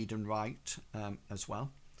your read and write as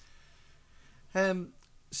well.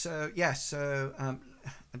 So yeah, so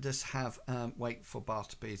I just have wait for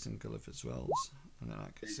Bartleby's and Gulliver's rolls, and then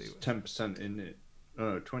I can see 10% in it.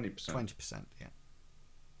 Oh, 20%. 20%, yeah.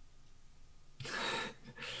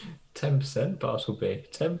 10%, Bartleby.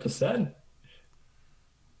 10%.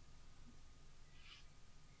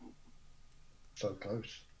 So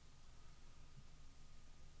close.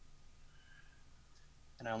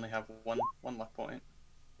 And I only have one luck point.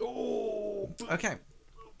 Oh, okay.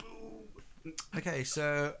 Okay,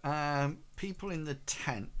 so people in the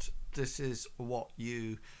tent, this is what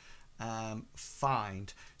you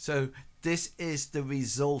find. So this is the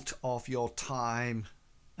result of your time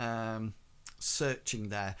searching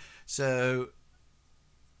there. So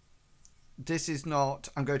this is not,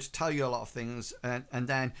 I'm going to tell you a lot of things, and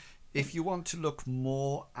then if you want to look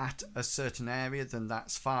more at a certain area, then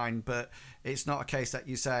that's fine, but it's not a case that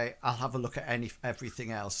you say, I'll have a look at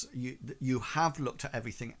everything else. You have looked at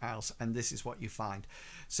everything else, and this is what you find.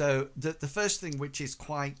 So the first thing, which is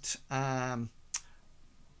quite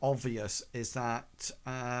obvious, is that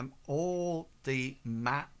all the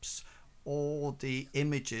maps, all the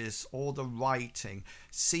images, all the writing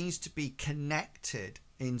seems to be connected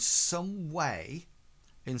in some way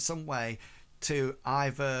to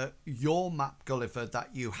either your map, Gulliver,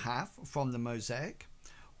 that you have from the mosaic,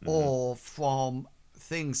 or from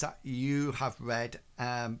things that you have read,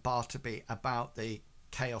 Bartleby, about the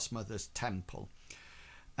Chaos Mother's temple.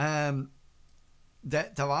 There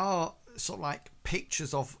are sort of like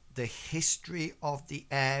pictures of the history of the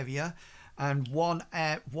area, and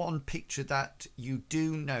one picture that you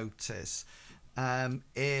do notice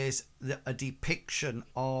is a depiction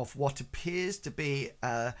of what appears to be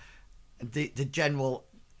the general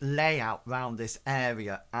layout around this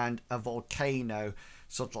area, and a volcano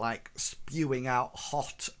sort of like spewing out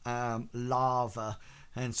hot lava,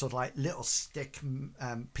 and sort of like little stick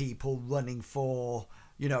people running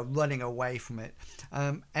away from it.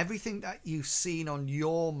 Everything that you've seen on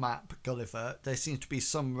your map, Gulliver, there seems to be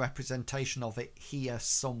some representation of it here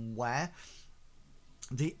somewhere.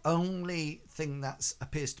 The only thing that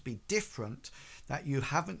appears to be different that you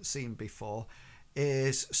haven't seen before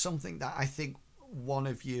is something that I think one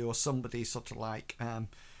of you or somebody sort of like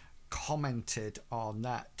commented on,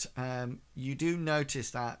 that you do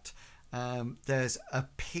notice that there's a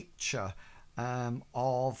picture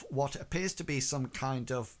of what appears to be some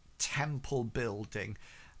kind of temple building,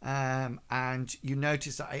 and you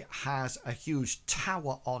notice that it has a huge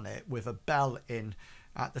tower on it with a bell in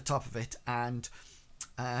at the top of it, and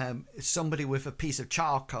somebody with a piece of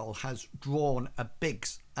charcoal has drawn a big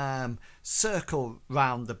circle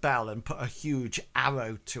round the bell and put a huge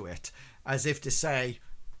arrow to it, as if to say,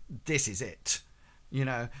 this is it.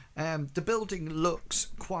 The building looks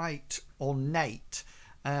quite ornate,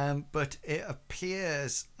 but it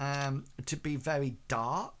appears to be very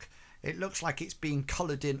dark. It looks like it's been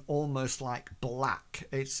coloured in almost like black.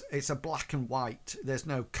 It's a black and white. There's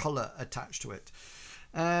no colour attached to it.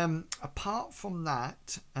 Apart from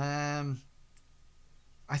that, I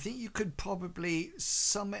think you could probably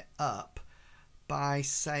sum it up by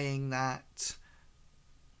saying that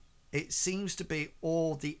it seems to be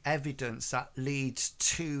all the evidence that leads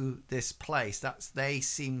to this place that they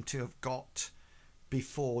seem to have got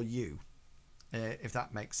before you, if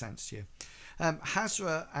that makes sense to you.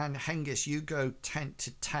 Hazra and Hengist, you go tent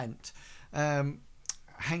to tent.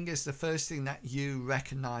 Hengist, the first thing that you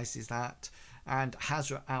recognise is that, and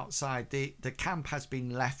Hazra outside, the camp has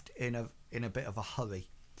been left in a bit of a hurry.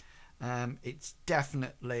 It's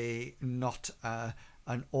definitely not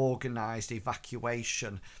an organised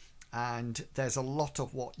evacuation, and there's a lot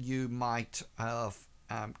of what you might have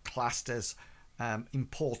classed as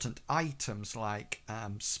important items like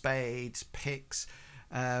spades, picks.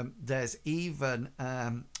 There's even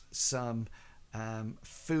some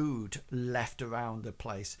food left around the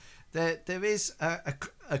place. There is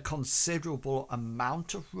a considerable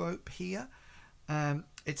amount of rope here.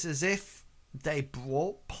 It's as if they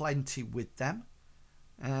brought plenty with them,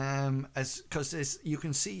 because you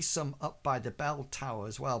can see some up by the bell tower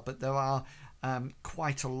as well, but there are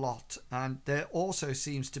quite a lot, and there also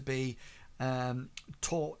seems to be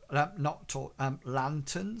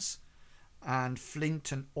lanterns and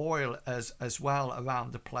flint and oil as well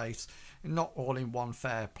around the place, not all in one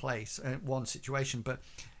fair place, one situation, but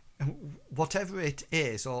whatever it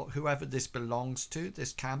is, or whoever this belongs to,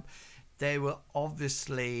 this camp, they were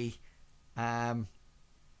obviously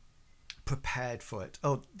prepared for it.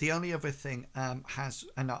 Oh, the only other thing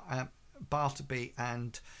Bartleby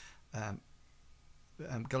and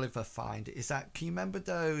Gulliver find is that, can you remember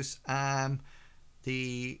those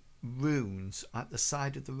the runes at the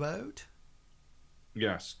side of the road?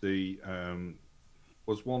 Yes, the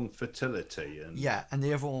was one fertility, and and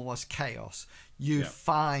the other one was chaos. You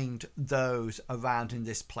find those around in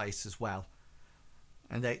this place as well,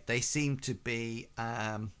 and they seem to be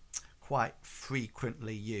quite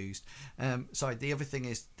frequently used. Sorry, the other thing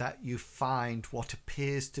is that you find what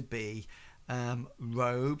appears to be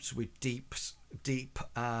robes with deep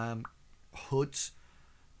hoods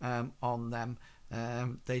on them.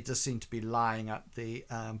 They just seem to be lying at the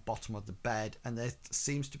bottom of the bed, and there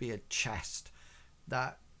seems to be a chest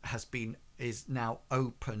that is now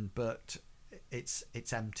open, but it's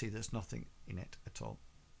empty. There's nothing in it at all.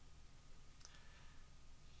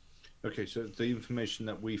 Okay, so the information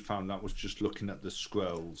that we found, that was just looking at the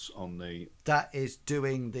scrolls on the... That is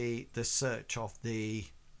doing the search of the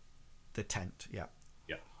tent, yeah.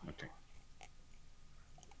 Yeah, okay.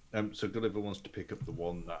 So Gulliver wants to pick up the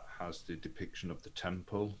one that has the depiction of the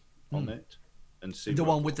temple on it, and see the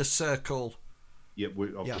one with the circle. Yeah,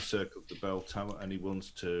 the circle of the bell tower, and he wants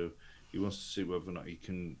to see whether or not he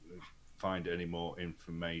can find any more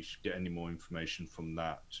information, get any more information from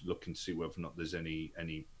that. Look and see whether or not there's any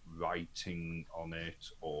writing on it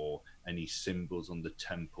or any symbols on the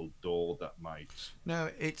temple door that might. No,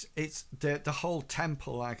 it's the whole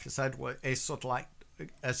temple, like I said, is sort of like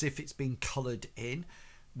as if it's been coloured in.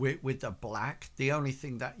 with the black. The only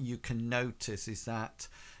thing that you can notice is that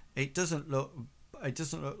it doesn't look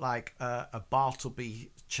like a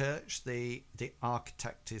Bartleby church. The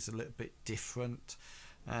architect is a little bit different.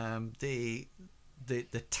 The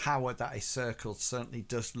tower that is circled certainly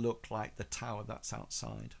does look like the tower that's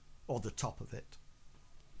outside, or the top of it.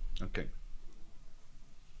 Okay.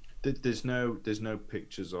 There's no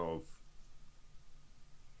pictures of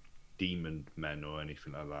demon men or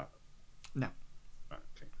anything like that. No. Right,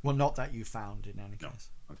 okay. Well, not that you found in any case.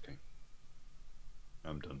 Okay.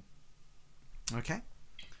 I'm done. Okay.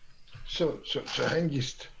 So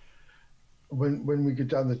Hengist, when we go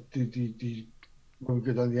down when we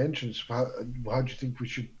go down the entrance, how do you think we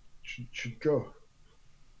should go?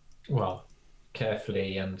 Well,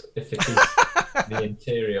 carefully, and if it is the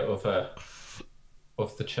interior of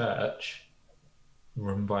the church,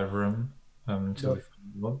 room by room, until we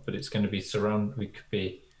find one, but it's going to be surrounded.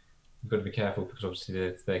 We've got to be careful because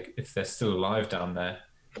obviously if they're still alive down there,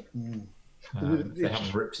 if they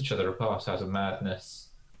haven't ripped each other apart out of madness,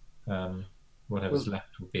 whatever's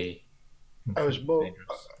left will be. I was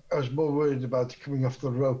more worried about coming off the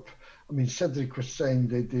rope. I mean, Cedric was saying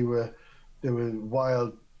that they were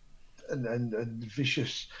wild and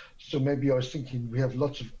vicious. So maybe I was thinking we have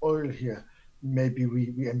lots of oil here. Maybe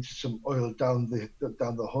we empty some oil down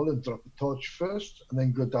the hole and drop a torch first, and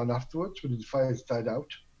then go down afterwards when the fire's died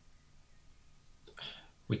out.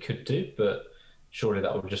 We could do, but surely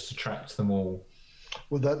that would just attract them all.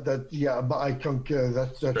 Well, but I concur.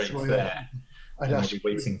 That's why there. I'd ask. They'll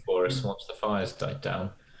be waiting for us once the fire's died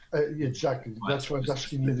down. Exactly. That's why I was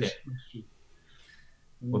asking you this question.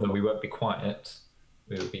 Although we won't be quiet,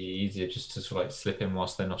 it would be easier just to sort of like slip in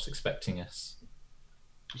whilst they're not expecting us.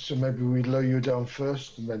 So maybe we lower you down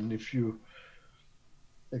first, and then if you're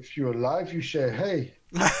alive, you say, "Hey,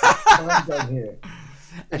 I'm down here."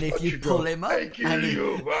 And if you pull him up,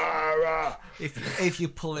 if you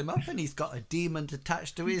pull him up and he's got a demon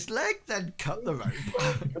attached to his leg, then cut the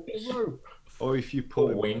rope. Or if you pull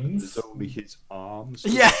him wings, up, there's only his arms.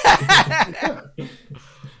 Yeah.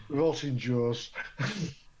 We've all seen Jaws.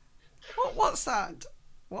 What's that?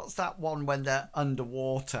 What's that one when they're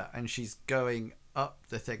underwater and she's going up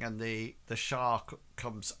the thing and the shark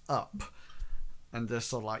comes up and the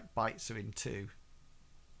sort of like bites her in two?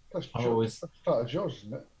 That's part of Jaws,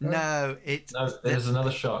 isn't it? No, there's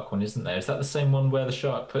another shark one, isn't there? Is that the same one where the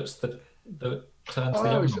shark puts turns the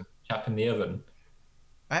oven chap in the oven?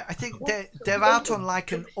 I think they're out on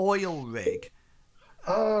like an oil rig.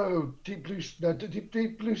 Oh, Deep Blue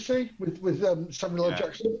Sea with Samuel L.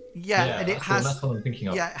 Jackson. Yeah, and that's what I'm thinking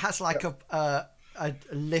of. Yeah, it has like a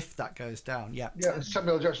lift that goes down. Yeah. Yeah,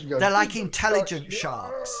 Samuel L. Jackson goes. They're like intelligent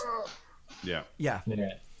sharks. Yeah. Yeah.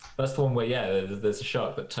 That's the one where there's a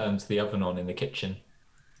shark that turns the oven on in the kitchen.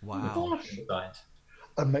 Wow.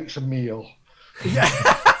 And makes a meal. Yeah.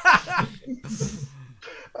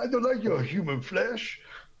 I don't like your human flesh.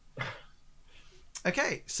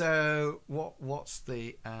 Okay, so what's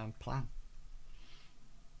the plan?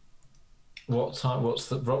 What time? What's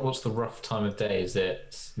the rough time of day? Is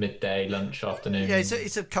it midday, lunch, afternoon? Yeah,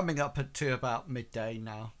 it's coming up to about midday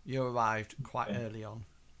now. You arrived quite early on.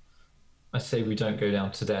 I say we don't go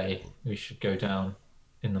down today. We should go down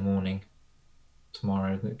in the morning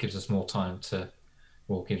tomorrow. That gives us more time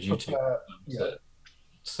gives you two to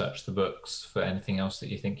search the books for anything else that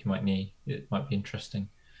you think you might need. It might be interesting.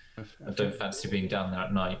 I don't fancy being down there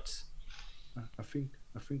at night. I think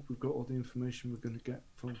we've got all the information we're going to get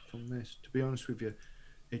from this. To be honest with you,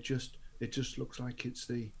 it just looks like it's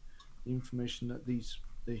the information that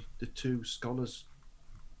the two scholars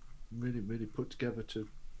really put together to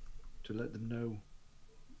let them know,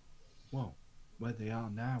 well, where they are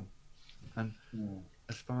now. And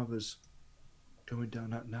as far as going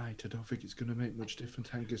down at night, I don't think it's going to make much difference,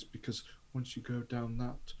 Hengist, because once you go down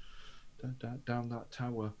that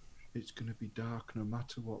tower, it's going to be dark no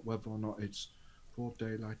matter what, whether or not it's broad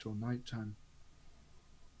daylight or nighttime.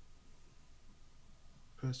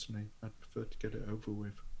 Personally, I'd prefer to get it over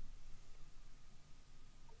with.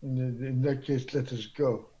 In that case, let us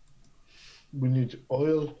go. We need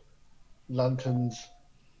oil, lanterns,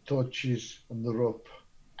 torches, and the rope.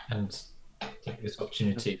 And take this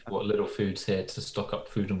opportunity for what little food's here to stock up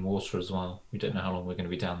food and water as well. We don't know how long we're going to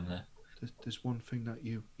be down there. There's one thing that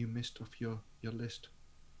you missed off your list,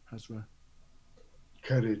 Hazra.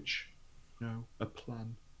 Courage. No, a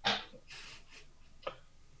plan.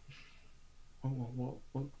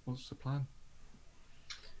 What's the plan?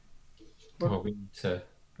 Well, we need to,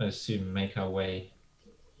 I assume, make our way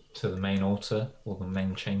to the main altar or the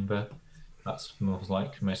main chamber. That's most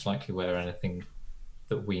likely where anything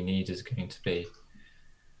that we need is going to be.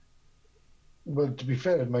 Well, to be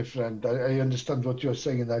fair, my friend, I understand what you're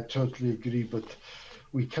saying, and I totally agree. But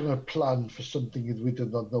we cannot plan for something if we do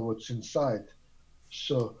not know what's inside.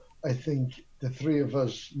 So I think the three of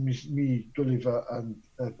us, me Gulliver,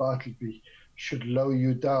 and Bartleby, should lower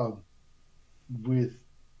you down with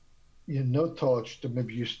no torch. Then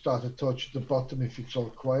maybe you start a torch at the bottom if it's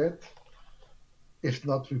all quiet. If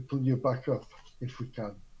not, we pull you back up if we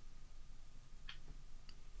can.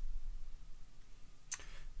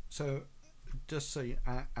 So, just so you,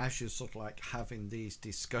 as you're sort of like having these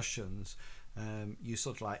discussions, you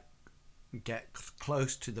sort of like get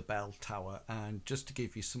close to the bell tower, and just to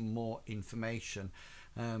give you some more information,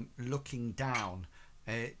 looking down,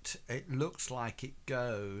 it looks like it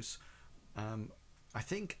goes. I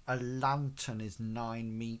think a lantern is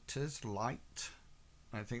 9 meters light.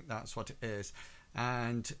 I think that's what it is,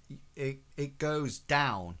 and it goes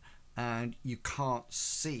down, and you can't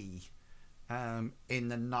see. In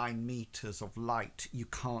the 9 meters of light, you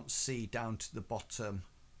can't see down to the bottom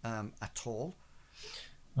at all.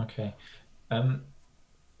 Okay.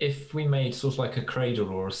 If we made sort of like a cradle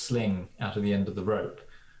or a sling out of the end of the rope,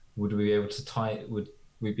 would we be able to tie? Would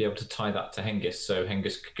we be able to tie that to Hengist, so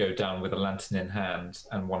Hengist could go down with a lantern in hand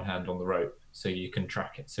and one hand on the rope, so you can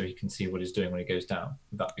track it, so he can see what he's doing when he goes down?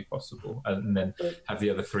 Would that be possible? And then have the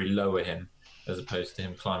other three lower him, as opposed to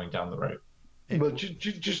him climbing down the rope. Well,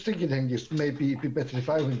 just thinking, Hengist, maybe it'd be better if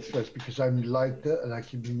I went first because I'm lighter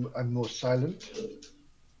and I'm more silent.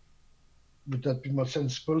 Would that be more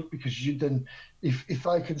sensible? Because you then, if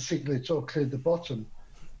I can signal it's all clear at the bottom,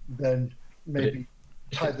 then maybe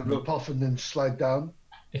tie the rope off and then slide down.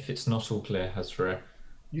 If it's not all clear, Hazra,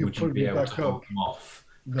 would pull you be me able back to hold up. them off?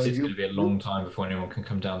 Because it's going to be a long time before anyone can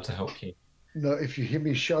come down to help you. No, if you hear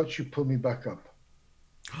me shout, you pull me back up.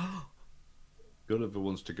 Gulliver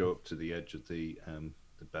wants to go up to the edge of the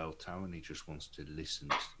bell tower, and he just wants to listen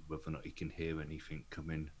to whether or not he can hear anything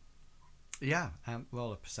coming. Yeah,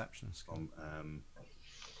 roll a perception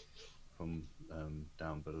from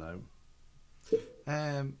down below.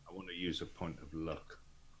 I want to use a point of luck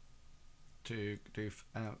to do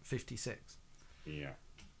 56. Yeah.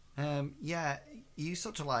 Yeah, you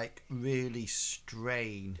sort of like really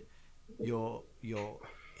strain your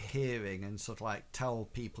hearing and sort of like tell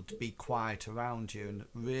people to be quiet around you, and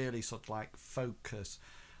really sort of like focus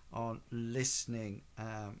on listening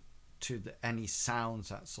to any sounds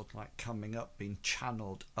that's sort of like coming up, being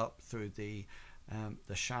channeled up through the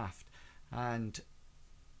shaft, and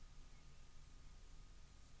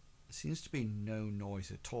there seems to be no noise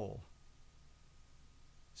at all.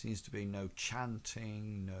 Seems to be no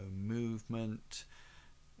chanting, no movement,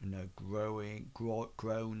 no groaning,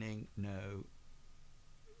 no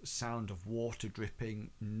sound of water dripping,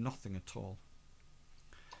 nothing at all.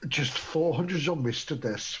 Just 400 zombies stood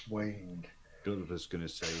there swaying. Gulliver's going to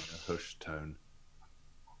say in a hushed tone,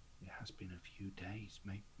 "It has been a few days.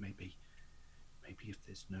 Maybe if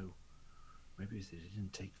there's no, maybe if they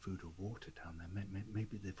didn't take food or water down there,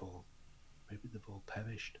 maybe they've all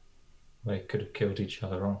perished." They could have killed each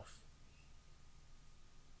other off.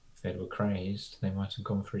 If they were crazed, they might have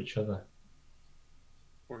gone for each other.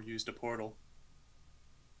 Or used a portal.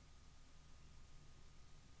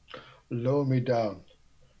 Lower me down.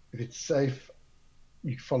 If it's safe,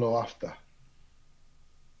 you follow after.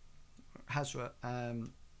 Hazra,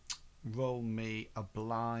 roll me a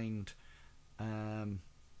blind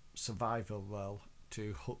survival roll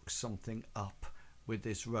to hook something up with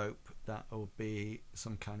this rope that will be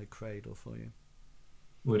some kind of cradle for you.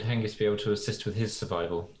 Would Hengist be able to assist with his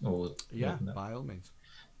survival? Or yeah, by all means.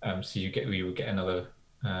 So you would get another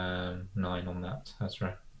 9 on that,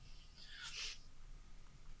 Hazra.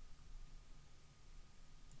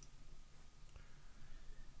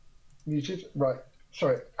 Muted? Right.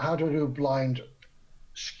 Sorry, how do I do a blind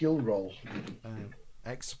skill roll?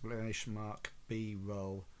 Exclamation mark B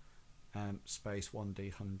roll space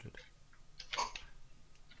 1d100.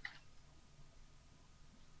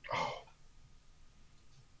 Oh.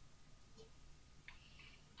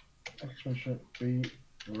 Exclamation B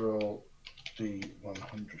roll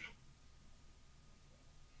D100.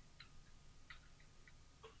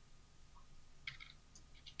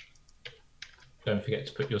 Don't forget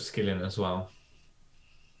to put your skill in as well.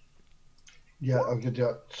 Yeah, I'll get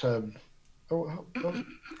that.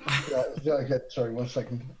 Yeah, I get. Sorry, 1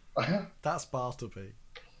 second. That's Bartleby.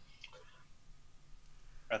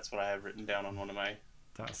 That's what I have written down on one of my.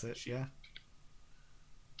 That's it. Yeah.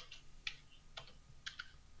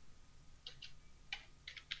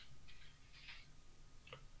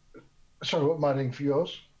 Sorry, what am I adding for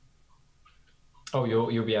yours? Oh,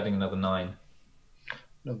 you'll be adding another 9.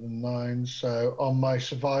 Another 9. So on my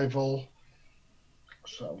survival,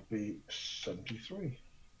 So that would be 73.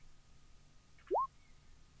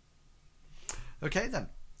 Okay then.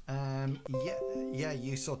 Yeah.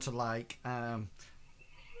 You sort of like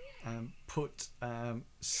put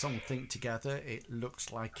something together. It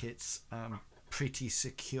looks like it's pretty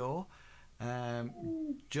secure.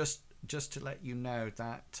 Just to let you know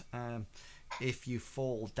that if you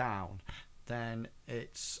fall down, then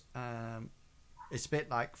it's a bit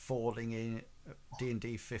like falling in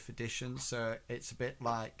D&D 5th edition. So it's a bit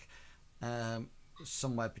like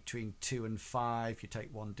somewhere between 2 and 5. You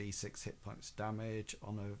take 1d6 hit points damage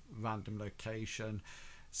on a random location,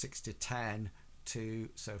 6 to 10, 2,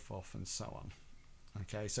 so forth and so on.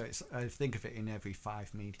 Okay, so it's think of it in every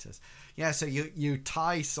 5 meters. Yeah, so you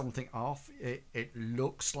tie something off. It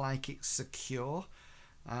looks like it's secure,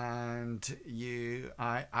 and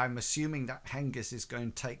I'm assuming that Hengist is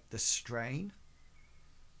going to take the strain.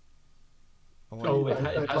 Oh,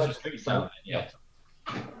 it has just moved down. Yeah.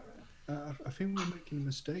 I think we're making a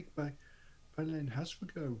mistake by letting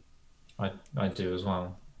Hasra go. I do as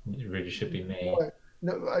well. It really should be me.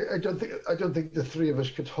 No, I don't think the three of us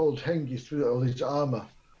could hold Hengist with all his armor.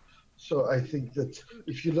 So I think that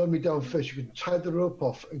if you lower me down first, you can tie the rope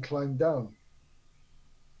off and climb down.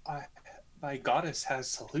 My goddess has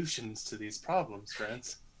solutions to these problems,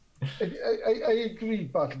 friends. I agree,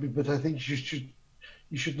 Bartleby, but I think you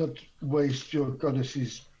should not waste your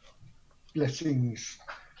goddess's blessings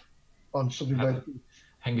on something like this.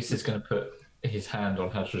 Hengist is going to put his hand on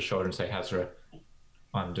Hazra's shoulder and say, "Hazra,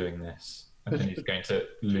 I'm doing this." And then he's going to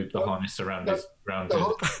loop the harness around his.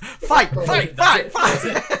 Fight!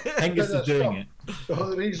 Hengist is doing it. The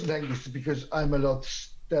whole reason, Hengist, is because I'm a lot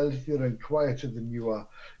stealthier and quieter than you are.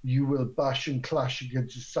 You will bash and clash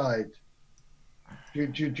against the side.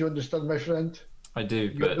 Do you understand, my friend? I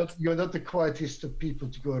do, you're not the quietest of people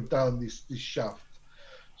to go down this shaft.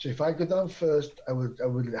 So if I go down first, I will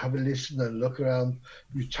have a listen and look around.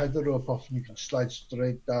 You tie the rope off and you can slide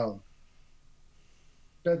straight down.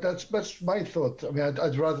 That's my thought. I mean,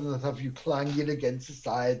 I'd rather not have you clanging against the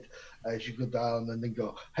side as you go down and then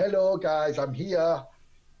go, "Hello, guys, I'm here."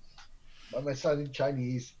 Am I sounding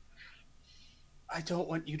Chinese? I don't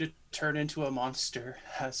want you to turn into a monster,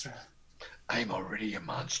 Hazra. I'm already a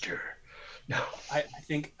monster. No. I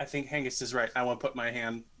think Hengist is right. I want to put my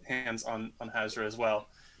hands on Hazra as well.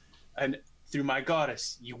 And through my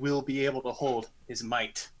goddess, you will be able to hold his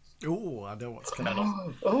might. Oh, I know what's coming.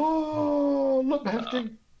 Look,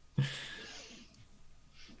 hefty.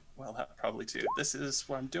 Well, that probably too. This is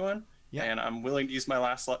what I'm doing, yeah. And I'm willing to use my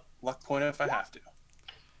last luck point if I have to.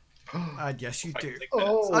 Yes, you do.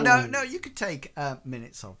 Oh, no, you could take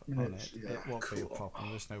minutes on it. Yeah. It won't be a Cool.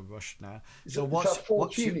 problem. There's no rush now. So what's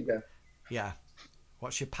 14 again? Yeah.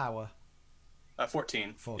 What's your power?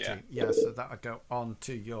 14. 14. Yeah, so that would go on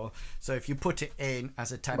to your. So if you put it in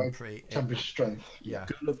as a temporary. Temporary strength. Yeah.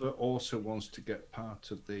 Gulliver also wants to get part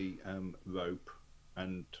of the rope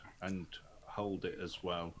and hold it as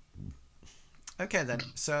well. Okay then.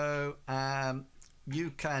 So you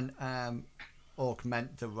can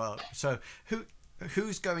augment the rope. So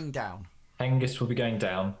who's going down? Hengist will be going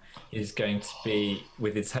down. He's going to be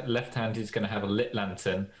with his left hand. He's going to have a lit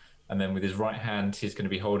lantern, and then with his right hand, he's going to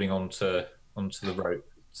be holding onto the rope.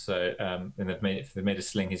 So and they've made a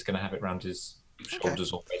sling. He's going to have it around his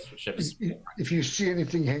shoulders or face, whichever. If you see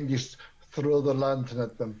anything, Hengist, throw the lantern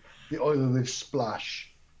at them. The oil will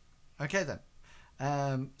splash. Okay then.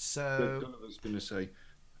 So Gulliver's going to say,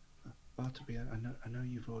 "Bartleby, I know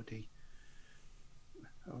you've already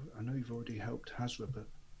helped Hazra, but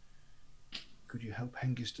could you help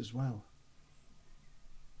Hengist as well?"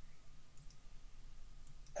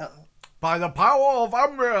 by the power of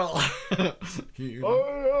Amril. I have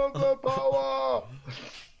the power.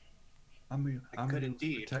 Good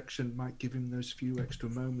indeed. Protection might give him those few extra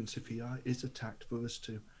moments if he is attacked for us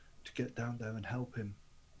to get down there and help him.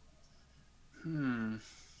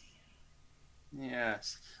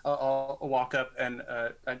 Yes. I'll walk up and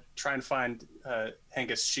I try and find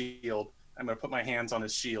Hengist's shield. I'm going to put my hands on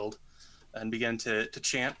his shield and begin to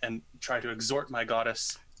chant and try to exhort my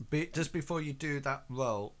goddess. Just before you do that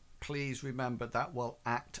roll, please remember that will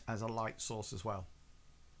act as a light source as well.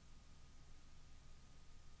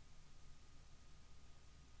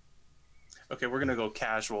 Okay, we're going to go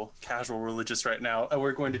casual religious right now.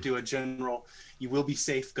 We're going to do a general, you will be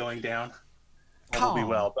safe going down. All will be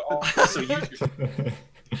well. But also use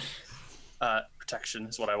protection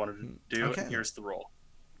is what I wanted to do. Okay. And here's the roll.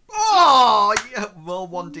 Oh, yeah. Roll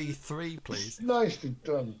 1d3, please. Nicely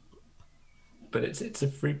done. But it's a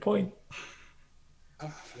free point.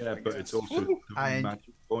 Yeah, but it's also And- 3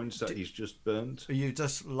 magic points that he's just burnt. You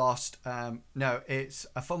just lost. No, it's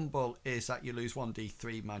a fumble. Is that you lose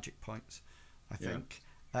 1d3 magic points? I Yeah. think.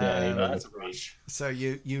 Yeah, That's a rush. So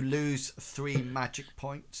you lose 3 magic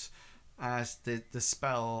points as the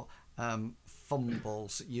spell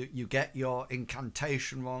fumbles. You get your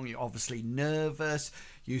incantation wrong. You're obviously nervous.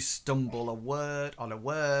 You stumble on a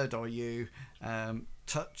word, or you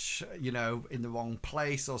touch, in the wrong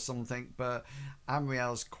place or something. But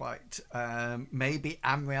Amriel's quite. Maybe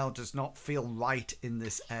Amriel does not feel right in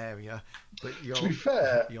this area, but To be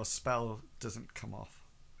fair, your spell doesn't come off.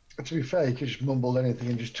 To be fair, he could just mumble anything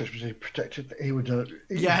and just touch me, protected. He would know.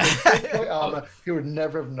 Yeah. Armor, he would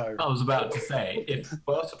never have known. I was about to say, if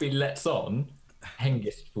Bartleby lets on,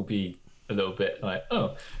 Hengist will be a little bit like,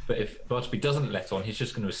 oh. But if Bartleby doesn't let on, he's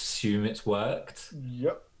just going to assume it's worked.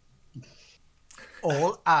 Yep.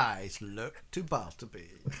 All eyes look to Bartleby.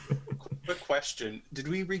 Quick question: did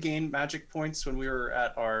we regain magic points when we were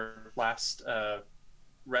at our last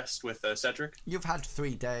rest with Cedric? You've had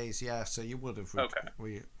 3 days, yeah, so you would have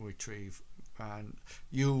retrieved, and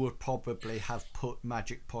you would probably have put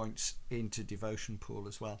magic points into devotion pool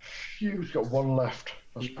as well. You've got 1 left.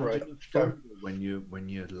 That's great. Imagine Go. the FOMO when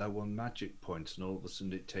you're low on magic points and all of a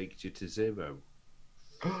sudden it takes you to 0.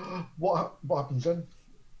 What happens then?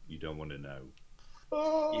 You don't want to know.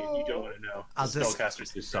 You don't want to know. I'll The just-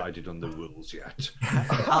 spellcaster's Decided on the rules yet.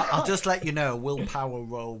 I'll just let you know, willpower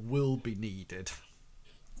roll will be needed.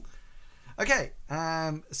 Okay,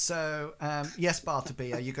 yes,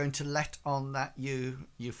 Bartleby, are you going to let on that you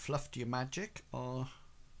fluffed your magic, or?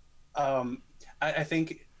 I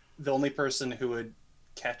think the only person who would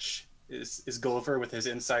catch is Gulliver with his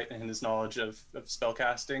insight and his knowledge of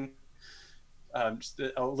spellcasting. Just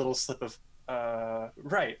a little slip of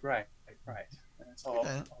right. It's all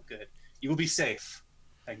good. You will be safe,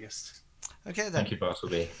 Hengist. Okay then. Thank you,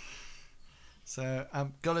 Bartleby. So,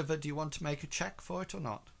 Gulliver, do you want to make a check for it or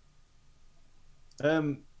not?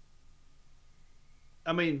 I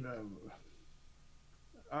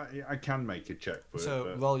can make a check for it. So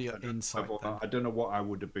but roll your I don't- insight then. I don't know what I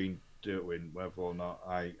would have been doing, whether or not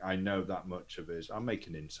I know that much of it. I'll make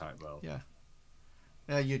an insight roll. Yeah.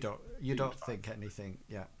 Yeah, you don't think anything.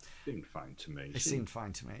 Yeah, Seemed fine to me. it seemed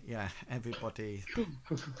fine to me. Yeah, everybody.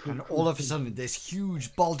 And all of a sudden, this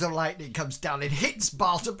huge bolt of lightning comes down and hits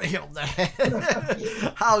Bartleby on the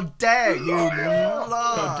head. How dare you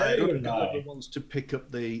lie! Gulliver wants to pick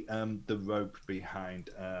up the rope behind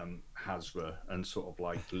Hazra and sort of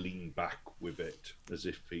like lean back with it as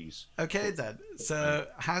if he's. Okay then. So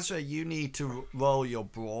Hazra, you need to roll your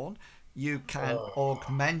brawn. You can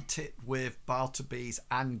augment it with Bartleby's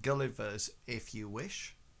and Gulliver's if you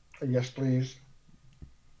wish. Yes, please.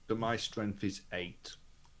 So my strength is 8.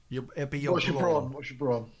 It'll be your What's your brawn. brawn? What's your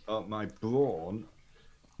brawn?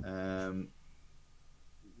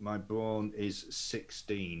 My brawn, is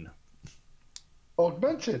 16.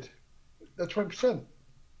 Augmented. That's 20%.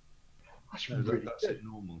 That's No, really that's good. it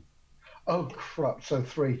normal. Oh crap! So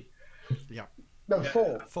 3. Yeah. No,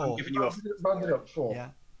 4. 4. I'm giving you Round it up 4. Yeah.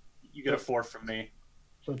 you get a 4 from me.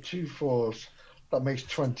 So 2 4s. That makes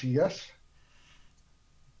 20. Yes.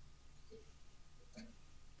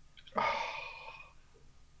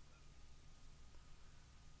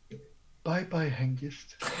 Bye bye,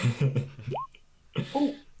 Hengist.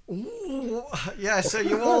 Oh, Ooh, yeah. So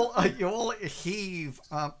you all heave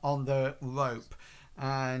on the rope,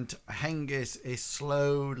 and Hengist is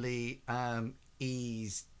slowly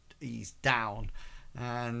eased down,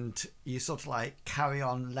 and you sort of like carry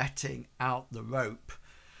on letting out the rope,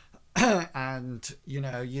 and you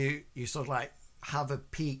sort of like have a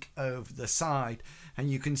peek over the side, and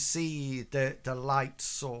you can see the light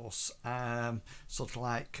source sort of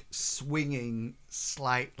like swinging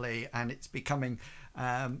slightly, and it's becoming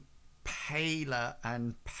paler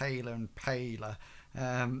and paler and paler.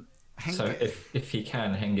 So if he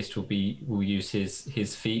can, Hengist will use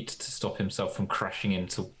his feet to stop himself from crashing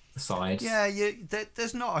into the side. Yeah,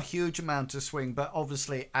 there's not a huge amount of swing, but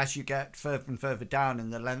obviously as you get further and further down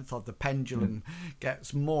and the length of the pendulum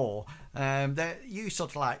gets more, you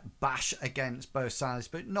sort of like bash against both sides,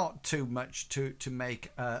 but not too much to make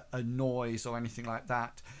a noise or anything like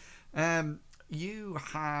that. You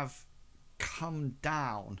have come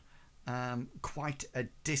down quite a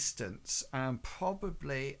distance,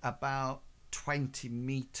 probably about 20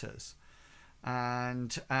 meters. And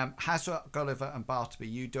Hazra, Gulliver, and Bartleby,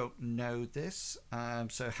 you don't know this,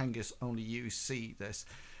 so Hengist, only you see this.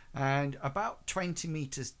 And about 20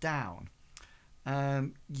 meters down,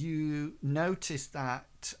 you notice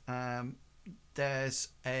that there's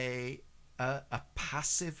a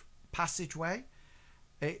passageway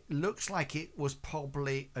it looks like it was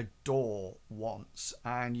probably a door once,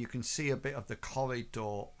 and you can see a bit of the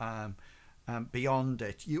corridor beyond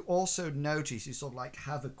it. You also notice, you sort of like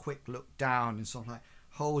have a quick look down and sort of like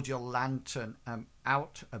hold your lantern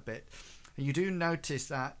out a bit, and you do notice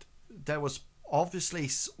that there was obviously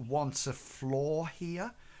once a floor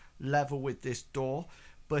here level with this door,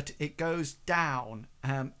 but it goes down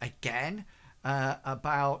again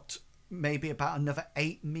about another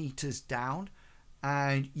 8 meters down,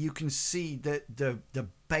 and you can see that the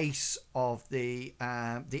base of the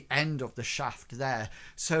end of the shaft there.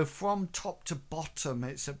 So from top to bottom,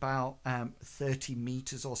 it's about 30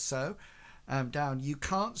 meters or so down. You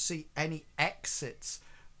can't see any exits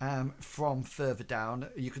from further down.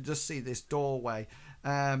 You can just see this doorway,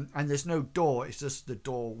 and there's no door. It's just the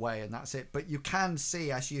doorway, and that's it. But you can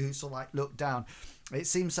see, as you sort of like look down, it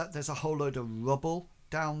seems that there's a whole load of rubble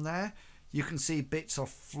down there. You can see bits of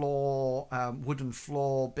floor, wooden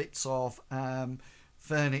floor, bits of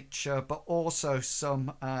furniture, but also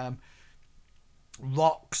some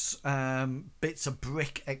rocks, bits of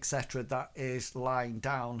brick, etc. that is lying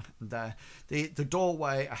down there. The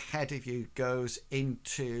doorway ahead of you goes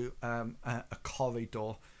into a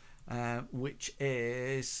corridor, which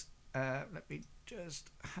is, let me just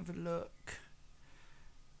have a look.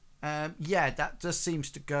 Yeah, that just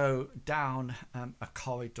seems to go down a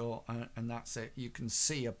corridor, and that's it. You can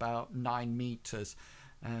see about 9 meters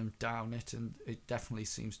down it, and it definitely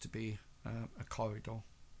seems to be a corridor.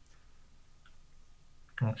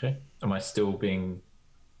 Okay. Am I still being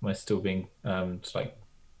like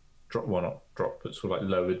drop? Well, not drop, but sort of like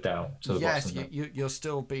lowered down to the bottom? Yes, you're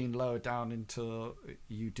still being lowered down until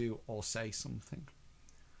you do or say something.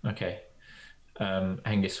 Okay.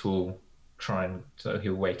 Angus will try and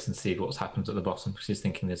he'll wait and see what's happened at the bottom, because he's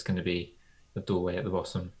thinking there's going to be a doorway at the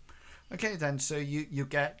bottom. Okay, then, so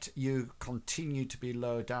you continue to be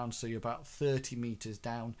lower down, so you're about 30 meters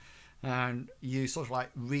down, and you sort of like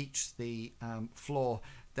reach the floor.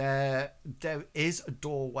 There is a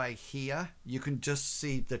doorway here. You can just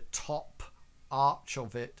see the top arch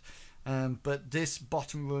of it, but this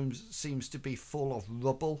bottom room seems to be full of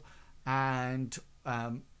rubble and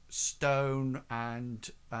stone and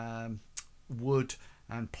wood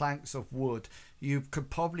and planks of wood. You could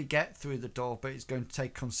probably get through the door, but it's going to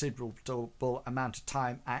take considerable amount of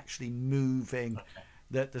time actually moving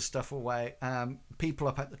the stuff away. People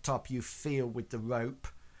up at the top, you feel with the rope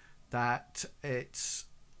that it's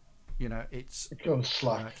going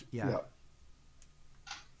slack. Yeah.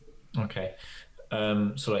 Okay.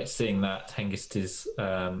 So like seeing that, Hengist is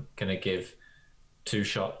going to give 2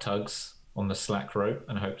 sharp tugs on the slack rope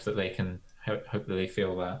and hope that they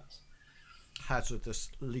feel that.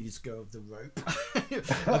 Hazardous leaves go of the rope.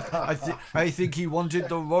 I think he wanted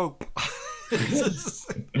the rope.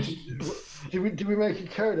 Did we make a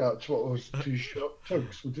code out to what was 2 short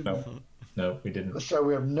tugs? We didn't. No, we didn't. So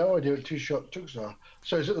we have no idea what 2 short tugs are.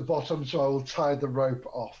 So it's at the bottom. So I will tie the rope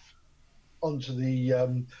off onto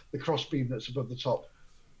the crossbeam that's above the top.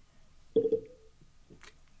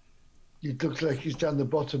 It looks like he's down the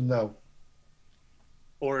bottom now.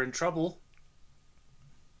 Or in trouble.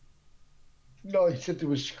 No, he said there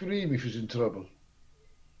was scream if he was in trouble.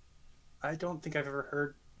 I don't think I've ever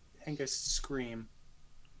heard Hengist scream.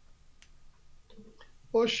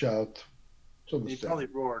 Or shout. He probably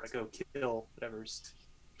roar to go kill whatever's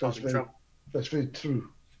That's causing very, trouble. that's very true.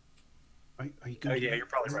 Are you Oh yeah, you're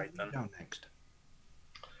probably right then. down next?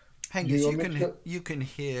 Hengist, you can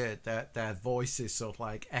hear that their voices sort of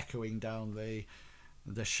like echoing down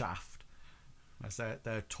the shaft as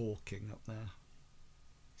they're talking up there.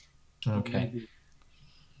 Okay.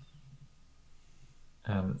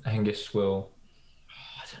 Hengist will.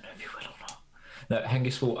 I don't know if he will or not. No,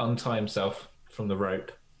 Hengist will untie himself from the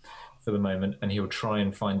rope for the moment, and he'll try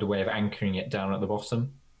and find a way of anchoring it down at the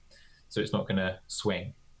bottom, so it's not going to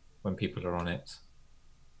swing when people are on it.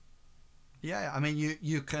 Yeah, I mean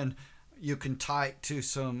you can tie it to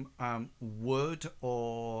some wood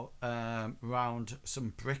or round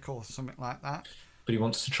some brick or something like that. But he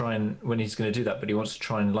wants to try and, when he's going to do that, but he wants to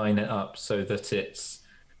try and line it up so that it's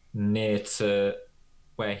near to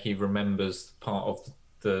where he remembers part of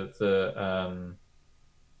the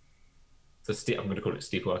I'm going to call it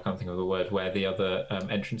steeple, I can't think of the word, where the other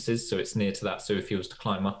entrance is. So it's near to that. So if he was to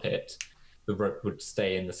climb up it, the rope would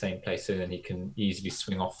stay in the same place, so then he can easily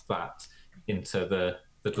swing off that into the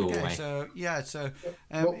doorway. Okay, so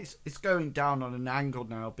it's going down on an angle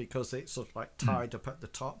now because it's sort of like tied up at the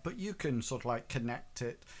top, but you can sort of like connect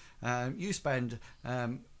it. You spend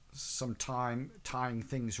some time tying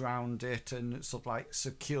things around it and sort of like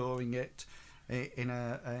securing it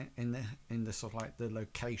in the sort of like the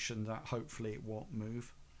location that hopefully it won't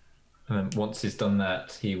move. And then once he's done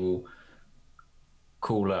that, he will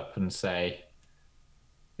call up and say,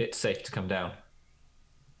 "It's safe to come down,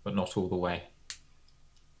 but not all the way."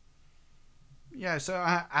 Yeah. So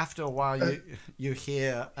after a while, you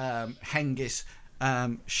hear Hengist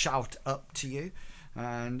shout up to you,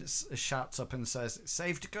 and shouts up and says, "It's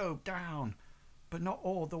safe to go down, but not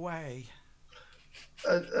all the way."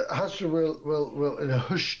 Hasra will in a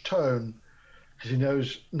hushed tone, because he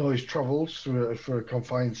knows noise travels through a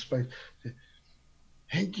confined space.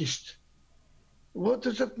 Hengist, what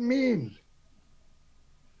does it mean?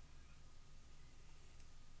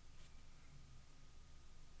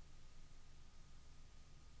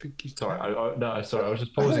 Sorry, I was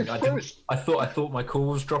just pausing. I thought my call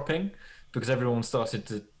was dropping because everyone started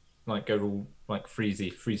to like go all like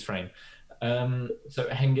freeze frame. So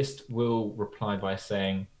Hengist will reply by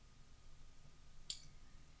saying,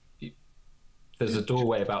 "There's a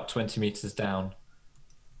doorway about 20 meters down.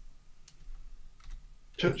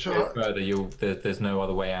 Further, there's no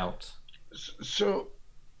other way out." So,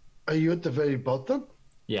 are you at the very bottom?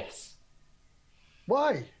 Yes.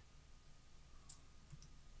 Why?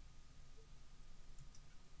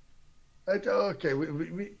 Okay,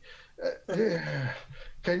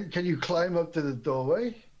 can you climb up to the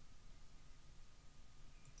doorway?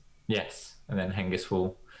 Yes, and then Hengist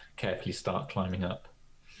will carefully start climbing up.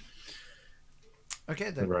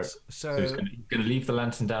 Okay, then. So he's going to leave the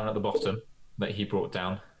lantern down at the bottom that he brought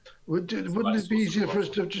down. Wouldn't it be easier for us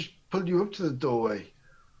to just pull you up to the doorway?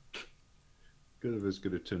 Gulliver's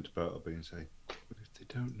going to turn to Bartleby and say, "But if they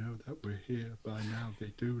don't know that we're here by now,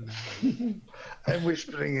 they do now." I'm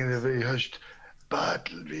whispering in a very hushed,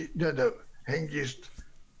 Bartleby. No, Hengist.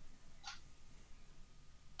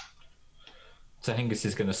 So Hengist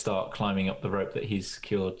is going to start climbing up the rope that he's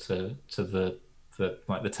secured to the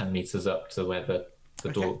 10 meters up to where the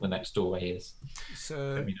door, the next doorway is.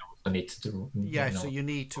 So let me know what I need to do. Yeah, so you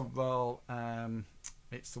need to roll.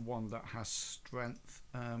 It's the one that has strength.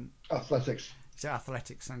 Athletics. It's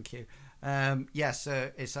athletics. Thank you.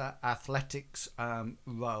 So it's an athletics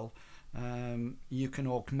roll. You can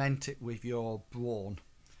augment it with your brawn.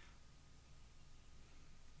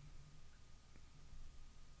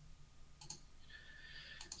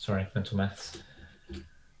 Sorry, mental maths.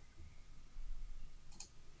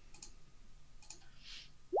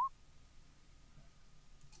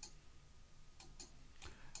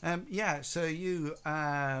 So you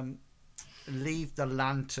leave the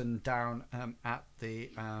lantern down at the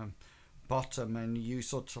bottom, and you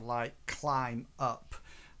sort of like climb up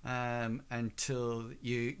until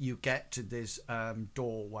you get to this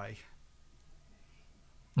doorway.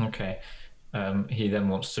 Okay. He then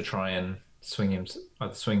wants to try and either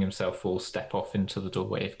swing himself or step off into the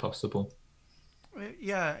doorway if possible.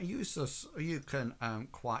 Yeah, you can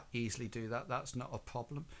quite easily do that. That's not a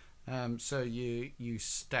problem. So you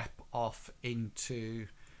step off into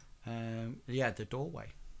the doorway.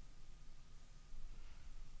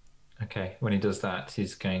 Okay, when he does that,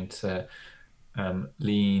 he's going to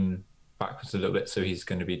lean backwards a little bit. So he's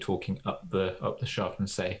going to be talking up the shaft and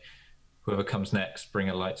say, "Whoever comes next, bring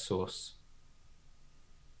a light source."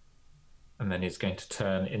 And then he's going to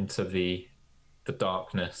turn into the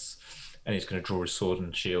darkness, and he's going to draw his sword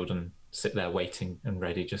and shield and sit there waiting and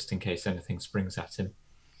ready just in case anything springs at him.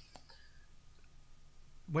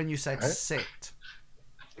 When you said sit,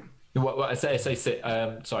 what I say sit.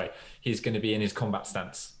 Sorry, he's going to be in his combat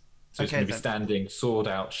stance, so he's going to be standing, sword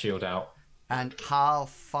out, shield out. And how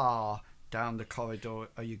far down the corridor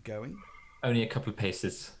are you going? Only a couple of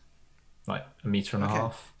paces, like a meter and a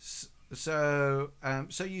half. So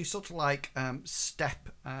you sort of like step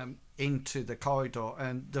into the corridor,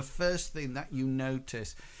 and the first thing that you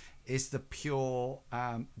notice is the pure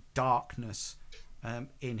darkness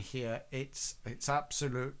in here. It's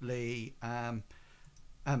absolutely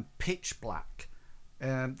pitch black.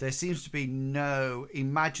 There seems to be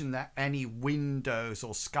imagine that any windows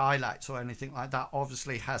or skylights or anything like that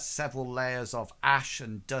obviously has several layers of ash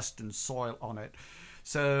and dust and soil on it.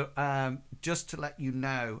 So just to let you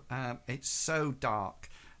know, it's so dark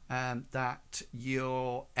that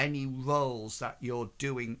any rolls that you're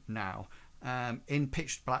doing now in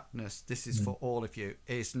pitch blackness, this is for all of you,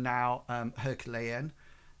 is now Herculean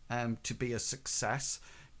to be a success.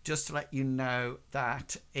 Just to let you know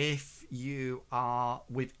that if you are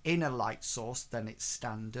within a light source, then it's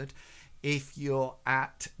standard. If you're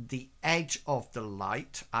at the edge of the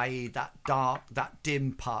light, i.e. that dark, that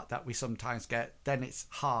dim part that we sometimes get, then it's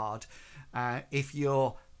hard. If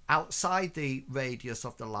you're outside the radius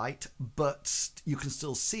of the light, but you can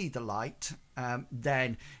still see the light,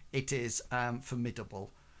 then it is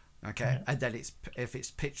formidable. Okay, and then if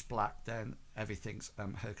it's pitch black, then everything's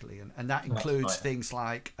Herculean, and that includes things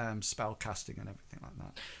like spell casting and everything like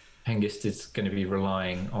that. Hengist is going to be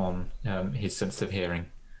relying on his sense of hearing,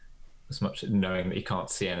 as much as knowing that he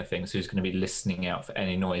can't see anything, so he's going to be listening out for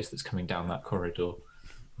any noise that's coming down that corridor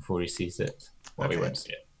before he sees it. Well, he won't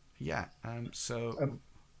see it. Yeah, so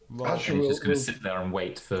he's just going to sit there and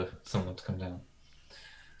wait for someone to come down.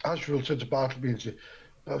 Azrael said to Bartleby, and say,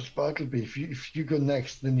 Bartleby, if you go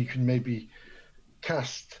next, then you can maybe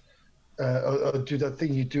cast or do that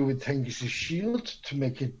thing you do with Hengist's shield to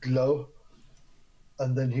make it glow,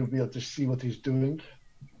 and then he'll be able to see what he's doing.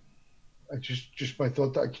 Just my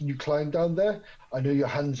thought, that can you climb down there? I know your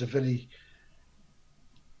hands are very...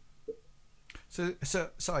 So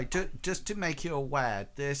sorry, just to make you aware,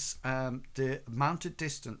 this the mounted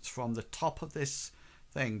distance from the top of this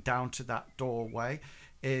thing down to that doorway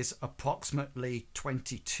is approximately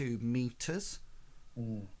 22 meters.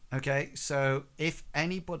 Okay, so if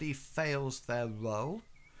anybody fails their roll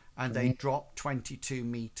and they drop 22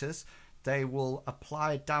 meters, they will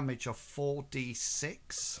apply damage of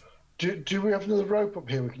 4d6. Do we have another rope up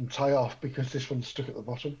here we can tie off, because this one's stuck at the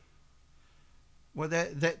bottom? Well,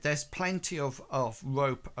 there's plenty of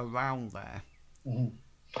rope around there.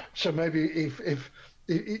 So maybe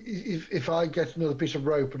if I get another piece of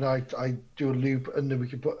rope and I do a loop, and then we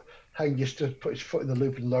can put Hengist to put his foot in the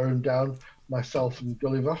loop and lower him down, myself and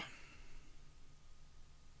Gulliver.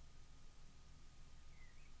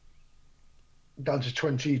 Down to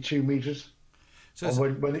 22 meters. So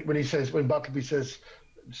when Bartleby says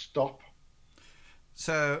stop.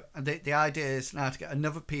 So the idea is now to get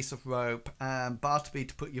another piece of rope, Bartleby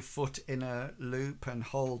to put your foot in a loop and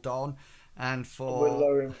hold on, and we'll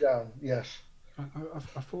lower him down. Yes.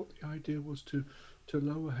 I thought the idea was to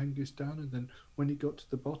lower Hengist down, and then when he got to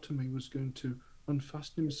the bottom, he was going to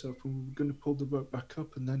unfasten himself, and we were going to pull the rope back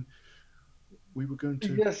up, and then we were going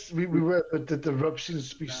to... Yes, we were, but the rope seems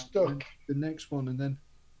to be stuck. The next one, and then...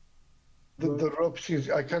 The rope seems...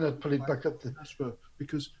 I cannot pull it back up. That's right,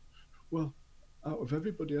 because, well, out of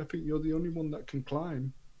everybody, I think you're the only one that can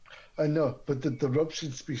climb. I know, but the rope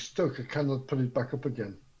seems to be stuck. I cannot pull it back up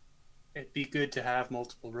again. It'd be good to have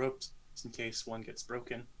multiple ropes in case one gets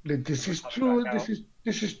broken. This is true.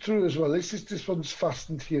 This is true as well. This one's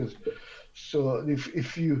fastened here. So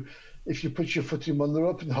if you put your foot in one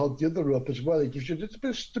rope and hold the other rope as well, it gives you a little bit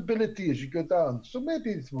of stability as you go down. So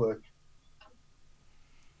maybe it'll work.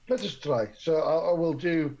 Let us try. So I will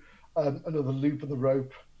do another loop of the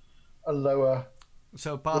rope, a lower.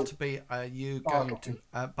 So Bartleby, are you going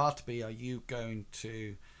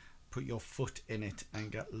to put your foot in it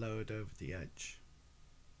and get lowered over the edge?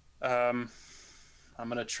 I'm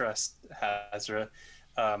gonna trust Hazra,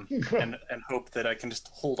 and hope that I can just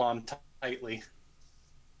hold on tightly.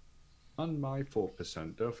 And my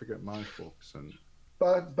 4%. Don't forget my 4%.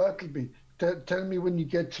 Bartleby, tell me when you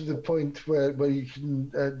get to the point where you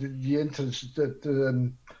can the entrance that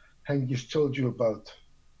Hengist told you about.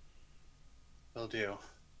 Will do.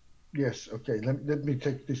 Yes. Okay. Let me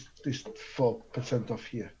take this 4% off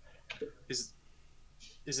here.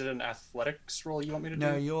 Is it an athletics roll you want me to do?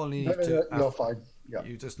 No, you only need to. No, fine. Yeah.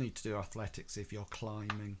 You just need to do athletics if you're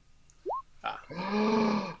climbing.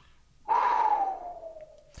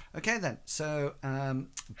 Okay then. So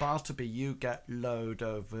Bartleby, you get lowered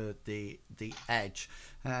over the edge,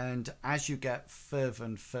 and as you get further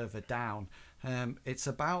and further down, it's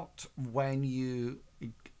about when you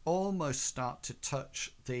almost start to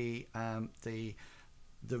touch the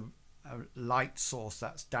light source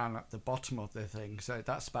that's down at the bottom of the thing. So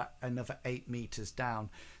that's about another 8 meters down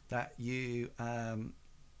that you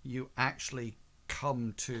actually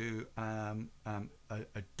come to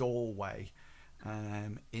a doorway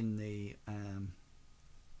in the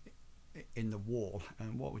wall.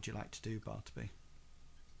 And what would you like to do, Bartleby?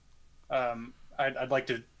 I'd like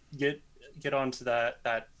to get onto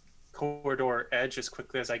that corridor edge as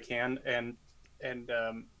quickly as I can, and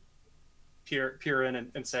peer in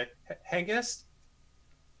and say, Hengist?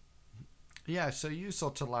 Yeah, so you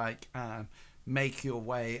sort of like make your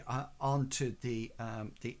way onto the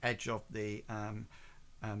edge of the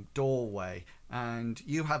doorway, and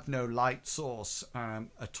you have no light source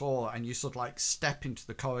at all, and you sort of like step into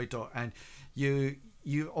the corridor, and you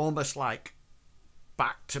almost like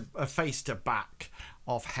face to back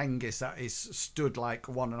of Hengist that is stood like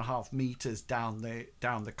 1.5 meters down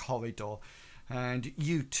the corridor, and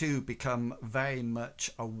you too become very much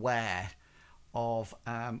aware of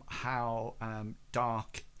how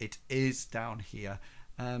dark it is down here.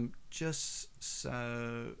 Just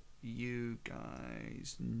so you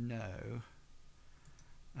guys know,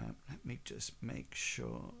 Let me just make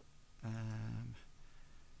sure.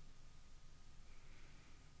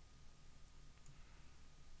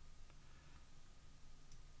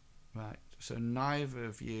 Right, so neither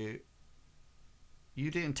of you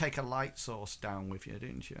didn't take a light source down with you,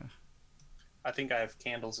 didn't you? I think I have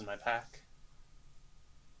candles in my pack.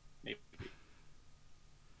 Maybe.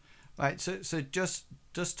 Right, so just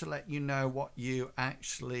to let you know what you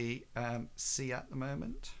actually see at the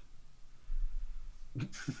moment.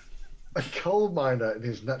 A coal miner in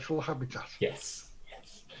his natural habitat. Yes.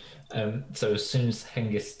 So as soon as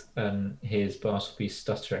Hengist hears Bartleby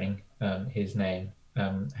stuttering his name,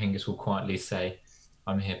 Hengist will quietly say,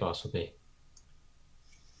 "I'm here, Bartleby,"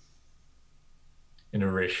 in a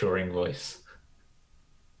reassuring voice.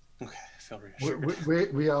 Okay, I feel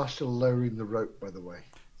reassured. We are still lowering the rope, by the way.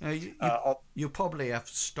 You probably have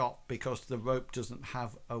stopped because the rope doesn't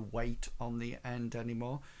have a weight on the end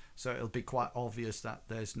anymore, so it'll be quite obvious that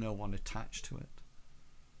there's no one attached to it.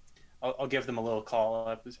 I'll give them a little call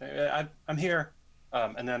up and say, I'm here.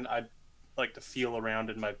 And then I'd like to feel around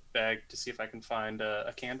in my bag to see if I can find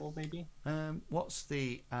a candle, maybe. What's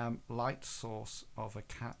the light source of a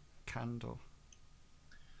candle?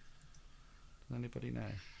 Does anybody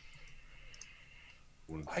know?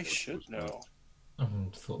 I should know. I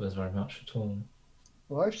haven't thought there's very much at all.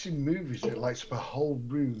 Well, I've seen movies that lights up a whole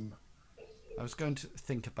room. I was going to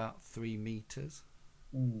think about 3 meters.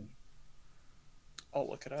 I'll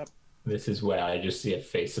look it up. This is where I just see a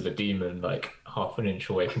face of a demon like half an inch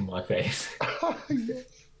away from my face.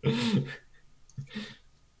 Yes.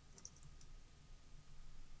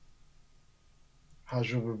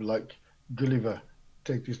 Hazra will be like, Gulliver,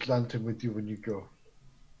 take this lantern with you when you go.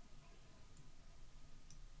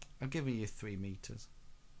 I'm giving you 3 meters.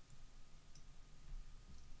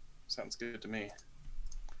 Sounds good to me.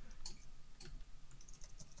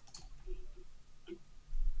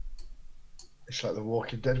 It's like The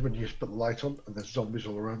Walking Dead when you just put the light on and there's zombies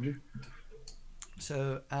all around you.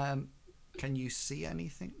 So, can you see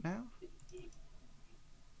anything now?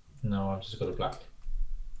 No, I've just got a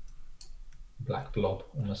black blob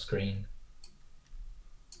on the screen.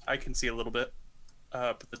 I can see a little bit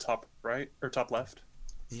up at the top right or top left.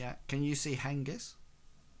 Yeah. Can you see Hengist?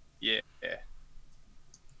 Yeah.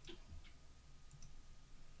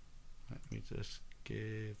 Let me just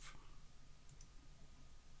give.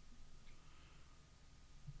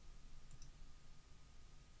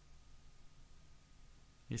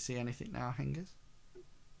 You see anything now, Hengist?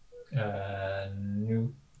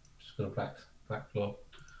 No. Just got a black blob.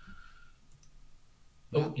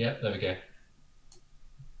 Oh, yeah, there we go.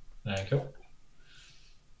 There you go.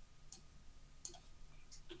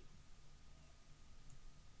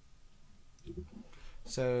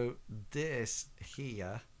 So this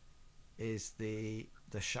here is the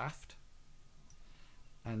shaft,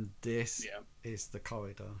 and this is the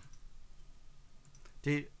corridor.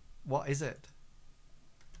 What is it?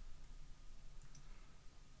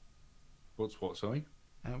 What's what, sorry?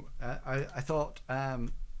 I thought. Are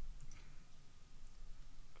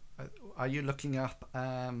you looking up?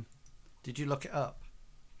 Did you look it up?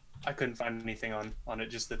 I couldn't find anything on it.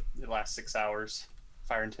 Just the last 6 hours,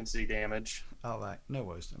 fire intensity damage. All right, no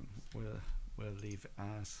worries. Then we'll leave it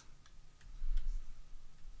as.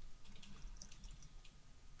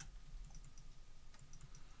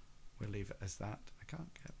 We'll leave it as that. I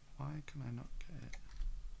can't get. Why can I not get it?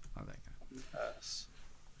 Oh, there you go. Yes.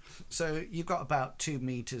 So you've got about 2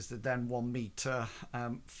 meters, then 1 meter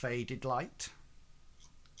faded light.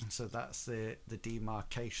 So that's the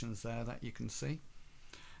demarcations there that you can see.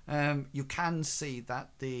 You can see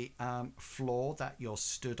that the floor that you're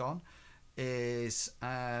stood on is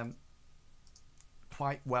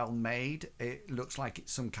quite well made. It looks like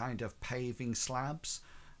it's some kind of paving slabs.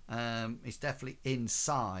 It's definitely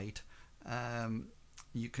inside.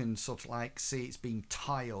 You can sort of like see it's been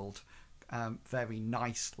tiled very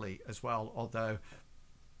nicely as well, although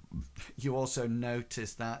you also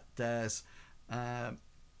notice that there's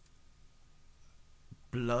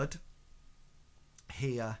blood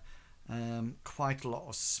here, quite a lot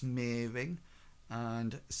of smearing,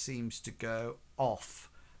 and seems to go off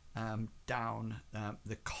down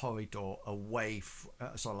the corridor away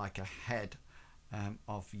sort of like ahead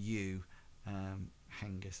of you,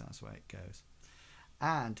 Hengist. That's where it goes,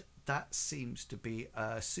 and that seems to be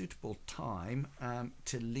a suitable time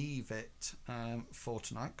to leave it for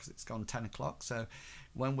tonight, because it's gone 10 o'clock. So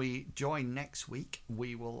when we join next week,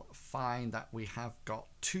 we will find that we have got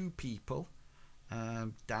 2 people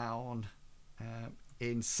down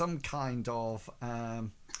in some kind of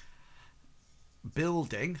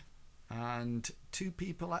building, and 2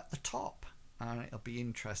 people at the top, and it'll be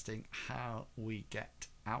interesting how we get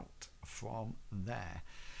out from there.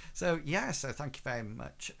 So yeah, so thank you very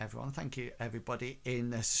much, everyone. Thank you, everybody in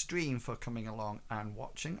the stream, for coming along and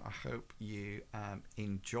watching. I hope you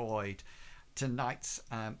enjoyed tonight's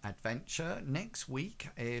adventure. Next week,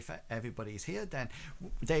 if everybody's here, then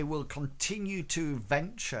they will continue to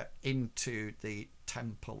venture into the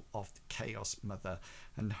Temple of the Chaos Mother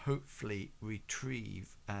and hopefully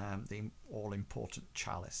retrieve the all-important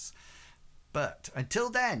chalice. But until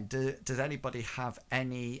then, does anybody have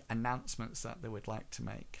any announcements that they would like to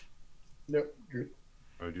make? No, good.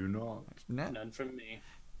 I do not. No? None from me.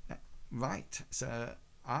 Right, so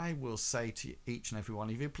I will say to each and every one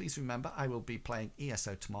of you, please remember I will be playing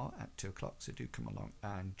ESO tomorrow at 2 o'clock, so do come along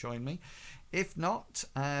and join me. If not,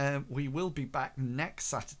 we will be back next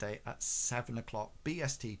Saturday at 7 o'clock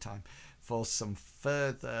BST time for some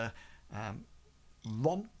further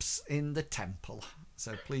romps in the temple.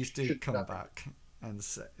 So please do come back and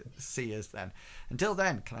see us then. Until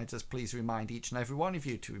then, can I just please remind each and every one of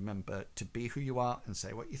you to remember to be who you are and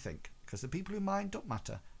say what you think, because the people who mind don't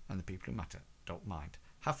matter and the people who matter don't mind.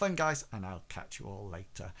 Have fun, guys, and I'll catch you all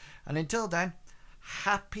later. And until then,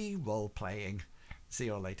 happy role playing. See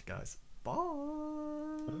you all later, guys. Bye.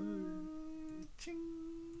 Bye.